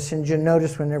 That way they'll send you a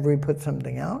notice whenever we put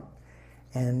something out,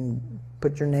 and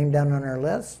put your name down on our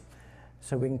list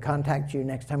so we can contact you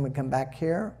next time we come back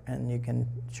here, and you can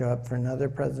show up for another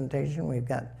presentation. We've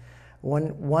got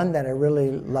one that I really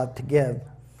love to give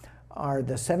are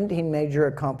the 17 major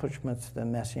accomplishments of the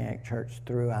Messianic Church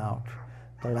throughout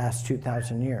the last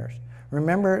 2,000 years.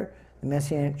 Remember, the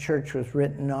Messianic Church was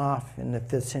written off in the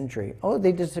 5th century. Oh,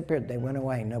 they disappeared. They went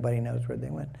away. Nobody knows where they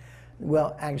went.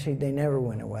 Well, actually, they never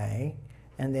went away,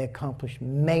 and they accomplished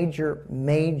major,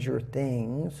 major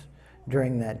things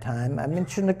during that time. I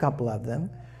mentioned a couple of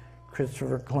them.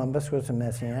 Christopher Columbus was a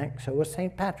Messianic. So was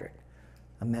St. Patrick,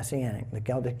 a Messianic. The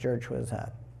Celtic Church was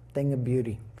a thing of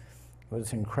beauty. It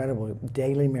was incredible.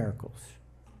 Daily miracles,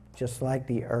 just like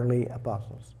the early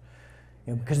apostles.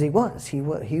 Because he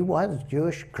was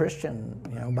Jewish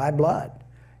Christian, by blood,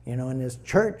 and his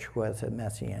church was a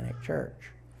Messianic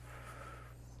church.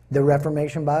 The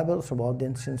Reformation Bibles, the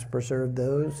Waldensians preserved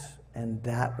those, and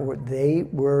they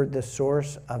were the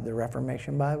source of the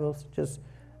Reformation Bibles. Just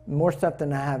more stuff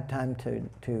than I have time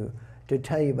to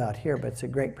tell you about here, but it's a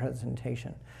great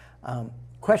presentation.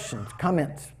 Questions,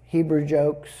 comments, Hebrew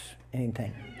jokes,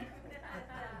 anything?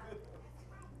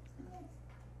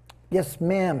 Yes,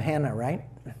 ma'am, Hannah, right?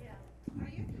 Yeah. Are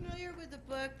you familiar with the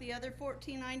book, The Other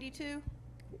 1492?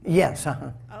 Yes,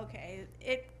 Okay.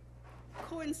 It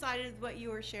coincided with what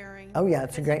you were sharing. Oh yeah,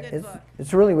 it's a good book.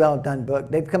 It's a really well done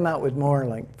book. They've come out with more,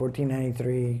 like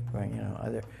 1493,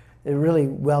 a really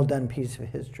well done piece of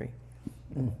history.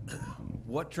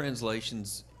 What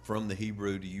translations from the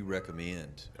Hebrew do you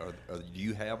recommend? Do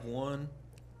you have one?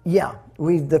 Yeah,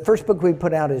 the first book we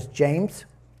put out is James,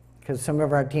 because some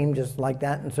of our team just like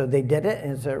that, and so they did it,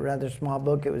 and it's a rather small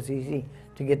book. It was easy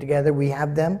to get together. We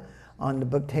have them on the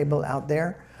book table out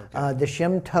there. Okay. The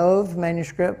Shem Tov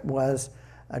manuscript was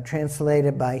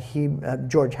translated by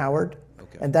George Howard,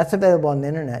 okay. And that's available on the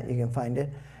internet. You can find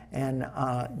it, and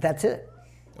that's it.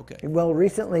 Okay. Well,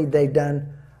 recently they've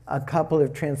done a couple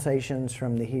of translations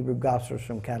from the Hebrew Gospels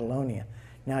from Catalonia.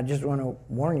 Now, I just want to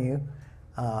warn you,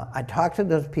 I talked to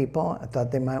those people. I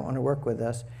thought they might want to work with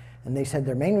us. And they said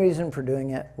their main reason for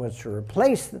doing it was to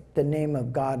replace the name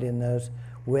of God in those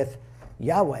with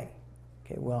Yahweh.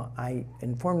 Okay, well, I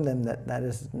informed them that that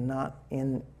is not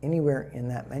anywhere in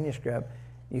that manuscript.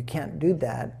 You can't do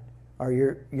that, or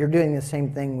you're doing the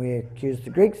same thing we accused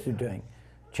the Greeks of doing,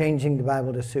 changing the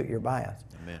Bible to suit your bias.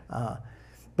 Amen.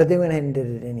 But they went ahead and did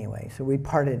it anyway, so we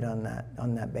parted on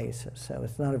that basis. So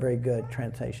it's not a very good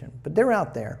translation, but they're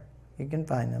out there. You can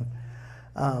find them.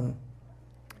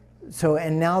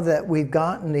 And now that we've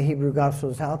gotten the Hebrew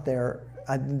Gospels out there,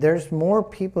 there's more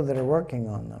people that are working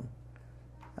on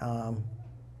them.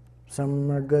 Some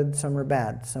are good, some are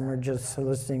bad. Some are just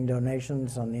soliciting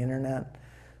donations on the internet.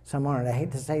 Some aren't. I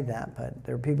hate to say that, but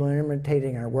there are people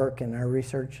imitating our work and our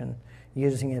research and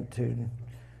using it to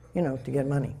get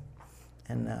money.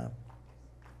 And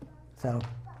so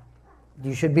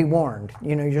You should be warned.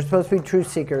 You know, you're supposed to be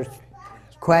truth seekers.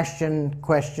 Question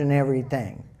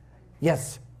everything.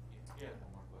 Yes?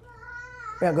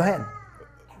 Yeah, go ahead.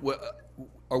 Well,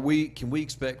 can we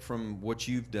expect from what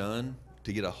you've done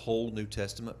to get a whole New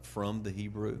Testament from the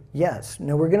Hebrew? Yes.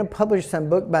 No, we're going to publish them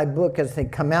book by book as they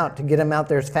come out to get them out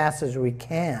there as fast as we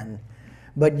can.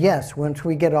 But yes, once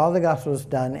we get all the Gospels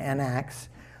done and Acts,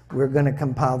 we're going to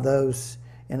compile those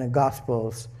in a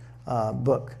Gospels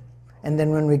book. And then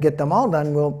when we get them all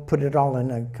done, we'll put it all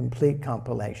in a complete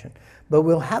compilation. But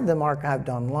we'll have them archived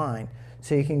online,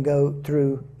 so you can go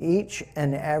through each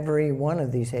and every one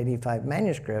of these 85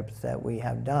 manuscripts that we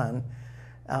have done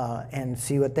and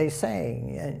see what they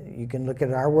say. You can look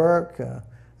at our work,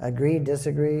 agree,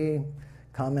 disagree,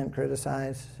 comment,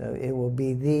 criticize. So it will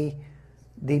be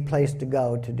the place to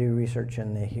go to do research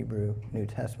in the Hebrew New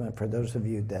Testament for those of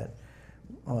you that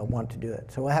want to do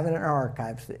it. So we'll have it in our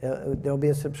archives. There'll be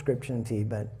a subscription fee,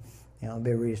 but it'll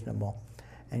be reasonable.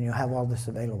 And you'll have all this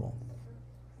available.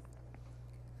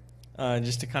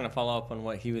 Just to kind of follow up on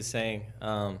what he was saying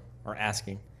or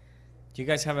asking, do you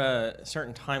guys have a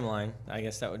certain timeline? I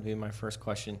guess that would be my first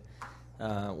question,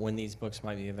 when these books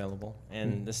might be available.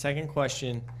 And the second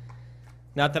question,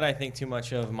 not that I think too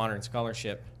much of modern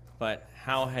scholarship, but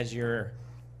how has your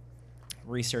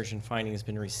research and findings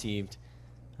been received,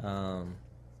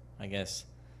 I guess,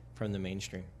 from the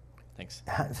mainstream? Thanks.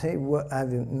 Say what?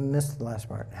 I've missed the last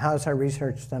part. How has our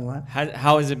research done what?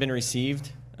 How has it been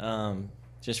received,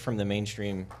 just from the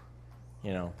mainstream,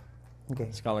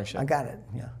 scholarship? I got it.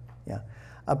 Yeah.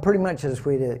 Pretty much as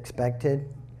we'd expected.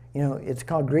 You know, it's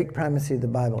called Greek Primacy of the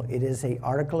Bible. It is an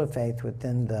article of faith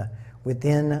within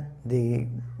the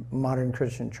modern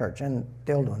Christian church and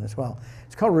the old one as well.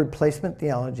 It's called replacement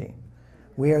theology.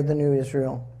 We are the new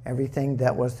Israel. Everything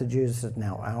that was the Jews is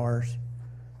now ours.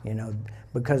 You know,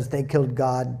 because they killed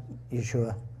God,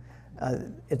 Yeshua.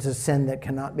 It's a sin that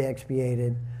cannot be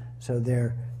expiated, so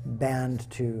they're banned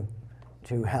to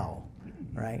hell,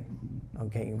 right?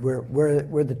 Okay,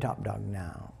 we're the top dog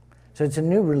now. So it's a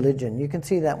new religion. You can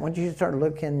see that once you start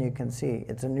looking, you can see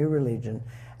it's a new religion,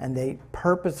 and they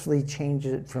purposefully changed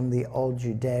it from the old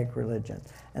Judaic religion,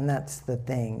 and that's the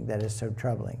thing that is so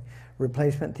troubling.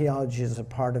 Replacement theology is a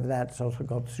part of that. It's also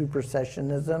called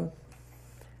supersessionism.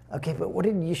 Okay, but what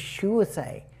did Yeshua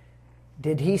say?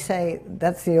 Did he say,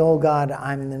 that's the old God,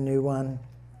 I'm the new one?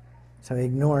 So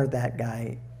ignore that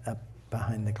guy up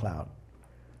behind the cloud.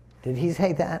 Did he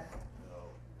say that?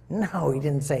 No, he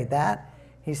didn't say that.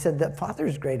 He said that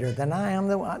Father's greater than I am.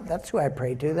 That's who I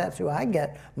pray to. That's who I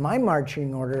get my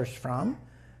marching orders from,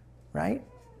 right?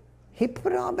 He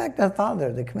put it all back to the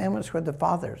Father. The commandments were the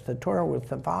Father's. The Torah was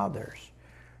the Father's,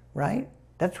 right?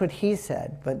 That's what he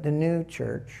said. But the new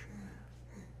church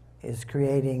is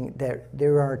creating that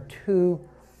there are two.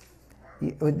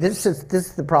 This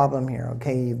is the problem here.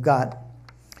 Okay, you've got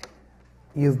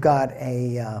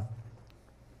a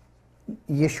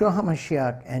Yeshua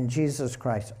HaMashiach and Jesus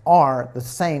Christ are the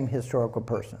same historical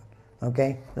person.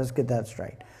 Okay, let's get that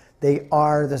straight. They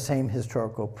are the same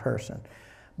historical person,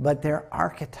 but they're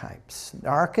archetypes. The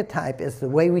archetype is the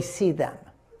way we see them,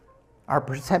 our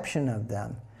perception of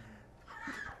them,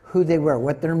 who they were,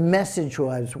 what their message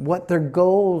was, what their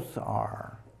goals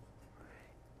are,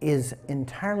 is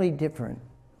entirely different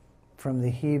from the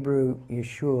Hebrew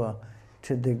Yeshua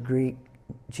to the Greek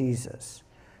Jesus.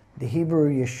 The Hebrew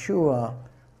Yeshua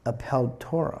upheld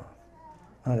Torah.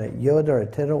 Not a yod or a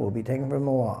tittle will be taken from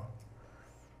the law.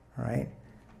 Right?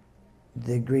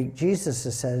 The Greek Jesus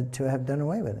is said to have done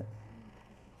away with it.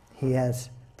 He has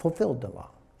fulfilled the law.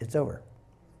 It's over.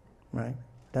 Right?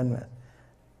 Done with.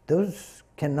 Those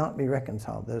cannot be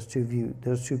reconciled, those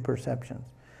two perceptions.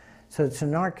 So it's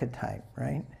an archetype,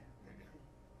 right?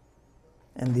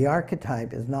 And the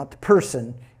archetype is not the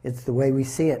person, it's the way we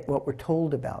see it, what we're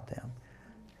told about them.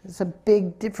 There's a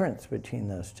big difference between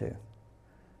those two.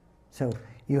 So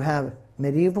you have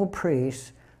medieval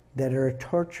priests that are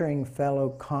torturing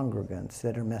fellow congregants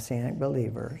that are Messianic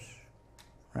believers,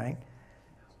 right?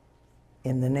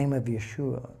 In the name of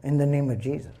Yeshua, in the name of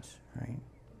Jesus, right?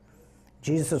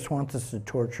 Jesus wants us to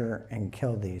torture and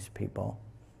kill these people,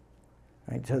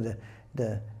 right? So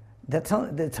that's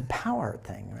a power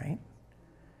thing, right?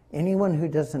 Anyone who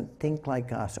doesn't think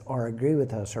like us or agree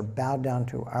with us or bow down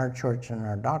to our church and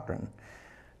our doctrine,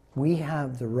 we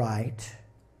have the right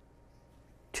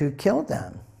to kill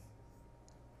them.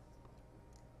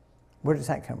 Where does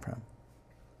that come from?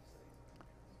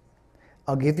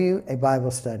 I'll give you a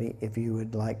Bible study if you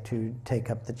would like to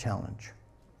take up the challenge.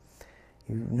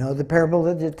 You know the parable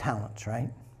of the talents, right?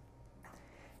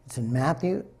 It's in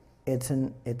Matthew, it's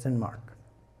in Mark.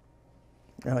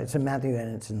 No, it's in Matthew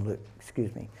and it's in Luke,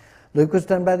 excuse me. Luke was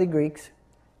done by the Greeks.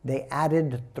 They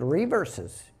added 3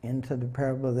 verses into the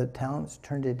parable of the talents,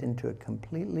 turned it into a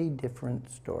completely different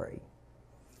story.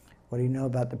 What do you know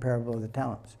about the parable of the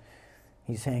talents?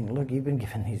 He's saying, look, you've been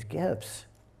given these gifts.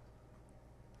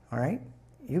 All right?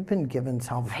 You've been given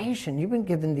salvation. You've been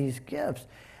given these gifts.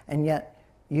 And yet,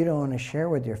 you don't want to share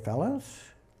with your fellows?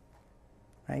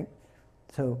 Right?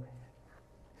 So,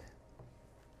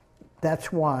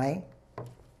 that's why,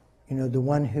 you know, the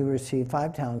one who received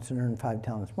 5 talents and earned 5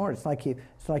 talents more, it's like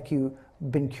you've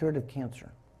been cured of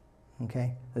cancer.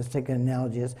 Okay? Let's take an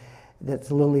analogy that's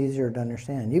a little easier to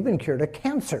understand. You've been cured of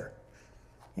cancer.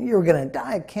 You were going to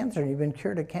die of cancer, and you've been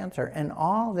cured of cancer. And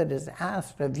all that is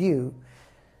asked of you,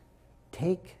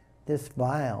 take this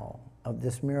vial of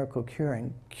this miracle cure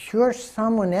and cure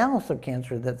someone else of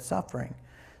cancer that's suffering.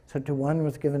 So to one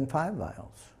was given 5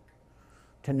 vials.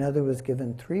 To another was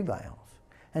given 3 vials.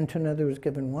 And to another was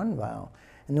given 1 vial.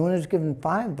 And the one who was given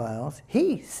 5 vials,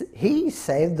 he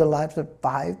saved the lives of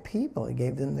 5 people. He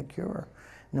gave them the cure.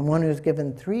 And the one who was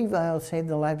given 3 vials saved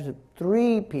the lives of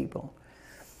 3 people.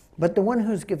 But the one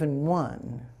who was given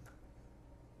 1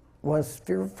 was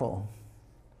fearful.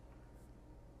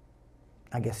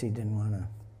 I guess he didn't want to,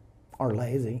 or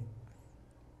lazy.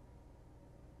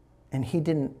 And he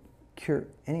didn't cure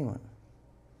anyone.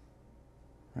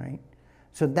 Right?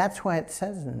 So that's why it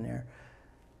says in there,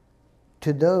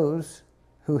 to those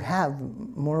who have,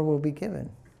 more will be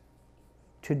given.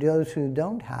 To those who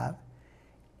don't have,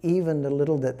 even the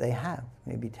little that they have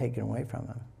may be taken away from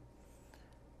them.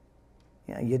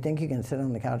 You know, you think you can sit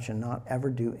on the couch and not ever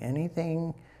do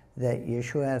anything that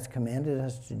Yeshua has commanded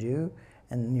us to do,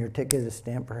 and your ticket is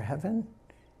stamped for heaven?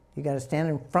 You got to stand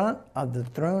in front of the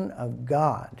throne of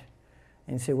God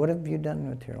and say, what have you done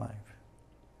with your life?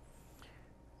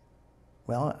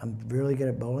 Well, I'm really good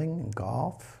at bowling and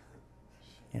golf,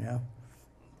 you know.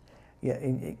 Yeah,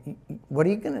 what are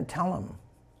you going to tell them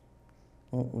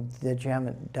that you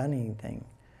haven't done anything?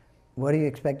 What do you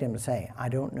expect him to say? I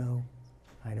don't know.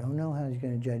 I don't know how he's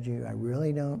going to judge you. I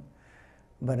really don't.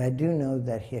 But I do know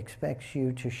that he expects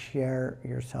you to share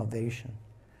your salvation,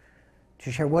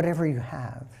 to share whatever you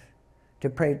have, to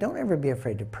pray. Don't ever be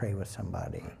afraid to pray with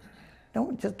somebody.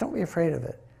 Don't be afraid of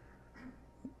it.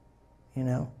 You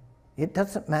know, it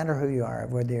doesn't matter who you are,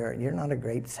 whether you're not a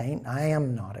great saint. I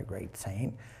am not a great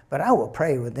saint, but I will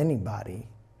pray with anybody.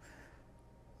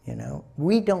 You know,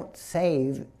 we don't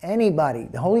save anybody.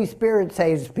 The Holy Spirit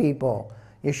saves people.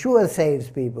 Yeshua saves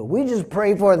people. We just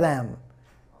pray for them,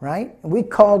 right? We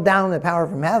call down the power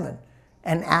from heaven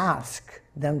and ask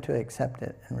them to accept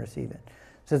it and receive it.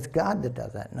 So it's God that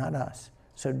does that, not us.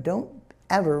 So don't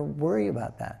ever worry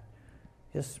about that.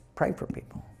 Just pray for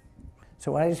people.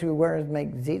 So why do we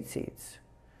make tzitzits?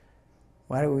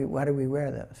 Why do we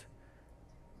wear those?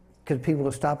 Because people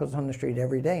will stop us on the street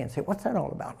every day and say, what's that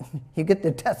all about? You get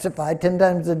to testify 10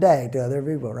 times a day to other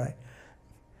people, right?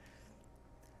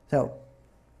 So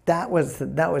that was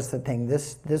the thing.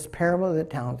 This parable of the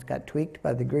talents got tweaked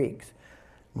by the Greeks.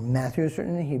 Matthew was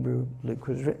written in Hebrew, Luke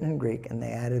was written in Greek, and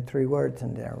they added 3 words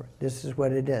in there. This is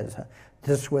what it is.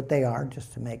 This is what they are,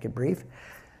 just to make it brief.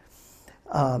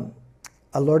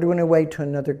 A Lord went away to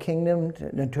another kingdom,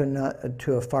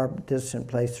 to a far distant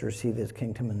place to receive his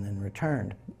kingdom, and then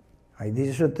returned. All right,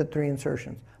 these are the 3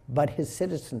 insertions. But his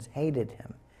citizens hated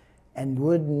him and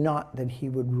would not that he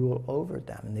would rule over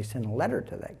them. And they sent a letter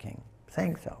to that king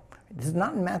saying so. This is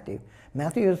not in Matthew.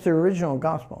 Matthew is the original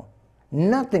gospel.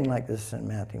 Nothing like this is in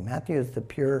Matthew. Matthew is the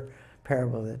pure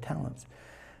parable of the talents.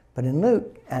 But in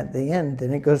Luke, at the end,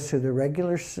 then it goes through the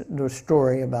regular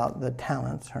story about the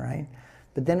talents, all right?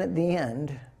 But then at the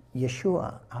end,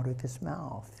 Yeshua, out of his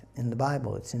mouth, in the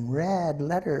Bible, it's in red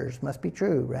letters, must be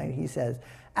true, right? He says,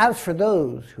 as for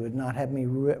those who would not have me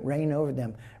reign over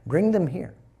them, bring them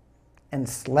here and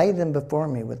slay them before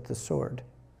me with the sword.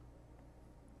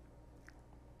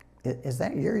 Is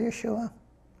that your Yeshua?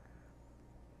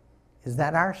 Is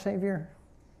that our Savior?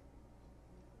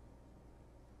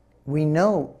 We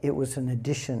know it was an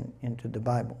addition into the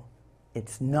Bible.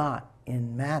 It's not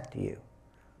in Matthew,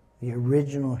 the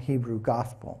original Hebrew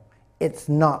gospel. It's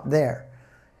not there.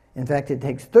 In fact, it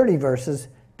takes 30 verses,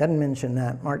 doesn't mention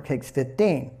that. Mark takes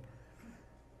 15.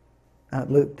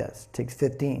 Luke does, takes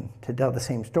 15 to tell the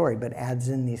same story, but adds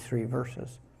in these 3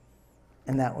 verses.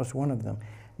 And that was one of them.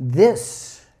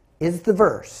 This is the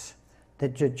verse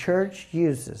that the church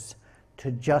uses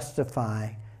to justify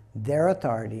their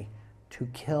authority to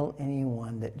kill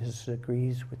anyone that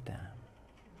disagrees with them.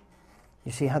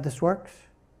 You see how this works?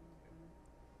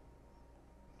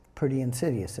 Pretty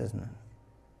insidious, isn't it?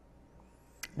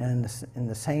 And in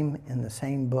the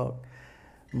same book,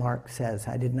 Mark says,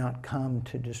 I did not come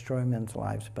to destroy men's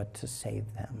lives, but to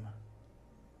save them.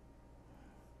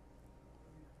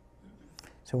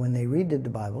 So when they redid the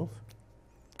Bibles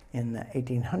in the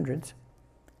 1800s,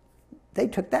 they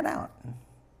took that out.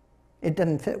 It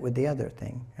doesn't fit with the other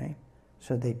thing, right?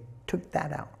 So they took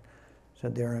that out. So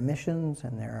there are omissions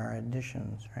and there are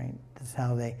additions, right? That's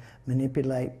how they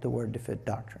manipulate the word to fit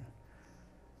doctrine.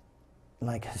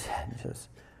 Like I said, just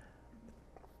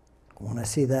when I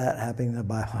see that happening in the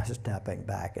Bible, I just tapping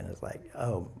back, and it's like,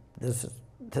 oh, this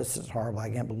is horrible. I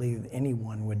can't believe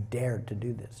anyone would dare to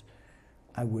do this.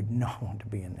 I would not want to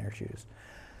be in their shoes.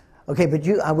 Okay, but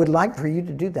I would like for you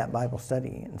to do that Bible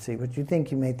study and see what you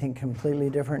think. You may think completely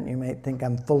different. You may think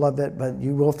I'm full of it, but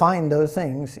you will find those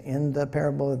things in the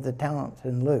parable of the talents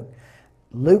in Luke.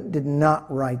 Luke did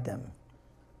not write them.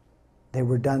 They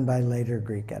were done by later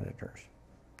Greek editors.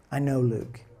 I know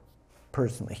Luke,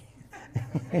 personally.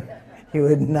 He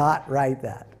would not write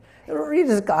that. Read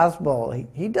his gospel.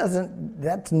 He doesn't,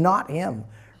 that's not him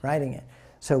writing it.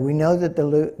 So we know that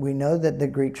the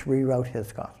Greeks rewrote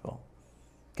his gospel,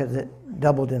 because it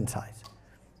doubled in size.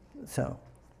 So,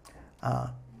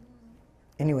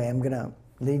 anyway, I'm going to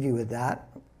leave you with that,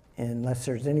 unless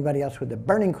there's anybody else with a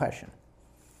burning question.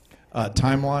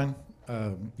 Timeline.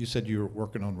 You said you were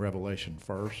working on Revelation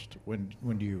first.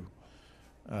 When do you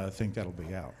think that'll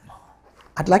be out?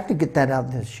 I'd like to get that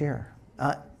out this year.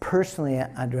 Personally,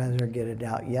 I'd rather get it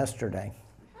out yesterday.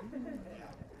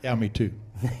 Yeah, me too.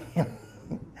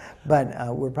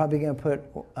 But we're probably going to put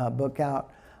a book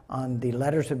out on the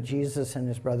letters of Jesus and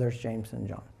his brothers James and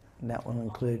John. That will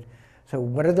include. So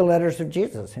what are the letters of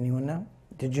Jesus? Anyone know?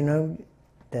 Did you know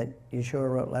that Yeshua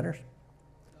wrote letters?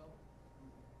 No.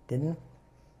 Didn't?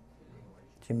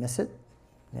 Did you miss it?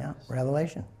 Yeah,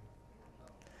 Revelation.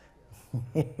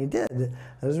 He did.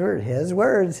 Those were his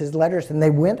words, his letters, and they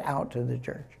went out to the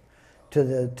church, to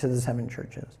the 7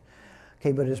 churches.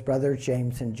 Okay, but his brothers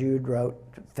James and Jude wrote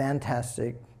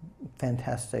fantastic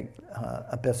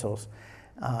epistles.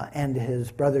 And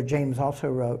his brother James also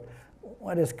wrote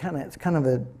it's kind of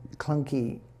a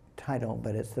clunky title,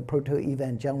 but it's the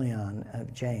Proto-Evangelion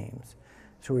of James.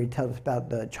 So he tells us about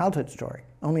the childhood story.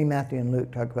 Only Matthew and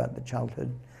Luke talk about the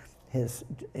childhood.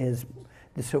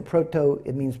 So proto,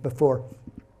 it means before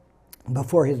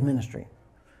his ministry.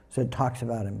 So it talks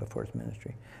about him before his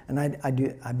ministry. And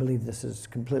I believe this is a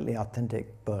completely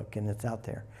authentic book, and it's out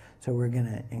there. So we're going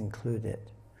to include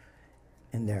it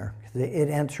in there. It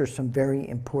answers some very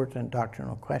important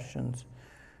doctrinal questions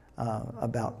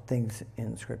about things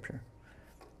in Scripture.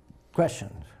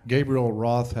 Questions? Gabriel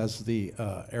Roth has the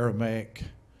Aramaic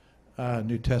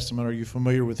New Testament. Are you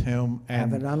familiar with him? I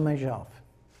have it on my shelf.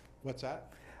 What's that?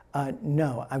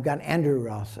 No, I've got Andrew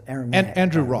Roth, Aramaic.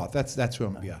 Andrew Roth, that's who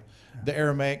I'm, yeah. The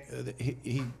Aramaic,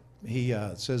 he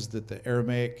says that the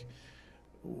Aramaic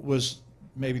was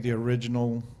maybe the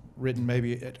original written,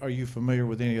 maybe. Are you familiar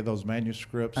with any of those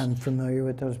manuscripts? I'm familiar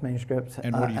with those manuscripts.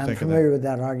 And what do you think of that? I'm familiar with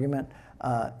that argument.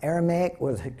 Aramaic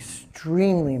was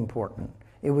extremely important.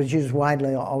 It was used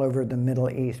widely all over the Middle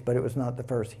East, but it was not the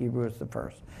first. Hebrew was the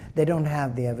first. They don't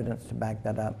have the evidence to back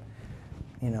that up.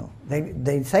 You know,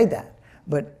 they say that.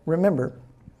 But remember,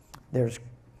 there's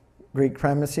Greek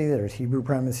primacy, there's Hebrew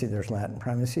primacy, there's Latin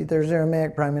primacy, there's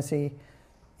Aramaic primacy.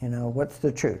 You know, what's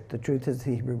the truth? The truth is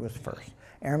the Hebrew was first.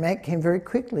 Aramaic came very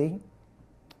quickly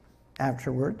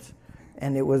afterwards,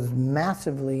 and it was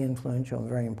massively influential and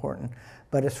very important.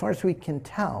 But as far as we can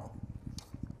tell,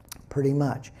 pretty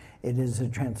much, it is a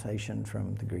translation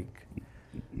from the Greek.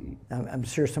 I'm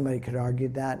sure somebody could argue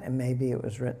that, and maybe it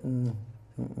was written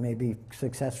maybe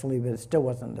successfully, but it still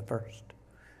wasn't the first.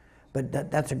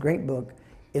 But that's a great book.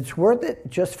 It's worth it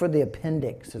just for the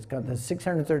appendix. It's got the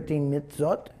 613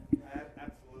 mitzvot,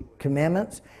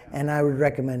 commandments, and I would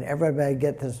recommend everybody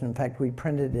get this. In fact, we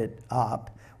printed it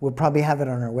up. We'll probably have it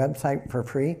on our website for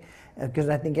free, because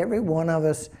I think every one of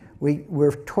us,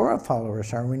 we're Torah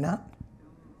followers, are we not?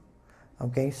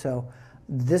 Okay, so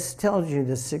this tells you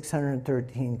the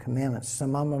 613 commandments.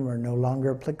 Some of them are no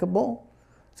longer applicable.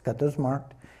 It's got those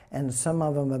marked. And some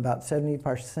of them, about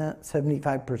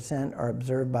 75% are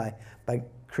observed by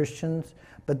Christians,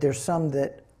 but there's some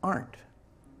that aren't.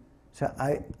 So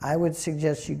I would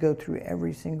suggest you go through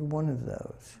every single one of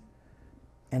those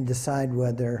and decide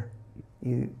whether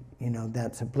you know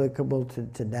that's applicable to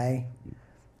today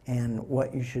and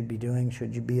what you should be doing.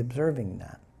 Should you be observing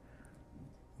that?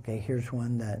 Okay, here's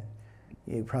one that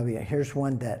here's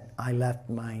one that I left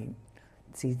my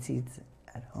tzitzits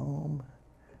at home.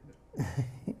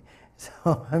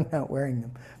 So I'm not wearing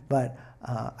them, but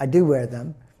I do wear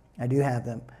them. I do have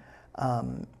them.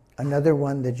 Another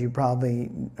one that you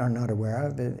probably are not aware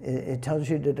of, it tells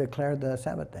you to declare the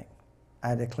Sabbath day.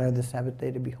 I declare the Sabbath day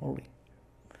to be holy.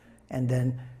 And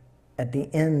then at the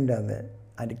end of it,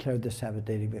 I declare the Sabbath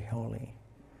day to be holy.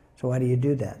 So why do you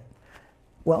do that?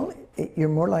 Well, you're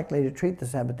more likely to treat the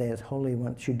Sabbath day as holy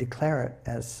once you declare it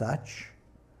as such,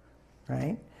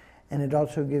 right? And it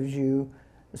also gives you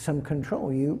some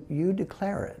control. You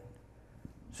declare it.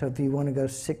 So if you want to go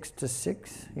 6 to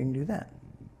 6, you can do that.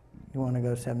 You want to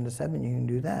go 7 to 7, you can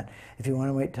do that. If you want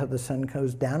to wait till the sun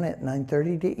goes down at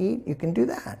 9:30 to eat, you can do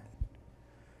that.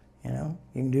 You know,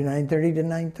 you can do 9:30 to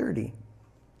 9:30,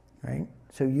 right?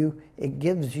 So it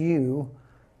gives you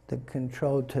the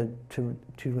control to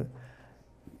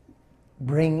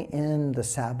bring in the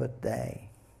Sabbath day.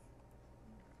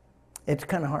 It's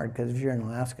kind of hard because if you're in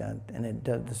Alaska and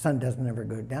the sun doesn't ever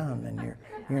go down, then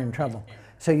you're in trouble.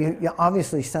 So you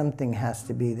obviously something has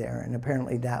to be there, and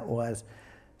apparently that was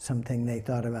something they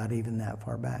thought about even that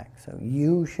far back. So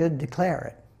you should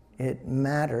declare it. It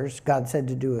matters. God said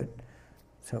to do it,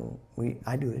 so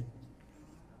I do it.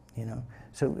 You know.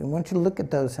 So I want you to look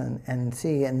at those and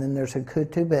see, and then there's a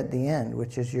ketubah at the end,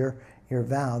 which is your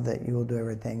vow that you will do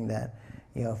everything that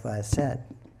Yehovah has said.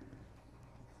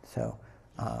 So,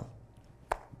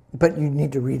 but you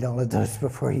need to read all of those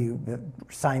before you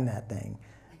sign that thing.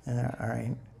 All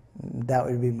right, that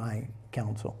would be my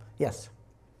counsel. Yes.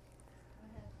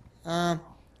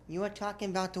 You were talking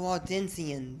about the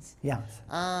Waldensians. Yes.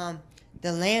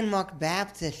 The landmark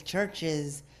Baptist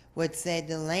churches would say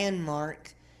the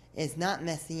landmark is not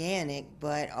messianic,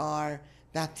 but are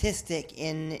Baptistic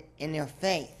in their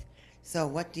faith. So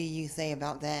what do you say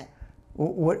about that?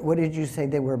 What did you say?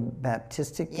 They were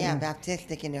Baptistic? Yeah,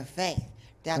 Baptistic in their faith.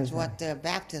 That's what the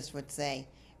Baptists would say,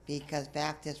 because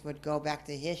Baptists would go back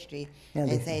to history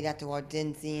and say that the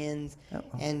Waldensians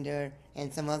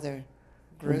and some other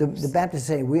groups. The Baptists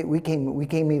say we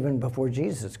came even before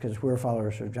Jesus because we're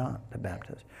followers of John the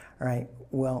Baptist. All right.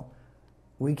 Well,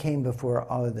 we came before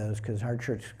all of those because our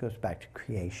church goes back to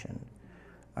creation.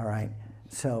 All right.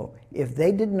 So if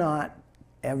they did not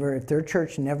ever, if their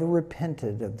church never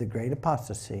repented of the great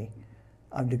apostasy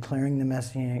of declaring the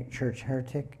Messianic church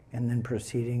heretic and then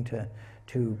proceeding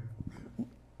to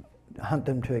hunt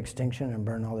them to extinction and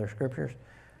burn all their scriptures,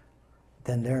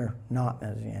 then they're not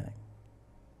Messianic.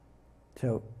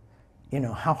 So,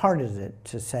 how hard is it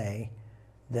to say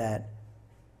that,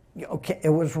 okay, it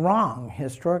was wrong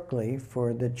historically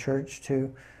for the church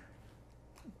to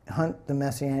hunt the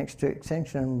Messianics to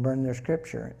extinction and burn their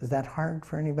scripture? Is that hard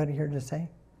for anybody here to say?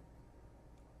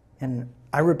 And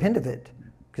I repent of it,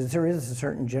 because there is a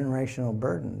certain generational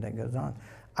burden that goes on.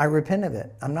 I repent of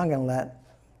it. I'm not going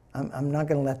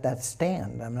to let that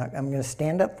stand. I'm going to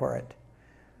stand up for it,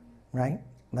 right?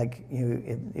 Like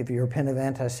if you repent of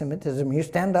anti-Semitism, you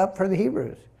stand up for the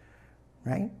Hebrews,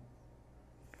 right?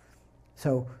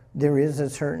 So there is a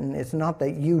certain, it's not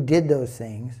that you did those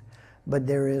things, but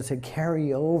there is a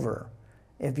carryover.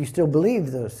 If you still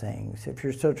believe those things, if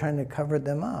you're still trying to cover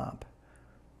them up,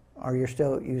 or you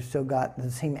still got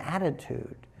the same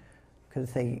attitude,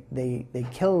 because they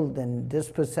killed and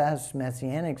dispossessed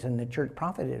Messianics, and the church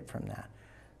profited from that.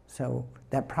 So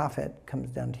that profit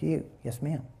comes down to you. Yes,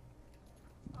 ma'am.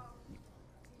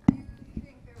 Do you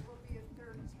think there will be a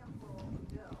third temple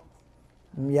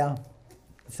built? Yeah,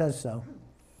 it says so.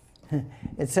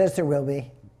 It says there will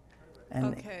be.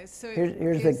 And okay, so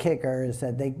here's the kicker: is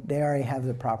that they already have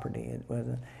the property. It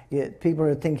wasn't. People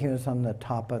are thinking it was on the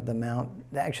top of the mount.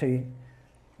 Actually,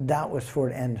 that was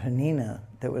Fort Antonina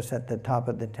that was at the top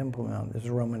of the Temple Mount. This is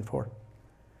a Roman fort.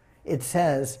 It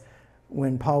says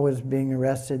when Paul was being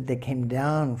arrested, they came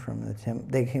down from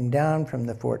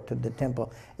the fort to the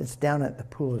temple. It's down at the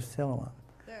Pool of Siloam.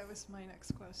 That was my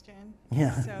next question.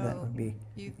 Yeah, so that would be.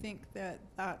 You think that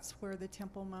that's where the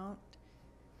Temple Mount,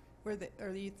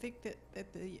 or you think that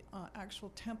the actual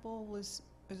temple was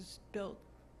built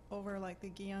over like the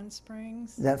Gihon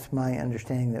Springs? That's my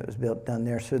understanding, that it was built down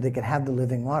there so they could have the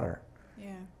living water.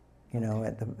 Yeah.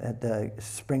 At the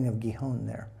spring of Gihon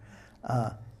there.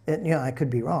 I could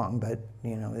be wrong, but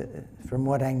from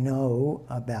what I know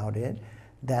about it,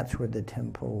 that's where the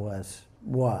temple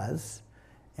was,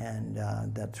 and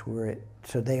that's where it.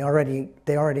 So they already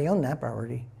own that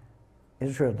property.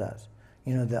 Israel does.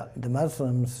 The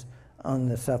Muslims own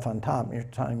the stuff on top. You're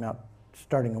talking about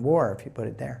starting a war if you put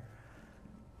it there.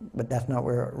 But that's not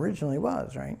where it originally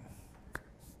was, right?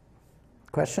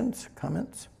 Questions,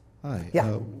 comments? Hi.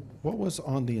 Yeah. What was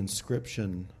on the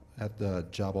inscription at the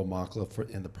Jabal Machla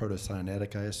in the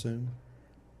Proto-Sinaitic, I assume?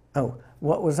 Oh,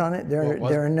 what was on it? There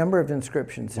are a number of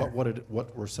inscriptions there.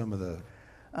 What were some of the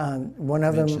one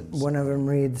of mentions? them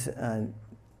reads,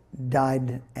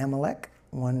 died Amalek,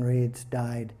 one reads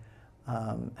died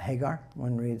Hagar,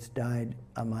 one reads died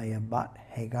Amaya Bat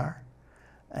Hagar,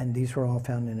 and these were all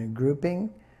found in a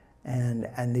grouping,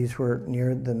 and these were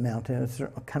near the mountain. It was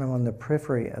kind of on the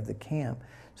periphery of the camp.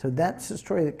 So that's the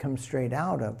story that comes straight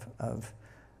out of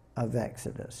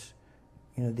Exodus.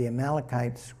 You know, the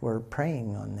Amalekites were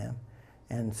preying on them,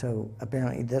 and so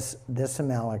apparently this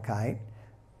Amalekite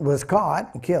was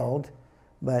caught and killed,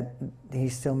 but he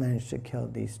still managed to kill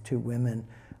these two women,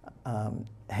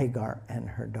 Hagar and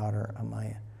her daughter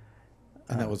Amaya.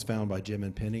 And that was found by Jim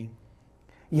and Penny?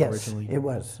 Yes, originally? it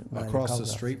was. Across the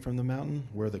street from the mountain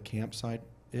where the campsite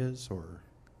is, or?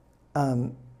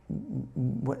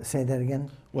 Say that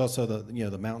again? Well, so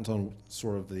the mountain's on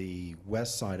sort of the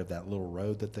west side of that little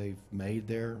road that they've made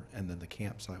there, and then the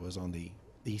campsite was on the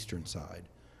eastern side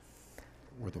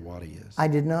where the wadi is. I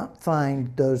did not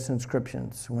find those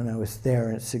inscriptions when I was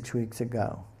there 6 weeks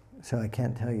ago, so I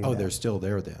can't tell you. Oh, they're still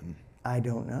there then? I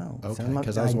don't know. Okay,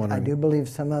 because I was wondering. I do believe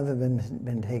some of them have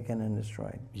been taken and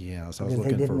destroyed. Yeah, so I was because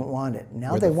looking they didn't for want it.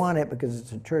 Now they want it because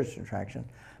it's a tourist attraction,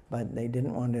 but they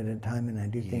didn't want it at a time, and I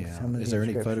do think some of the Is there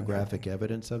any inscriptions photographic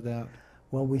evidence of that?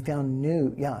 Well, we found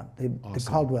the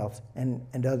Awesome. Caldwells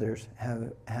and others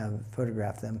have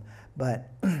photographed them, but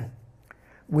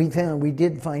we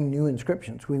did find new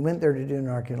inscriptions. We went there to do an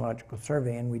archaeological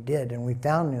survey, and we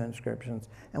found new inscriptions,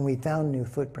 and we found new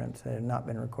footprints that had not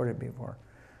been recorded before.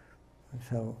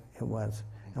 So it was,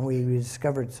 and we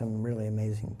discovered some really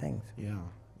amazing things. Yeah,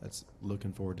 that's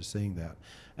looking forward to seeing that.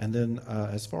 And then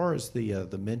as far as the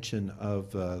mention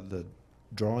of the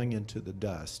drawing into the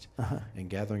dust and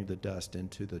gathering the dust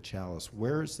into the chalice,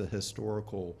 where is the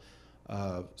historical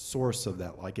source of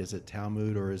that? Like, is it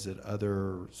Talmud or is it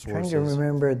other sources? I'm trying to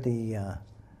remember the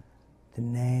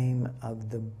name of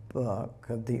the book,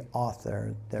 of the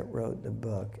author that wrote the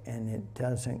book, and it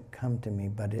doesn't come to me,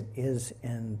 but it is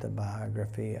in the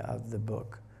biography of the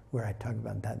book where I talk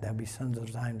about that. That would be Sons of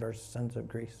Zion versus Sons of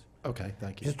Greece. Okay,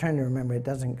 thank you. Just trying to remember. It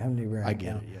doesn't come to me right now. I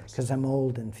get it, yes. Because I'm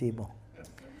old and feeble.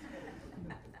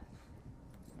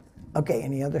 Okay,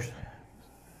 any others?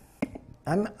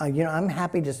 I'm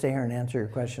happy to stay here and answer your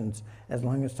questions as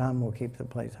long as Tom will keep the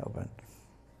place open.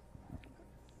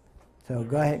 So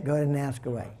go ahead and ask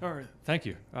away. All right, thank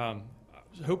you. I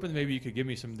was hoping maybe you could give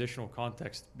me some additional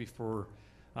context before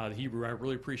the Hebrew. I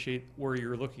really appreciate where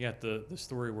you're looking at the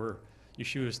story where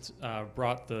Yeshua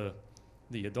brought the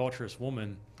adulterous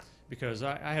woman, because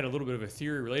I had a little bit of a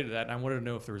theory related to that, and I wanted to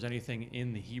know if there was anything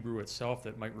in the Hebrew itself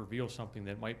that might reveal something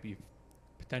that might be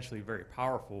potentially very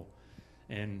powerful.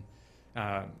 And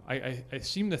I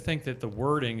seem to think that the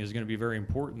wording is going to be very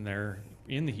important there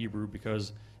in the Hebrew,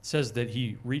 because it says that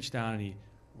he reached down and he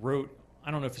wrote,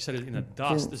 I don't know if he said it in the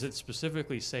dust. Does it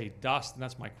specifically say dust? And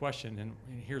that's my question. And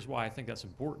here's why I think that's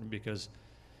important, because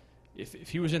if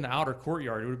he was in the outer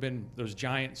courtyard, it would have been those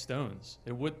giant stones.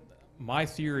 My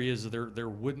theory is that there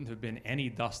wouldn't have been any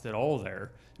dust at all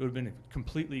there. It would have been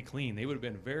completely clean. They would have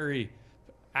been very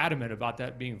adamant about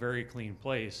that being a very clean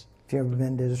place. Have you ever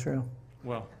been to Israel?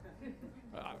 Well,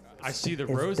 I see the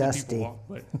It's rows dusty. that people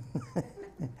walk, but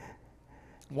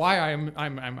why I'm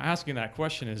asking that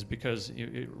question is because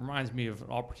it reminds me of an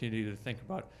opportunity to think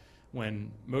about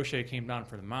when Moshe came down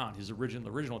from the mount. The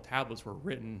original tablets were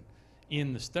written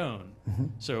in the stone. Mm-hmm.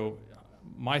 So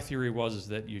my theory is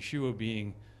that Yeshua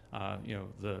being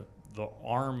the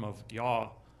arm of Yah,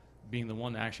 being the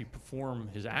one to actually perform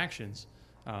his actions,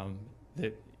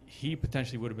 that he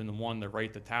potentially would have been the one to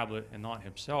write the tablet and not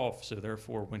himself. So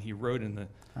therefore, when he wrote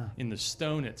in the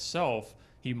stone itself,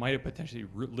 he might have potentially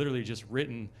literally just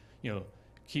written,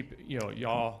 keep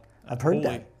Yah. I've heard holy,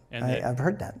 that. And I've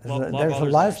heard that. love There's a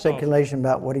others lot of as yourself. speculation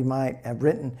about what he might have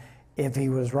written if he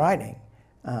was writing.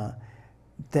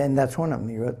 Then that's one of them.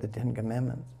 He wrote the Ten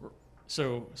Commandments.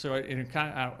 So it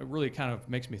really kind of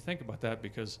makes me think about that,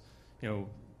 because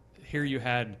here you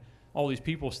had all these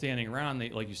people standing around.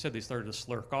 They, like you said, they started to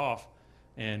slurk off,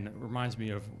 and it reminds me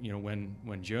of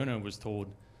when Jonah was told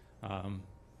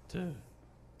to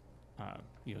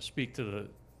speak to the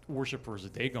worshipers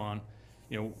of Dagon.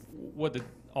 What did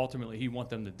ultimately he want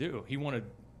them to do? He wanted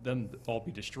them to all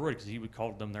be destroyed because he would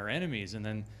call them their enemies. And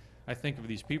then I think of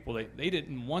these people, they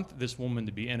didn't want this woman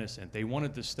to be innocent. They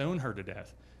wanted to stone her to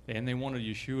death, and they wanted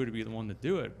Yeshua to be the one to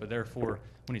do it. But therefore,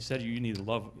 when he said you need to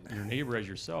love your neighbor as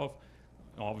yourself,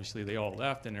 obviously they all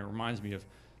left. And it reminds me of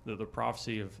the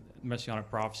prophecy of messianic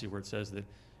prophecy, where it says that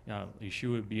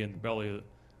Yeshua would be in the belly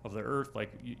of the earth,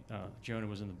 like Jonah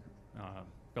was in the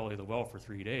belly of the well for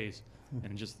 3 days.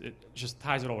 And it just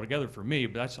ties it all together for me.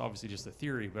 But that's obviously just a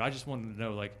theory. But I just wanted to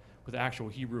know, with the actual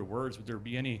Hebrew words, would there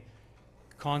be any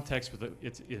context with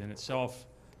it in itself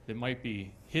that might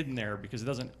be hidden there, because it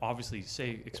doesn't obviously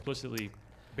say explicitly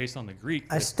based on the Greek.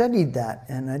 I studied that,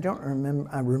 and I don't remember.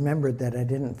 I remembered that I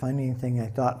didn't find anything I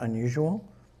thought unusual.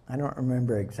 I don't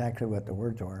remember exactly what the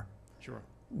words were. Sure.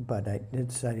 But I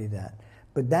did study that.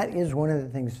 But that is one of the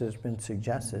things that's been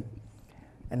suggested.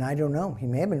 And I don't know. He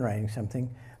may have been writing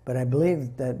something, but I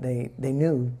believe that they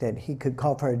knew that he could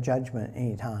call for a judgment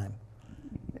any time.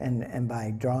 And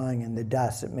by drawing in the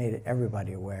dust, it made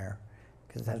everybody aware.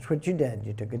 Because that's what you did.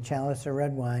 You took a chalice of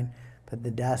red wine, put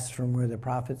the dust from where the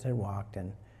prophets had walked,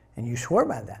 and you swore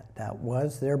by that. That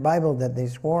was their Bible that they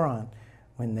swore on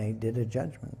when they did a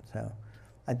judgment. So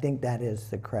I think that is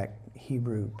the correct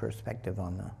Hebrew perspective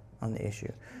on the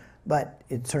issue. But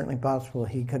it's certainly possible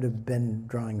he could have been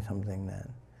drawing something that,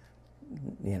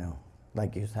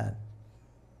 like you said.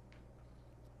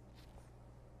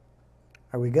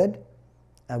 Are we good?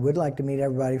 I would like to meet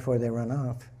everybody before they run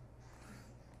off.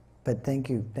 But thank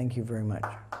you very much.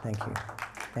 Thank you.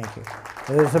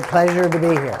 It was a pleasure to be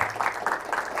here.